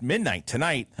out midnight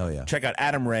tonight. Hell yeah. Check out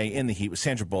Adam Ray in The Heat with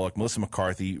Sandra Bullock, Melissa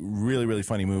McCarthy. Really, really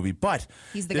funny movie. But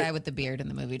He's the guy with the beard in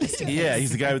the movie. Just in yeah, case.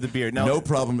 he's the guy with the beard. Now, No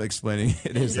problem explaining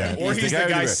it is that. Or he's the guy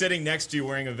with the- sitting next to you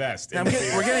wearing a vest. Now,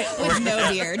 we're getting with no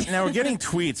beard. now we're getting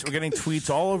tweets. We're getting tweets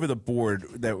all over the board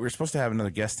that we're supposed to have another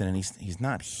guest in, and he's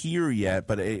not here yet.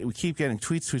 But we keep getting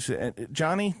tweets.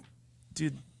 Johnny,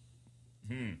 dude.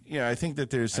 Yeah, I think that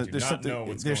there's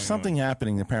something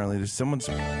happening. Apparently, there's someone's.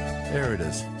 There it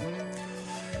is.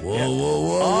 Whoa, Yeah. whoa,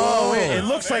 whoa! Oh, whoa. wait, it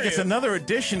looks there like he it's is. another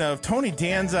edition of Tony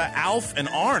Danza, Alf, and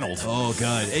Arnold. Oh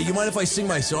God! Hey, you mind if I sing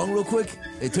my song real quick?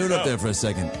 Hey, turn it up there for a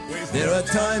second. There are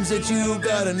times that you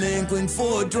got an inkling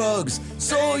for drugs,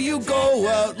 so you go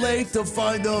out late to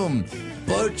find them,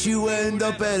 but you end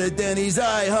up at a Denny's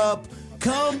IHOP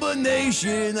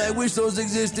combination. I wish those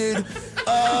existed.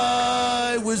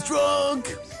 I was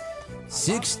drunk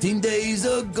 16 days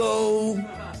ago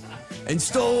and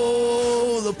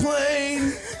stole a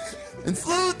plane and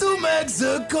flew to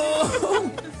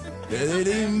Mexico.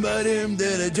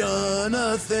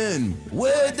 Jonathan,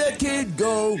 where'd that kid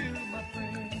go?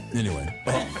 Anyway,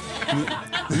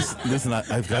 Listen,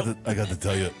 I got to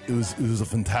tell you, it was a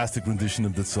fantastic rendition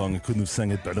of that song. I couldn't have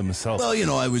sang it better myself. Well,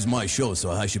 it was my show,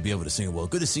 so I should be able to sing it well.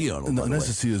 Good to see you, Arnold. Nice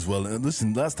to see you as well.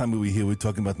 Listen, last time we were here, we were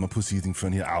talking about my pussy-eating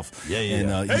friend here, Alf. Yeah.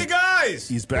 And, hey, guys!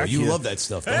 He's back you here. love that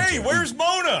stuff, don't Hey, you? where's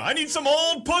Mona? I need some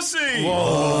old pussy.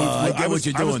 Whoa, I get what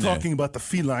you're doing I was there. talking about the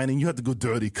feline, and you had to go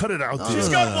dirty. Cut it out. She's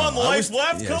got one life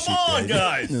left. Come on,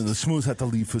 guys. The Schmoes had to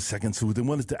leave for a second, so they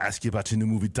wanted to ask you about your new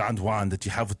movie, Don Juan, that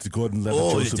you have with the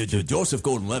Gordon-Levitt. Joseph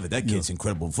Gordon-Levitt. That kid's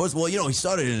incredible. First of all, he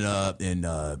started in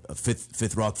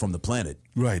Fifth Rock from the Planet.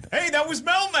 Right. Hey, that was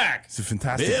Melmac. It's a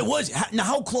fantastic. It was. Now,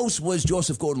 how close was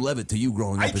Joseph Gordon-Levitt to you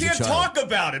growing up as a child? I can't talk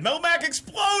about it. Melmac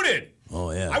exploded.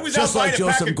 Oh yeah, I was just out like buying a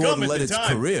pack Joseph of gum at the Gordon-Levitt's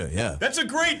time. career. Yeah, that's a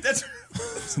great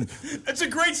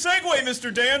segue,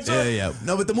 Mr. Danza. Yeah.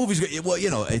 No, but the movie's great. Well,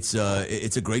 it's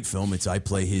a great film. I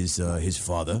play his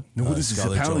father. No, what is this?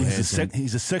 Apparently, Johansson.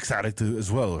 he's a sex addict as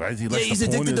well, right? He's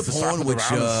addicted to porn. Which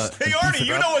hey, Arnie,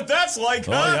 you know what that's like,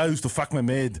 huh? Oh yeah, I used to fuck my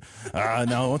maid.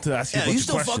 Now I want to ask you. You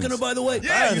still fucking her, by the way?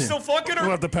 Yeah, you still fucking her.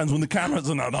 Well, it depends when the cameras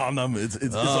are not on them. It's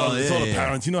all the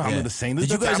parents. You know how I'm going to say.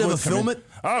 Did you guys ever film it?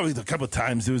 Oh, a couple of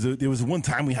times. There was one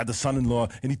time we had the son-in-law,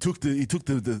 and he took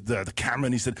the camera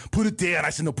and he said, "Put it there." And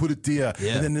I said, "No, put it there."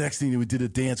 Yeah. And then the next thing we did a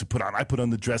dance. I put on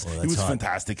the dress. It was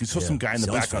fantastic. You saw some guy in the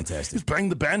background. Fantastic. He was playing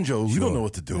the banjo. You don't know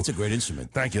what to do. It's a great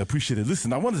instrument. Thank you. I appreciate it.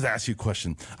 Listen, I wanted to ask you a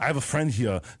question. I have a friend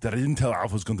here that I didn't tell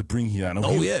Alf was going to bring here.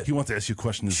 He wants to ask you a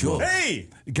question as well. Hey,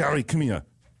 Gary, come here.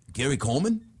 Gary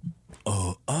Coleman.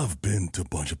 I've been to a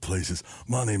bunch of places.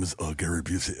 My name is Gary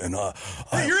Busey, and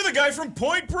hey, you're the guy from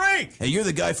Point Break. Hey, you're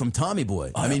the guy from Tommy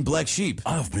Boy. Black Sheep.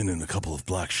 I've been in a couple of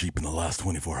Black Sheep in the last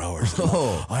 24 hours.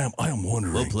 Oh, I am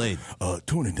wondering. Well played,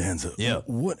 Tony Danza. Yeah.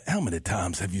 How many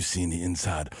times have you seen the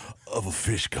inside of a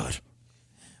fish gut?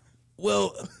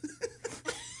 Well.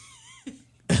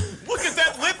 Look at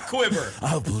that lip quiver.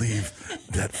 I believe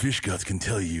that fish guts can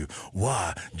tell you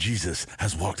why Jesus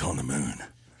has walked on the moon.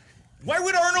 Why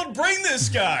would Arnold bring this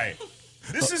guy?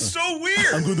 This is so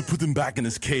weird. I'm going to put him back in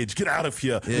his cage. Get out of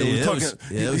here.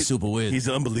 That was super weird. He's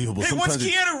unbelievable. Hey, what's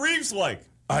Keanu Reeves like?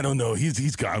 I don't know.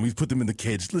 He's gone. We've put him in the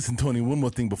cage. Listen, Tony, one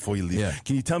more thing before you leave. Yeah.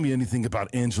 Can you tell me anything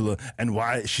about Angela and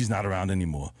why she's not around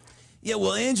anymore? Yeah,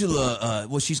 well, Angela,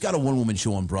 she's got a one-woman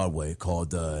show on Broadway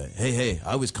called Hey,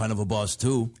 I Was Kind of a Boss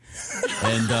Too.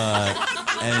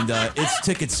 And its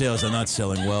ticket sales are not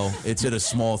selling well. It's at a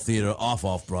small theater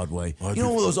off Broadway. You know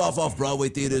one of those off Broadway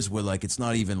theaters where it's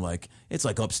not even it's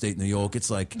like upstate New York.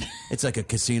 It's like a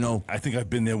casino. I think I've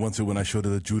been there once when I showed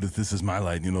her Judith, This Is My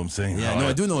Light. You know what I'm saying? Yeah,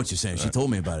 I do know what you're saying. She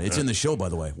told me about it. It's in the show, by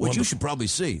the way, which you should probably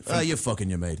see. You're fucking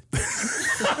your maid.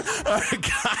 All right,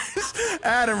 guys.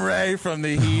 Adam Ray from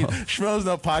The Heat. Schmoes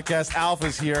Know podcast. Alf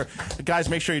is here. Guys,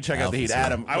 make sure you check out The Heat.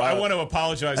 Adam. I want to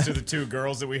apologize to the two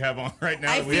girls that we have on right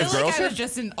now. I feel like I was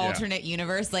just an alternate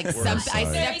universe. I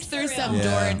stepped through some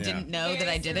door and didn't know that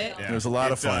I did it. It was a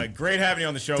lot of fun. Great having you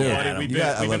on the show, Dude, buddy.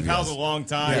 We've been pals a long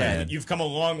time. Yeah. You've come a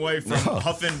long way from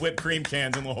huffing whipped cream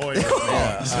cans in La Jolla.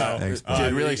 Thanks,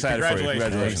 really excited for you.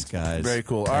 Congratulations, guys. Very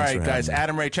cool. All right, guys.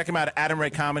 Adam Ray. Check him out at Adam Ray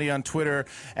Comedy on Twitter.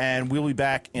 And we'll be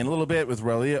back in a little bit with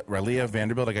Rileah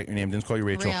Vanderbilt. I got your name. Didn't call you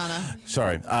Rachel. Rihanna.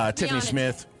 Sorry. Tiffany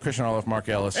Smith, Christian Orloff, Mark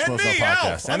Ellis, And Schmoes me, Know Alf.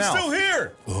 podcast. I'm And Alf. still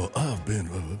here. I've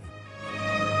been.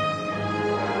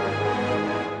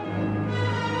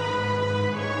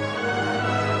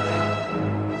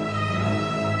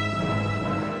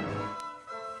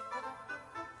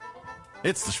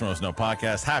 It's the Schmoes Know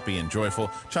podcast. Happy and joyful.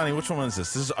 Johnny, which one is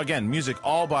this? This is, again, music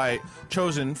all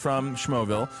chosen from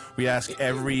Schmoville. We ask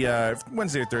every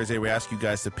Wednesday or Thursday, we ask you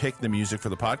guys to pick the music for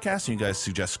the podcast, and you guys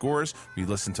suggest scores. We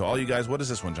listen to all you guys. What is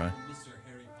this one, Johnny?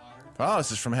 Oh,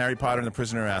 this is from Harry Potter and the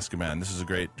Prisoner of Azkaban. This is a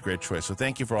great choice. So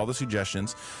thank you for all the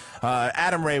suggestions.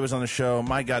 Adam Ray was on the show.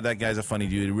 My God, that guy's a funny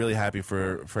dude. Really happy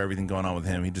for everything going on with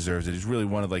him. He deserves it. He's really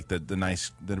one of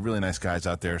the really nice guys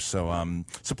out there. So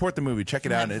support the movie. Check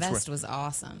it out. That vest was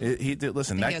awesome. He did.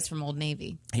 Listen, I think it was from Old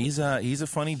Navy. He's a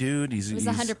funny dude. It was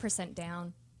 100%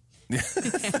 down.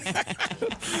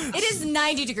 It is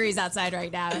 90 degrees outside right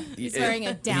now. He's wearing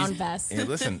a down vest.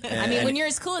 Listen, I mean, when you're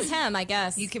as cool as him, I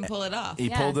guess you can pull it off. He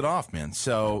pulled it off, man.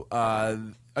 So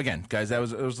again, guys, it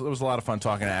was a lot of fun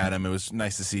talking to Adam. It was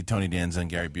nice to see Tony Danza and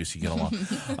Gary Busey get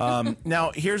along.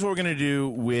 Now, here's what we're gonna do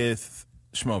with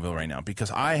Schmoville right now, because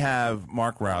I have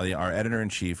Mark Rileah, our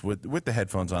editor-in-chief, with the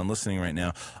headphones on, listening right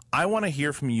now. I want to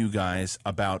hear from you guys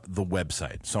about the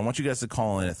website. So I want you guys to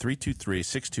call in at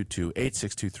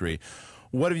 323-622-8623.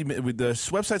 What have you been? The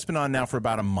website's been on now for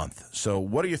about a month. So,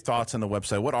 what are your thoughts on the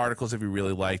website? What articles have you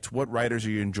really liked? What writers are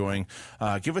you enjoying?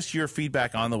 Give us your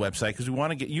feedback on the website because we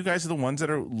want to get you guys are the ones that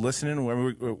are listening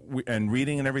and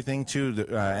reading and everything too.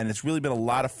 And it's really been a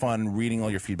lot of fun reading all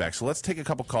your feedback. So, let's take a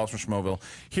couple calls from Schmoeville.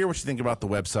 Hear what you think about the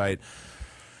website.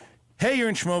 Hey, you're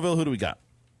in Schmoeville. Who do we got?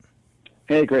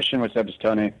 Hey, Christian. What's up? It's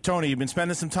Tony. Tony, you've been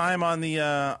spending some time on the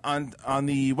on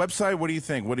the website. What do you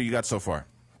think? What do you got so far?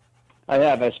 I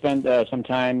have. I spent some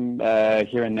time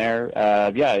here and there.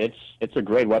 Yeah, it's a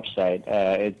great website.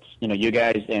 It's you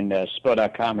guys and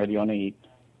Schmoe.com are the only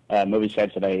movie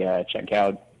sites that I check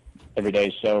out every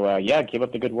day. So yeah, keep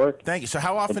up the good work. Thank you. So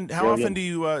how often do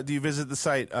you visit the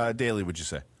site daily? Would you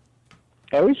say?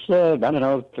 At least I don't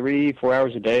know 3-4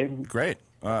 hours a day. Great.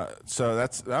 So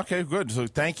that's okay. Good. So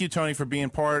thank you, Tony, for being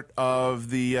part of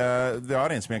the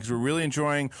audience, man. Because we're really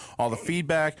enjoying all the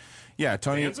feedback. Yeah,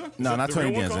 Tony. Danza? No, not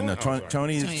Tony Danza. No,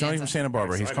 Tony Danza. from Santa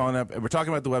Barbara. He's calling up. We're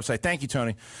talking about the website. Thank you,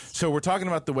 Tony. So we're talking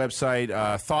about the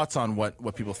website. Thoughts on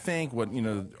what people think, what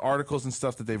articles and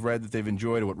stuff that they've read that they've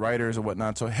enjoyed, or what writers or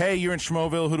whatnot. So hey, you're in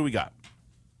Schmoeville. Who do we got?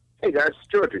 Hey guys,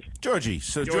 Georgie. Georgie.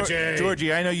 So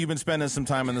Georgie, I know you've been spending some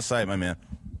time on the site, my man.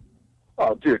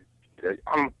 Oh, dude,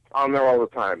 I'm on there all the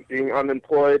time. Being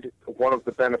unemployed, one of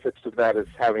the benefits of that is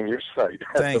having your site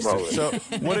at Thanks. the moment. So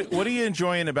what are you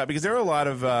enjoying about? Because there are a lot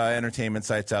of entertainment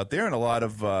sites out there and a lot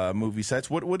of movie sites.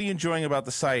 What are you enjoying about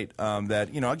the site that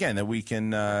again that we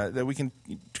can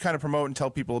kind of promote and tell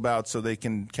people about so they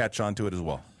can catch on to it as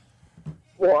well?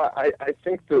 Well, I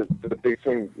think the big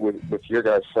thing with your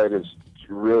guys' site is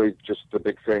really just the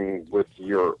big thing with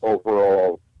your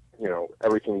overall,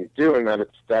 everything you do, and that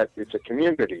it's a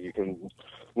community. You can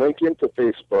link into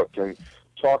Facebook and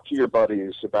talk to your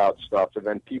buddies about stuff, and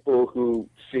then people who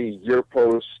see your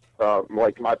post,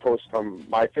 like my post on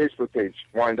my Facebook page,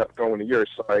 wind up going to your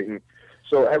site, and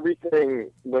so everything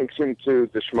links into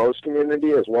the Schmoes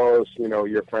community as well as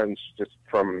your friends just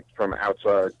from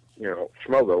outside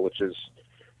Schmoeville, which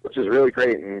is really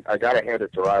great, and I gotta hand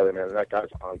it to Rileah, man. That guy's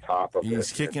on top of it.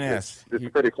 He's kicking ass. It's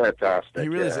pretty fantastic. He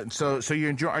really is. So are you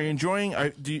enjoying?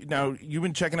 Now you've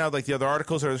been checking out like the other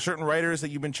articles. Are there certain writers that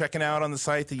you've been checking out on the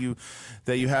site that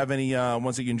you have any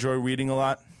ones that you enjoy reading a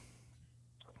lot?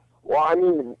 Well, I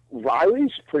mean,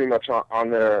 Riley's pretty much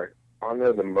on there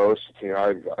the most.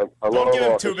 I love. Don't give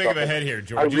him too big of a head here,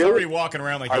 George. He's already walking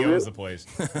around like he owns the place.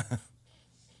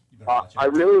 I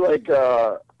really like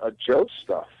Joe's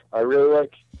stuff. I really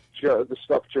like the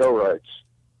stuff Joe writes.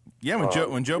 Yeah,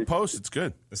 when Joe posts, it's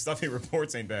good. The stuff he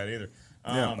reports ain't bad either.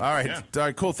 Yeah. All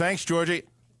right, cool. Thanks, Georgie.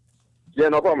 Yeah,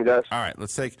 no problem, guys. All right,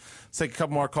 let's take a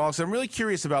couple more calls. I'm really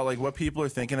curious about like what people are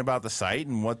thinking about the site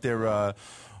and what they're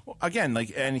again,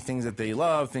 like any things that they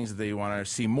love, things that they want to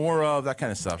see more of, that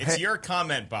kind of stuff. It's your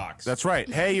comment box. That's right.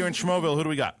 Hey, you're in Schmoeville. Who do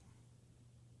we got?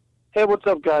 Hey, what's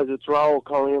up, guys? It's Raul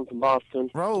calling in from Boston.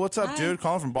 Raul, what's up, dude?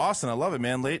 Calling from Boston. I love it,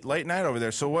 man. Late night over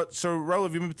there. So Raul,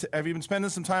 have you been spending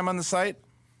some time on the site?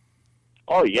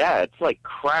 Oh yeah, it's like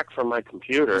crack from my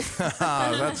computer.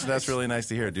 That's really nice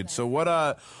to hear, dude. So what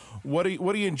are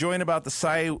you enjoying about the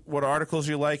site? What articles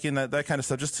are you liking? That kind of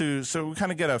stuff. So we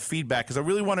kind of get a feedback because I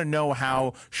really want to know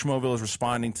how Schmoeville is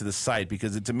responding to the site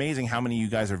because it's amazing how many of you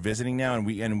guys are visiting now, and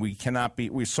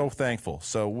we're so thankful.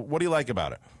 So what do you like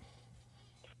about it?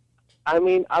 I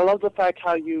mean, I love the fact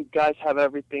how you guys have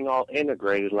everything all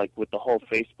integrated, like with the whole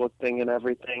Facebook thing and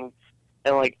everything.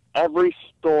 And like every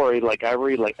story, like I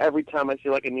read, like every time I see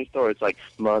like a new story, it's like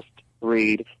must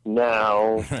read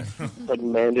now, like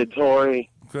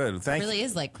mandatory. Good, thank you. It really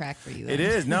is like crack for you. It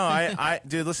is. No, I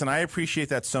dude, listen, I appreciate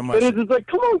that so much. It is. It's like,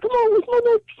 come on, where's my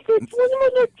next fix? Where's my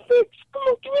next fix? Come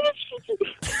on, give me this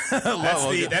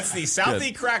shit. That's the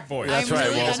Southie crack boy. That's I'm right.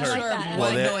 really unsure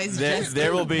what noise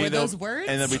there will be those words,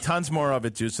 and there'll be tons more of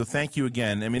it, dude. So thank you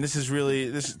again. I mean,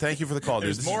 thank you for the call, dude.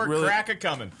 There's more crack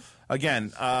a-coming.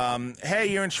 Again, hey,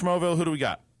 you're in Schmoeville. Who do we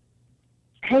got?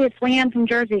 Hey, it's Leanne from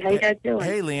Jersey. How you guys doing?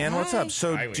 Hey, Leanne, what's up?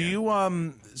 So, Hi, do you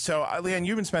Leanne,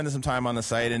 you've been spending some time on the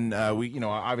site, and we,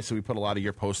 obviously we put a lot of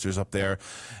your posters up there,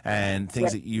 and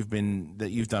things that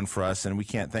you've done for us, and we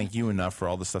can't thank you enough for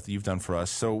all the stuff that you've done for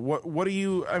us. So, what do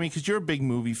you? I mean, because you're a big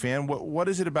movie fan, what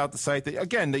is it about the site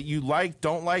that you like,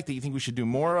 don't like, that you think we should do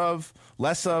more of,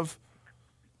 less of?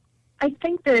 I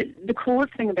think that the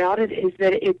coolest thing about it is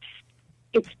that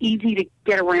it's easy to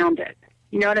get around it.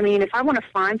 You know what I mean? If I want to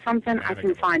find something, I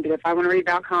can find it. If I want to read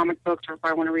about comic books, or if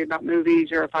I want to read about movies,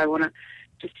 or if I want to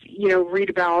just, read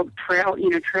about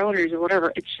trailers or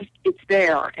whatever, it's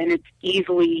there and it's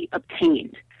easily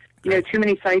obtained. Too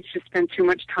many sites just spend too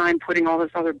much time putting all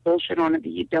this other bullshit on it that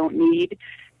you don't need.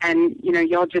 And,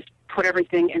 y'all just put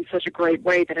everything in such a great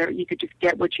way that you could just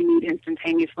get what you need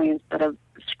instantaneously instead of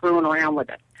screwing around with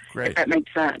it. Great. If that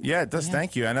makes sense. Yeah, it does. Yeah.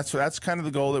 Thank you. And that's kind of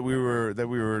the goal that we were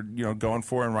going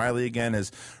for. And Rileah again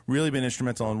has really been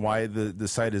instrumental in why the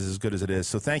site is as good as it is.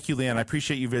 So thank you, Leanne. I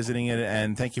appreciate you visiting it,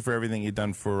 and thank you for everything you've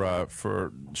done for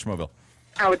Schmoeville.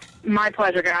 Oh, it's my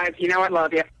pleasure, guys. You know I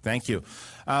love you. Thank you.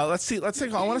 Let's see.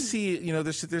 I want to see.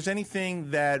 If there's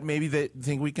anything that maybe they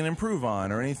think we can improve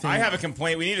on, or anything. I have a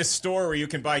complaint. We need a store where you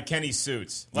can buy Kenny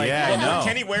suits. Like, what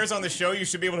Kenny wears on the show, you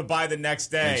should be able to buy the next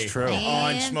day. That's true.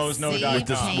 On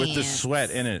schmoesknow.com with the sweat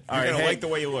in it. You're gonna like the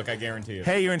way you look. I guarantee you.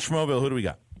 Hey, you're in Schmoeville. Who do we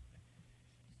got?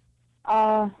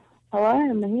 Hello,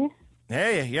 am I here?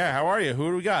 Hey, yeah. How are you?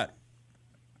 Who do we got?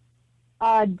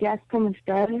 Jess from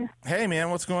Australia. Hey, man,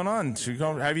 what's going on?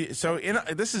 In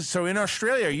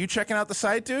Australia. Are you checking out the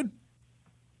site, dude?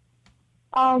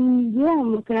 Yeah, I'm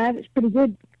looking at it. It's pretty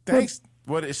good. Thanks.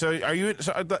 What? So, are you?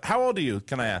 So, how old are you?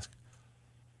 Can I ask?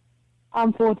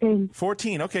 I'm 14.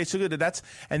 14. Okay, so good.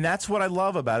 That's what I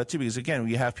love about it too, because again,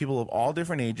 we have people of all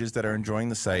different ages that are enjoying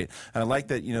the site, and I like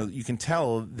that you can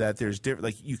tell that there's different.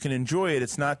 Like you can enjoy it.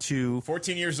 It's not too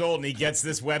 14 years old and he gets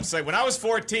this website. When I was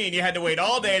 14, you had to wait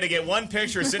all day to get one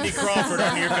picture of Cindy Crawford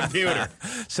on your computer.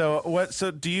 So what?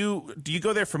 So do you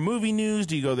go there for movie news?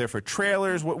 Do you go there for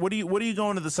trailers? What are you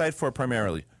going to the site for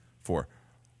primarily? For?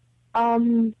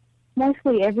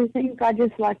 Mostly everything. I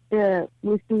just like to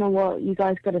listen to what you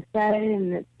guys got to say,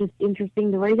 and it's just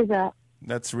interesting to read about.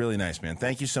 That's really nice, man.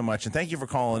 Thank you so much, and thank you for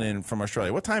calling in from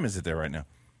Australia. What time is it there right now?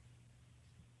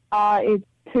 It's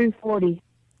 2:40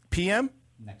 p.m.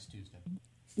 Next Tuesday.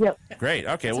 Yep. Great.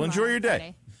 Okay. Well, enjoy your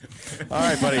day. All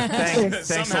right, buddy. Thanks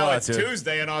Somehow a lot, it's dude.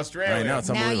 Tuesday in Australia. I know, it's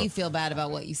now unbelievable. you feel bad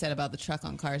about what you said about the truck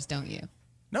on cars, don't you?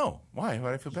 No. Why? Why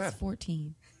do I feel bad? He's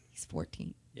 14. He's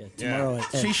 14. Yeah, tomorrow.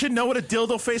 So you should know what a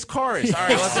dildo-faced car is. All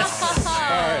right,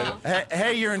 all right.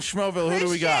 Hey, you're in Schmoeville. Who do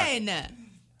we got?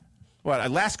 What?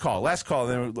 Last call.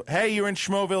 Then, hey, you're in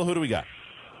Schmoeville. Who do we got?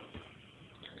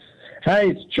 Hey,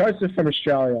 it's Joseph from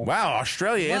Australia. Wow,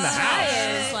 Australia in the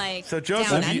house. So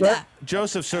Joseph,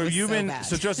 so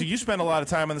Joseph, you spend a lot of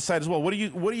time on the site as well. What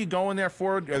are you going there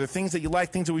for? Are there things that you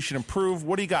like? Things that we should improve?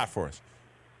 What do you got for us?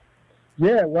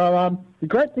 Yeah, well, the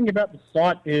great thing about the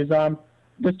site is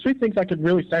there's two things I could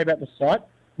really say about the site.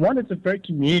 One, it's a very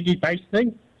community-based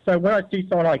thing. So when I see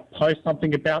someone post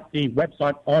something about the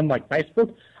website on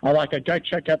Facebook, I go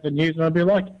check out the news and I'll be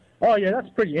like, oh yeah, that's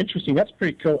pretty interesting. That's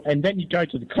pretty cool. And then you go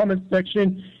to the comments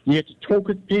section, you get to talk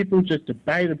with people, just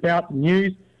debate about the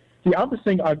news. The other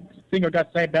thing I got to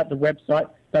say about the website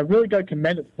that I really got to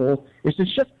commend it for is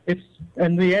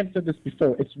and Leanne said this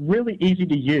before, it's really easy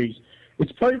to use.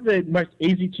 It's probably the most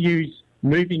easy to use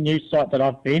movie news site that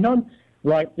I've been on.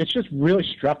 It's just really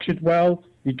structured well.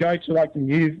 You go to the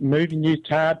new movie news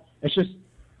tab. It's just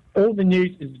all the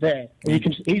news is there. And you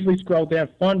can just easily scroll down,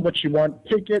 find what you want,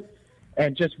 pick it,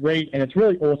 and just read. And it's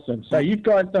really awesome. So you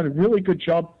guys done a really good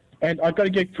job. And I've got to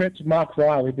give credit to Mark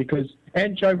Riley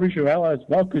and Joe Rigeruela as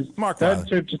well, because those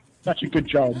two have just such a good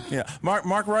job. Yeah, Mark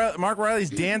Riley's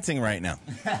dancing right now.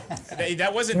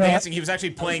 That wasn't dancing. He was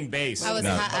actually playing bass. I was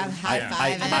high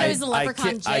five. I thought it was a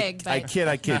leprechaun jig. I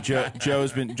kid.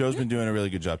 Joe's been doing a really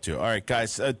good job too. All right,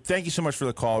 guys, thank you so much for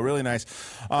the call. Really nice.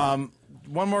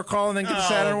 One more call and then get the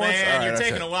Saturn Awards. Man, you're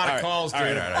taking a lot of calls, dude.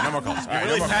 All right. No more calls. You're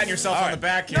really patting yourself on the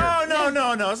back here.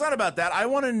 No. It's not about that. I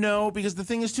want to know, because the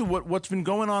thing is, too, what's been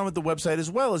going on with the website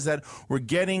as well is that we're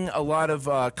getting a lot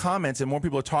of comments and more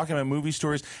people are talking about movie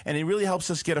stories, and it really helps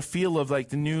us get a feel of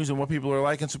the news and what people are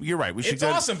like. And so you're right. It's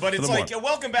awesome, but it's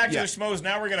welcome back to the Schmoes.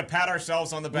 Now we're going to pat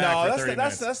ourselves on the back for 30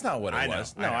 minutes. That's not what it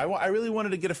was. I really wanted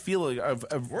to get a feel of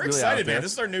we're really excited, man.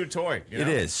 This is our new toy. It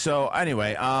is. So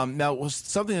anyway, now was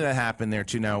something that happened there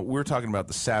too. Now we're talking about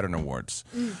the Saturn Awards.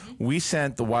 Mm-hmm. We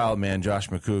sent the wild man Josh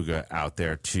McCouga out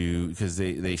there because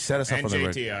they set us up on the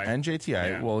JTI.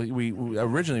 Yeah. Well, we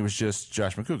originally was just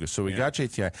Josh McCouga, so we got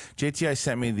JTI. JTI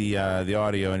sent me the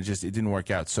audio, and it didn't work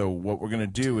out. So what we're gonna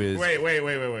do is wait.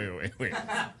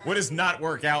 What does not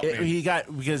work out?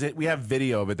 Because we have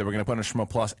video of it that we're gonna put on Schmo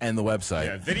Plus and the website.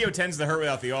 Yeah, video tends to hurt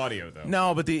without the audio, though.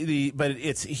 No, but he did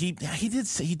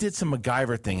some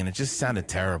MacGyver thing, and it just sounded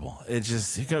terrible. It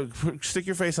just stick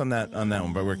your face on that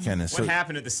one, but where Ken is. What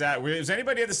happened at the Saturn? Was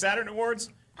anybody at the Saturn Awards?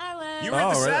 I was. You were at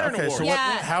the Saturn Awards. So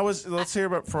how was? Let's hear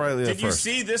about Rileah first. Did you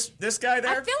see this guy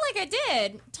there? I feel like I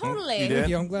did. Totally. You did?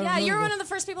 Yeah, you were one of the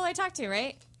first people I talked to,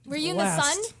 right? Were you in the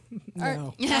sun?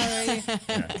 No.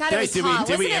 God, it was hot.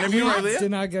 Did we interview Rileah?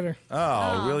 Did not get her.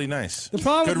 Oh, really nice. The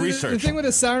problem Good research. The thing with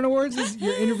the Saturn Awards is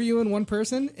you're interviewing one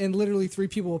person, and literally 3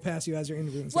 people will pass you as you're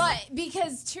interviewing someone. Well,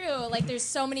 because there's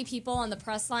so many people on the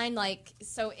press line,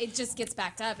 so it just gets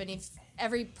backed up, and if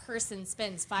every person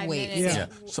spends 5 minutes. Yeah.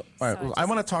 So, all right, I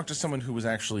want to talk to someone who was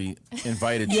actually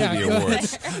invited to the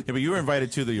awards. Yeah, but you were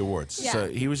invited to the awards. Yeah. So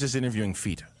he was just interviewing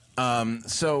feet.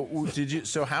 So did you?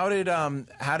 So how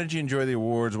did you enjoy the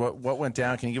awards? What went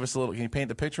down? Can you give us a little? Can you paint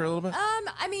the picture a little bit?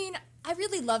 I mean, I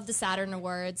really love the Saturn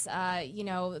Awards. You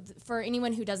know, for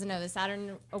anyone who doesn't know, the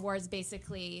Saturn Awards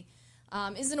basically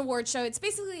is an award show. It's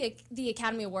basically the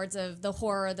Academy Awards of the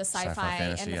horror, the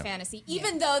sci-fi, and the fantasy.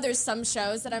 Even though there's some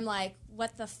shows that I'm like,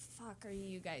 what the fuck are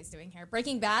you guys doing here?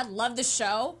 Breaking Bad, love the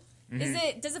show.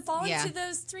 Does it fall into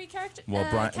those 3 characters? Well,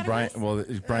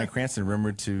 Bryan Cranston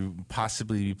rumored to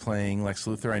possibly be playing Lex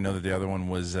Luthor. I know that the other one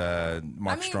was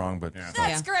Mark Strong, but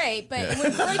that's great. But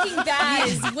when Breaking Bad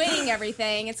is winning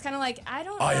everything, it's kind of like I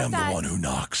don't know. I am the one who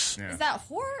knocks. Is that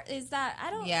horror? Is that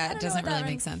I don't? Yeah, I don't it doesn't know what really that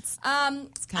make sense.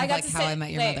 It's kind of like How I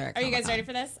Met Your Mother. Are you guys ready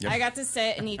for this? Yep. I got to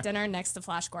sit and eat dinner next to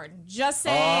Flash Gordon. Just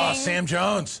saying. Oh, Sam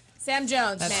Jones. Sam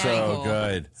Jones. That's man. so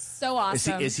good. So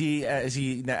awesome. Is he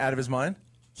out of his mind?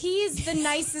 He's the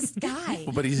nicest guy.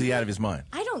 But is he out of his mind?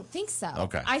 I don't think so.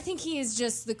 Okay. I think he is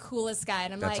just the coolest guy,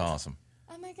 and I'm That's like, awesome.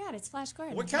 oh my god, it's Flash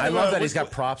Gordon. I love that he's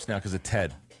got props now because of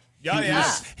Ted. Yeah,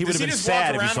 He would have been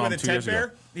sad if he saw him 2 years ago.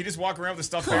 He just walk around with a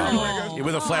stuffed bear everywhere he goes? Yeah,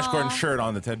 with a Flash Gordon shirt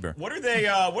on the Ted Bear. What are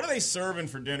they serving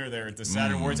for dinner there at the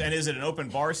Saturn Awards? And is it an open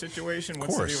bar situation?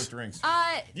 What's the deal with drinks?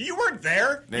 You weren't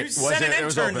there. You sent an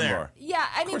intern there. Bar. Yeah,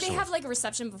 I mean they have like a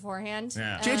reception beforehand.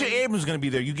 Yeah. J.J. Abrams is going to be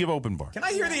there. You give open bar. Can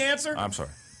I hear the answer? I'm sorry.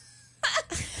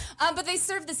 But they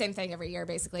serve the same thing every year,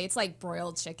 basically. It's like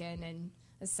broiled chicken and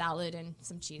a salad and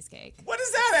some cheesecake. What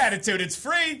is that attitude? It's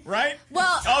free, right?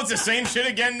 Well, it's the same shit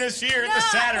again this year at the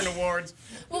Saturn Awards.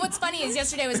 Well, what's funny is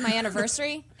yesterday was my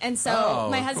anniversary, and so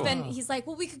my husband, he's like,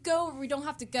 "Well, we could go, or we don't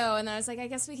have to go." And then I was like, "I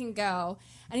guess we can go."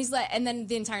 And he's like, and then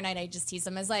the entire night I just teased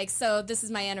him. I was like, "So this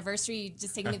is my anniversary? You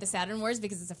just taking me to the Saturn Awards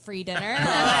because it's a free dinner? And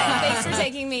I'm like, thanks for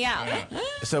taking me out."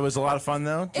 So it was a lot of fun,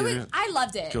 though. I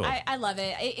loved it. Cool. I love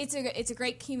it. It's a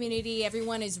great community.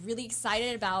 Everyone is really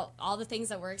excited about all the things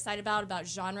that we're excited about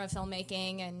genre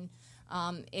filmmaking, and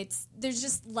there's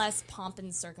just less pomp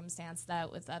and circumstance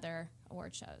that with other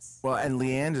award shows. Well, and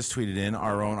Leanne just tweeted in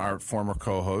our former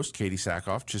co-host Katie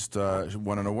Sackhoff just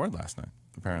won an award last night.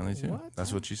 Apparently, too.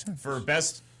 That's what she said. For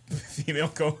best female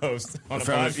co-host on a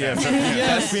podcast. Yeah,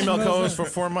 best female co-host for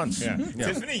 4 months. Yeah.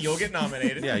 Tiffany, you'll get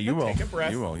nominated. Yeah, you will. Take a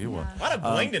breath. You will. A lot of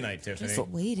bling tonight, Tiffany. Just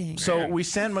waiting. So we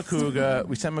sent Makuga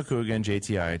and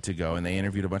JTI to go, and they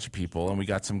interviewed a bunch of people, and we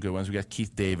got some good ones. We got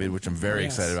Keith David, which I'm very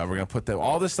excited about. We're going to put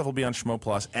all this stuff will be on Schmo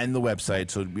Plus and the website.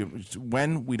 So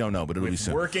when we don't know, but it'll be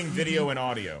soon. Working video and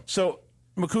audio. So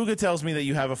Makuga tells me that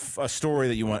you have a story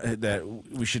that you want that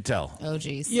we should tell. Oh,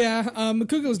 geez. Yeah,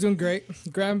 Makuga was doing great,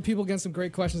 grabbing people, getting some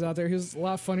great questions out there. He was a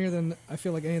lot funnier than I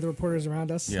feel like any of the reporters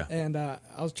around us. Yeah. And I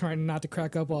was trying not to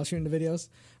crack up while shooting the videos.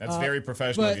 That's very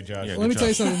professional of you, Josh. Yeah, let me tell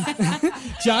you something.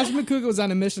 Josh Makuga was on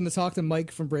a mission to talk to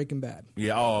Mike from Breaking Bad.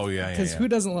 Yeah. Oh, yeah. Because who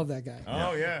doesn't love that guy?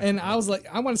 Oh, yeah. And I was like,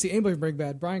 I want to see anybody from Breaking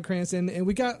Bad. Bryan Cranston, and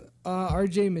we got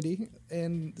RJ Mitty,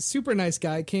 and super nice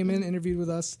guy, came in, interviewed with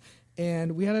us.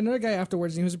 And we had another guy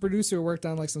afterwards. And he was a producer who worked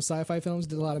on like some sci-fi films,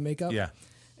 did a lot of makeup. Yeah.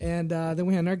 And then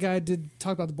we had another guy did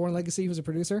talk about the Bourne Legacy. He was a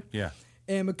producer. Yeah.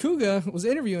 And Makuga was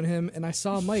interviewing him, and I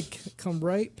saw Mike come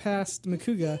right past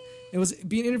Makuga and was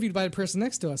being interviewed by the person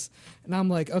next to us. And I'm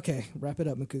like, okay, wrap it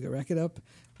up, Makuga, wrap it up.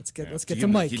 Let's get to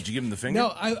Mike. Did you give him the finger? No,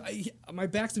 I my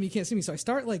back's to me, you can't see me, so I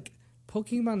start like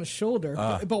poking him on the shoulder,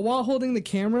 but while holding the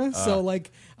camera, so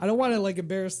like I don't want to like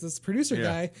embarrass this producer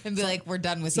guy and be like, "We're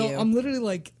done with you." So I'm literally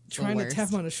like trying to tap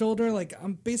him on the shoulder, like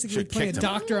I'm basically playing a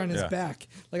doctor on his Yeah. back.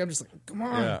 Like I'm just like, "Come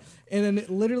on!" Yeah. And then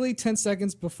literally 10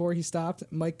 seconds before he stopped,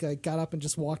 Mike got up and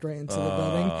just walked right into the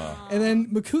building. And then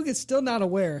Makuga's still not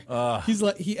aware. He's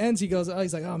like, he ends. He goes,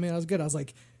 he's like, "Oh man, that was good." I was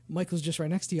like, Mike was just right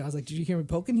next to you. I was like, "Did you hear me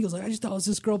poking?" He was like, "I just thought it was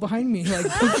this girl behind me, like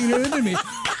poking her into me."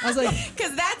 I was like,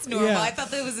 because that's normal. Yeah. I thought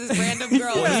that was this random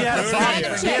girl.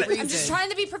 I'm just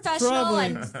trying to be professional.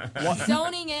 I'm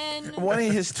zoning in. One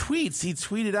of his tweets, he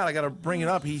tweeted out. I got to bring it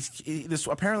up.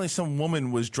 Apparently some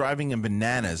woman was driving him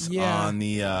bananas on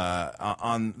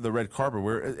the red carpet.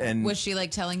 Was she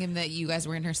like telling him that you guys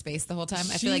were in her space the whole time?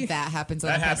 I feel like that happens.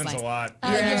 That on the happens press a line.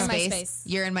 lot. You're in You're my in my space. space.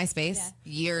 You're in my space.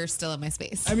 You're still in my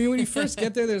space. I mean, when you first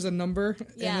get there, there's a number,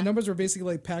 Yeah. and the numbers were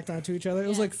basically like packed onto each other. It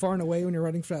was like far and away when you're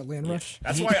running for that land rush.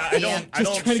 That's why I don't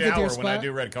Just trying to get to your shower when I spot.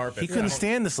 do red carpet. He couldn't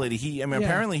stand this lady.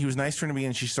 Apparently he was nice to her in the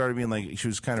beginning. She started being like, she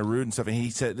was kind of rude and stuff. And he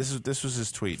said, this was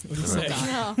his tweet.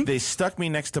 No. They stuck me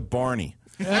next to Barney.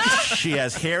 She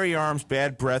has hairy arms,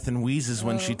 bad breath, and wheezes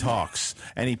when she talks.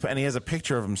 And he has a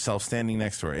picture of himself standing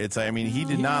next to her. It's he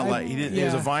did not like he did. It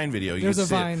was a Vine video. There's a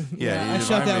Vine. Yeah, I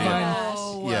shot that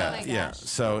Vine. Yeah.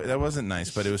 So that wasn't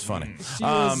nice, but it was funny. She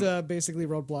was basically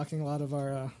roadblocking a lot of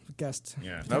our guests.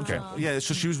 Yeah. Okay. Yeah.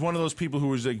 So she was one of those people who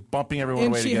was like bumping everyone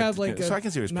away. And she had like so a I can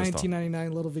see her pissed off.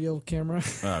 1999 little video camera.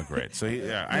 Oh, great. So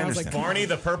I understand. Like, Barney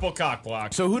the purple cock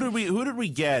block. So who did we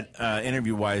get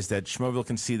interview wise that Schmoville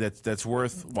can see that's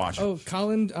worth watching? Oh,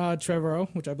 Colin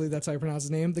Trevorrow, which I believe that's how you pronounce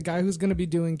his name, the guy who's going to be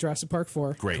doing Jurassic Park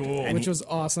 4. Great, cool. Which was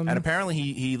awesome. And apparently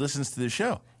he listens to the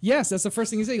show. Yes, that's the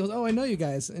first thing he said. He goes, "Oh, I know you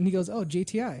guys," and he goes, "Oh,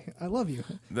 JTI, I love you."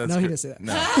 No, he didn't say that.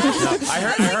 No, I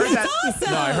heard that.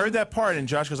 Awesome. No, I heard that part. And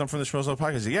Josh goes, "I'm from the Schmoes Know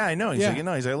podcast." He's like, "Yeah, I know." He's like, "You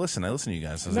know," he's like, I listen to you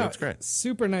guys." So that's great.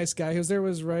 Super nice guy. He was there with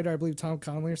his writer, I believe Tom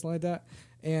Connolly or something like that.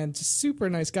 And just super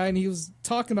nice guy. And he was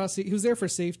talking about, he was there for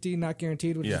Safety Not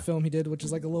Guaranteed, which is a film he did, which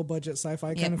is like a low budget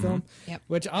sci-fi kind of film,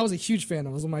 which I was a huge fan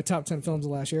of. It was one of my top 10 films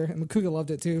of last year. And Makuga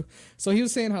loved it too. So he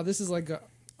was saying how this is like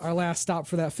our last stop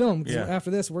for that film. Because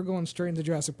after this, we're going straight into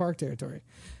Jurassic Park territory.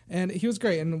 And he was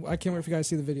great. And I can't wait for you guys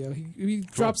to see the video. He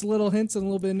drops little hints and a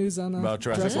little bit of news on about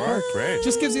Jurassic Park. Great.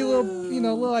 Just gives you a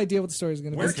little idea what the story is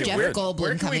going to be. Where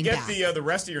can we get the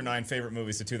rest of your 9 favorite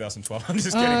movies of 2012? I'm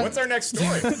just kidding. What's our next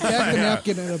story? Back the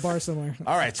napkin at a bar somewhere.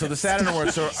 All right, so the Saturn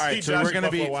Awards. So, all right, so we're going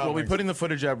to we'll be putting the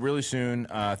footage up really soon.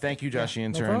 Thank you, Josh the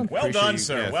Intern. Well done,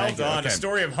 sir. Well done. Okay. A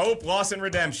story of hope, loss, and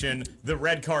redemption. The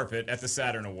red carpet at the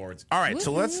Saturn Awards. All right,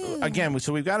 so let's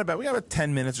So we've got about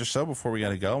 10 minutes or so before we got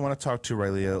to go. I want to talk to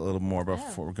Rileah a little more about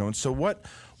before we're going. So what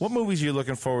movies are you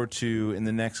looking forward to in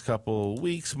the next couple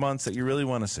weeks, months that you really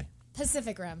want to see?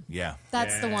 Pacific Rim. Yeah.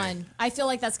 That's the one. I feel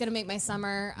like that's going to make my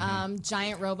summer.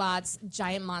 Giant robots,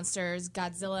 giant monsters,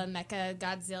 Godzilla, Mecha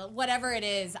Godzilla, whatever it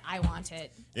is, I want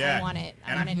it. Yeah. I want it.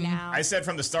 I want it now. I said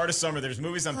from the start of summer, there's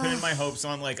movies I'm pinning my hopes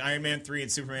on, like Iron Man 3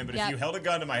 and Superman, but if you held a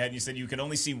gun to my head and you said you could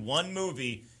only see one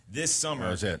movie this summer,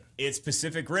 that was it. It's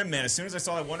Pacific Rim, man. As soon as I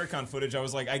saw that WonderCon footage, I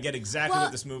was like, I get exactly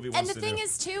what this movie wants to do. And the thing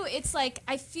is, too, it's like,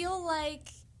 I feel like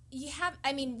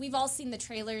we've all seen the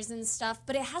trailers and stuff,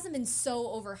 but it hasn't been so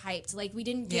overhyped. Like, we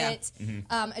didn't get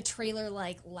a trailer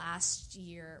like last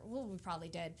year. Well, we probably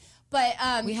did. But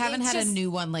we haven't had a new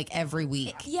one like every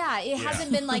week. It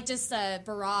hasn't been like just a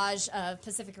barrage of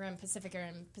Pacific Rim.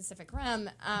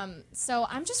 So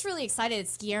I'm just really excited.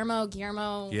 It's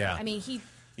Guillermo. Yeah. I mean,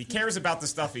 he cares about the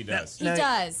stuff he does. He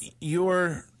does.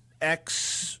 Your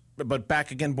ex, but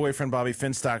back again, boyfriend Bobby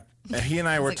Finstock. He and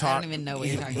I were talking. I don't even know what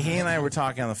you're talking about. He and I were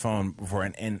talking on the phone before,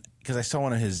 and because I saw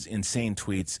one of his insane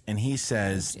tweets, and he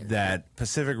says that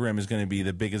Pacific Rim is going to be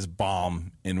the biggest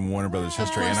bomb in Warner Brothers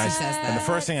history. And and the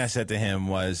first thing I said to him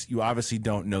was, "You obviously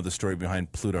don't know the story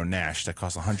behind Pluto Nash that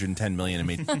cost $110 million and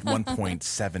made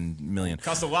 $1.7 million.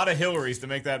 Cost a lot of Hillaries to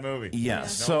make that movie. Yeah.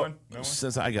 So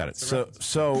I got it.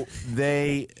 So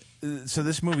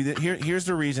this movie. Here's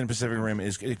the reason Pacific Rim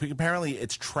is apparently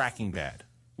it's tracking bad.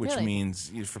 Which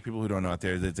means, for people who don't know out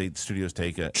there, that the studios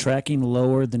take tracking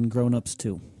lower than Grown Ups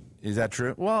 2. Is that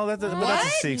true? Well, that's a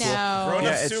sequel. No. Grown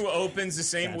Ups 2 opens the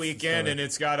same weekend, and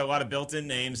it's got a lot of built-in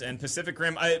names. And Pacific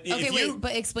Rim.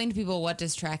 But explain to people, what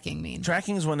does tracking mean?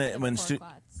 Tracking is when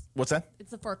what's that?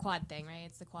 It's the 4 quad thing, right?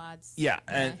 It's the quads. Yeah,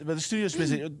 but the studios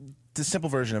basically. The simple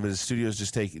version of it is studios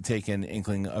just take an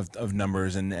inkling of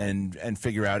numbers and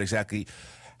figure out exactly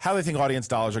how they think audience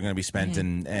dollars are going to be spent,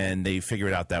 and they figure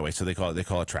it out that way. So they call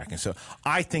it tracking. So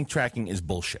I think tracking is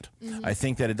bullshit. I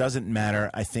think that it doesn't matter.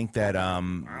 I think that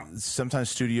sometimes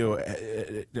studio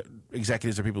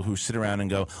executives are people who sit around and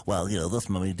go, well, this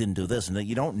movie didn't do this, and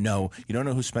you don't know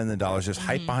who's spending the dollars. There's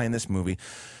hype behind this movie.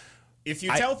 If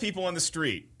you tell people on the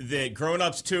street that Grown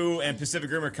Ups 2 and Pacific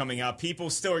Rim are coming out,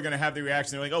 people still are going to have the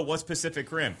reaction. They're like, oh, what's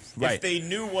Pacific Rim? Right. If they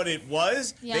knew what it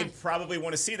was, they'd probably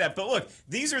want to see that. But look,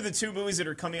 these are the 2 movies that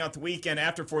are coming out the weekend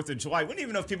after 4th of July. We wouldn't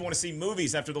even know if people want to see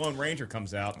movies after The Lone Ranger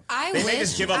comes out. They may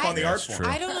just give up on the art form.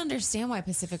 I don't understand why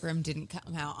Pacific Rim didn't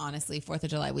come out, honestly, 4th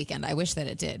of July weekend. I wish that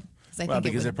it did.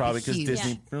 Because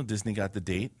Disney got the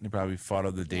date. They probably fought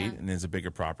over the date, and there's a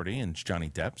bigger property, and it's Johnny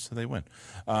Depp, so they win.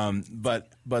 But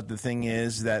the thing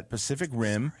is that Pacific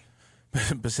Rim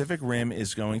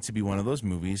is going to be one of those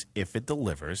movies. If it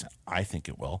delivers, I think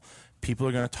it will. People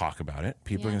are going to talk about it.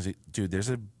 People are going to say, "Dude, there's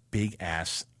a big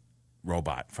ass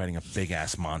robot fighting a big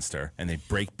ass monster, and they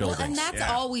break buildings." Well, and that's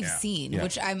all we've seen,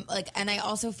 which I'm like, and I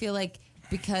also feel like,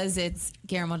 because it's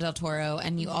Guillermo del Toro,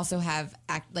 and you also have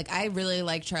I really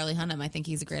like Charlie Hunnam. I think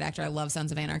he's a great actor. I love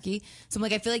Sons of Anarchy. So I'm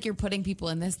like, I feel like you're putting people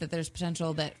in this, that there's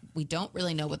potential that we don't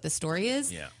really know what the story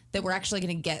is. Yeah. That we're actually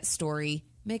going to get story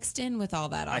mixed in with all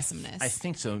that awesomeness. I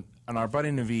think so. And our buddy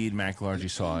Naveed McLargy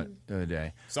saw it the other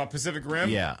day. Saw Pacific Rim?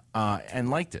 Yeah, and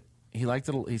liked it. He liked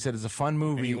it. He said it's a fun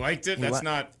movie. And he liked it. That's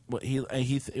not. Well,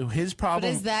 his problem.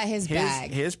 But is that his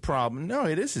bag? His problem. No,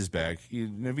 it is his bag.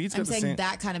 Naveed's got I'm the saying same,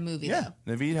 that kind of movie. Yeah,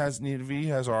 though. Naveed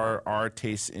has our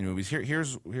tastes in movies.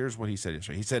 Here's what he said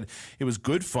yesterday. He said it was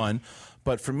good fun,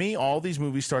 but for me, all these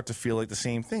movies start to feel like the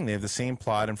same thing. They have the same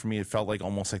plot, and for me, it felt like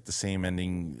almost like the same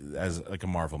ending as like a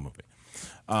Marvel movie.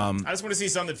 I just want to see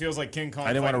something that feels like King Kong.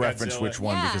 I didn't want to reference Godzilla, which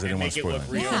one because I didn't want to spoil it.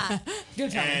 Look real. Yeah.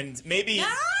 Good job. And maybe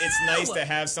it's nice to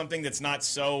have something that's not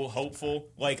so hopeful.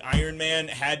 Like Iron Man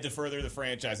had to further the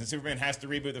franchise, and Superman has to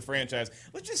reboot the franchise.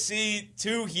 Let's just see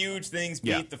two huge things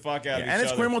beat the fuck out of each and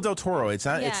it's other. Guillermo del Toro. It's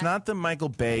not. It's not the Michael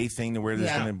Bay thing where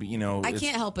there's going to be. I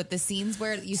can't help it. The scenes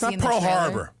where you see not in the Pearl trailer.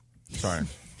 Harbor. Sorry.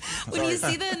 When you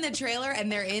see them in the trailer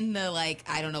and they're in the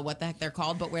I don't know what the heck they're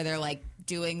called, but where they're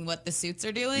doing what the suits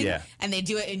are doing, and they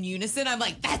do it in unison. I'm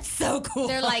like, that's so cool.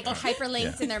 They're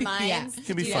hyperlinked in their minds. It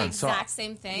can be do fun. The exact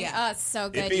same thing. Yeah. Oh, it's so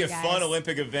good. It'd be you a guys. fun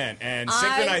Olympic event, and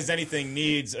synchronized anything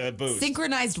needs a boost.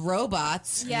 Synchronized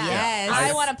robots. Yeah. Yes.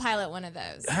 I want to pilot one of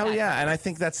those. Hell yeah, and I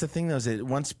think that's the thing though. Is that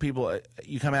once people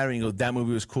you come out of it and you go, that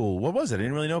movie was cool. What was it? I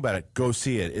didn't really know about it. Go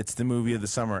see it. It's the movie of the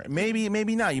summer. Maybe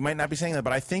not. You might not be saying that,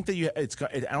 but I think that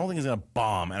I don't think it's going to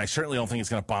bomb, and I certainly don't think it's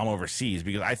going to bomb overseas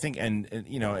because I think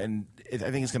I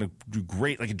think it's going to do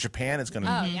great. Like in Japan, it's going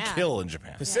to kill in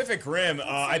Japan. Pacific Rim,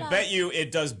 I bet you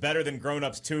it does better than Grown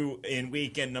Ups 2 in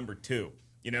weekend number 2.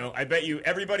 I bet you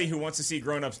everybody who wants to see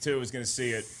Grown Ups 2 is going to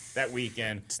see it that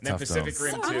weekend. And then Pacific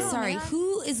Rim 2. I'm sorry,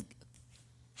 who is...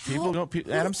 People don't.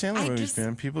 Adam Sandler movies,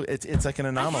 man. People, it's like an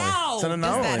anomaly. How It's an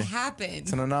anomaly. does that happen?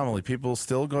 It's an anomaly. People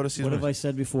still go to see. What have I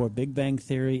said before? Big Bang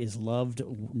Theory is loved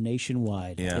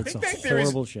nationwide. Yeah. It's Big a Bang Theory's-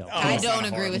 horrible show. I don't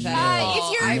agree with that.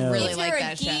 If you're, really if like you're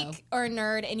that a geek show. or a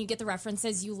nerd and you get the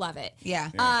references, you love it.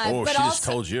 Yeah. Oh, but she also, just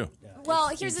told you. Well,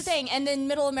 here's the thing, and then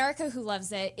Middle America, who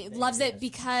loves it, loves it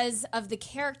because of the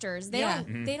characters. They Yeah.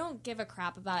 don't give a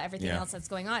crap about everything Yeah. else that's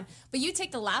going on. But you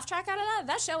take the laugh track out of that,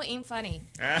 that show ain't funny.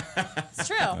 It's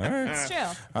true. It's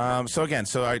true.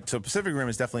 So Pacific Rim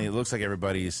is definitely. It looks like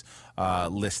everybody's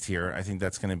list here. I think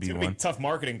that's going to be It's gonna one. be tough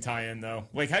marketing tie-in though.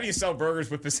 Like, how do you sell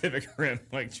burgers with Pacific Rim?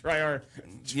 Like, try our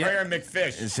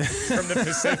McFish from the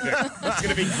Pacific. It's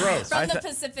gonna be gross. From the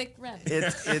Pacific Rim.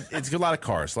 It's a lot of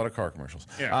cars, a lot of car commercials.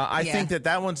 Yeah. I think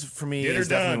that one's for me Get her is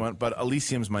definitely done. one. But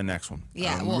Elysium's my next one.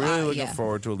 Yeah, I'm well, really looking yeah.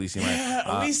 forward to Elysium.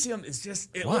 Yeah, Elysium is just.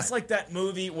 It What? looks like that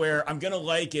movie where I'm gonna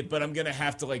like it, but I'm gonna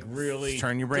have to really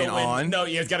Turn your brain go in. on. No,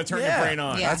 you've got to turn your brain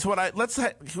on. Yeah. That's what I'm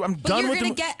But done you're with gonna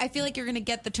the. get. I feel like you're gonna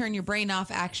get the turn your brain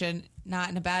off action, not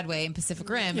in a bad way, in Pacific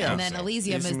Rim, Yeah. and then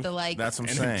Elysium is the That's what I'm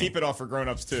And saying. keep it off for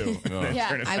grown-ups too. Yeah.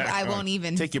 Turn it back I on. won't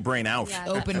even Take your brain out. Yeah.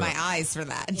 open my eyes for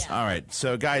that. All right,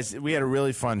 so guys, we had a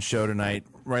really fun show tonight.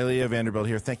 Rileah Vanderbilt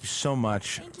here. Thank you so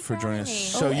much for joining us. me.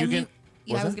 So you and can.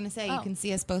 Yeah, I was that? going to say, you can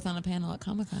see us both on a panel at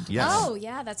Comic-Con. Yes. Oh,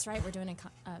 yeah, that's right. We're doing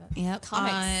comics.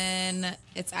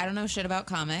 I don't know shit about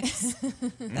comics.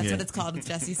 That's Yeah. what it's called. It's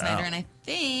Jesse Snyder, and I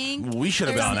think We should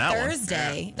have been on that one.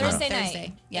 Thursday. Thursday night.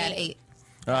 Thursday. Yeah, at 8.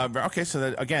 Okay,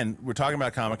 so again, we're talking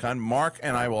about Comic-Con. Mark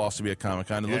and I will also be at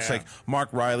Comic-Con. It looks like Mark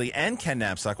Riley and Ken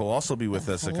Napzok will also be with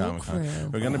us at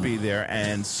Comic-Con. We're going to be there.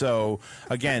 And so,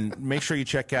 again, make sure you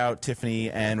check out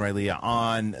Tiffany and Rileah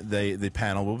on the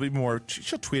panel. We'll be more.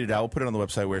 She'll tweet it out. We'll put it on the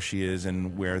website where she is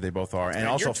and where they both are. And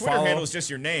also your Twitter follow handle is just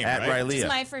your name, at right? Rileah. It's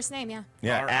my first name, yeah.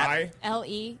 Yeah, R.I.?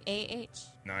 Leah.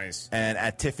 Nice. And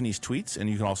at Tiffany's tweets. And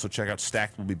you can also check out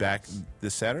Stacked. Will be back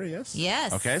this Saturday, yes?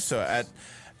 Yes. Okay, so at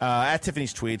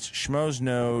Tiffany's tweets,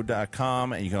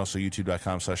 schmoesknow.com, and you can also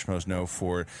youtube.com/Schmoes Know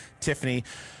for Tiffany.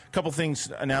 Couple things,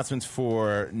 announcements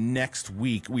for next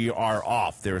week. We are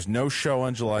off. There is no show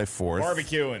on July 4th.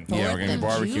 Barbecuing. Yeah, we're going to be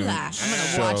barbecuing. I'm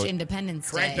going to watch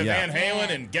Independence Crank Day. the Van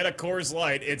Halen and get a Coors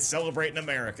Light. It's celebrating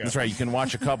America. That's right. You can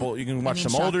watch a couple. You can watch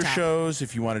some Shock older Top. shows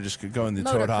if you want to just go in the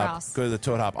Toad Hop. Motocross. Go to the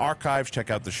Toad Hop archives. Check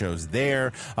out the shows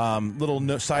there.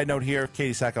 Side note here: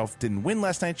 Katie Sackhoff didn't win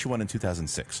last night. She won in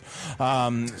 2006. I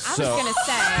was going to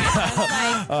say.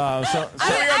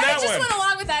 I just went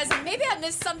along with that. I was like, maybe I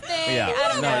missed something. Yeah.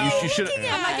 I don't know. You should.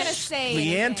 I'm not going to say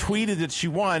Leanne tweeted that she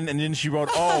won, and then she wrote,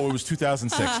 "Oh, it was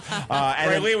 2006."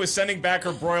 Rileah was sending back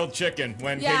her broiled chicken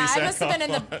when Yeah, Katie I must have been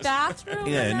in the Sackhoff bathroom.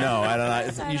 Yeah, no, I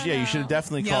don't know. You should have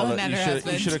definitely called Yelling it. at her You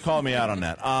husband. should have called me out on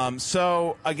that.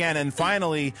 So again, and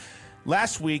finally,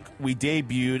 Last week we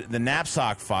debuted the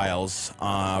Napzok Files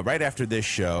right after this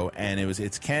show, and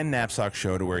it's Ken Napzok's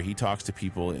show to where he talks to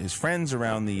people, his friends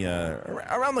around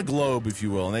the globe, if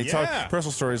you will, and they talk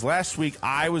personal stories. Last week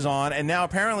I was on, and now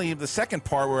apparently the second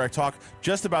part where I talk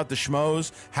just about the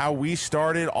Schmoes, how we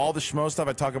started, all the Schmo stuff.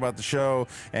 I talk about the show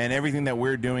and everything that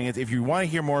we're doing. If you want to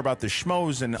hear more about the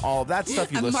Schmoes and all of that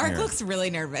stuff, you listen Mark here. looks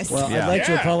really nervous. Well, I'd like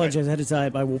to apologize ahead of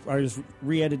time. I was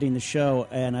re-editing the show,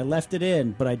 and I left it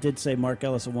in, but I did say Mark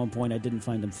Ellis at one point I didn't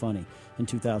find him funny in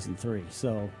 2003.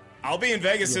 So I'll be in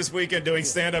Vegas this weekend doing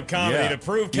stand-up comedy to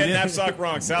prove Ken Napzok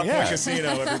wrong. South Point Casino.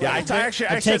 Everybody.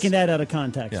 I've taken that out of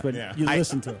context, but you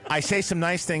listen to it. I say some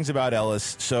nice things about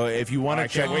Ellis, so if you want to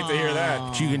check, wait to hear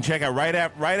that. You can check out right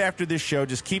after this show.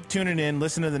 Just keep tuning in.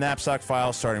 Listen to the Napzok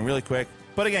Files starting really quick.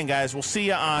 But again, guys, we'll see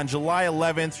you on July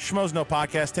 11th. Schmoes Know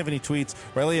podcast. Tiffany Tweets,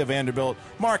 Rileah Vanderbilt,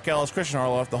 Mark Ellis, Christian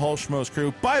Harloff, the whole Schmoes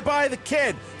crew. Bye-bye, the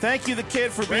Kid. Thank you, the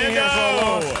Kid, for being here for a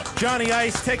long. Johnny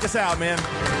Ice, take us out, man.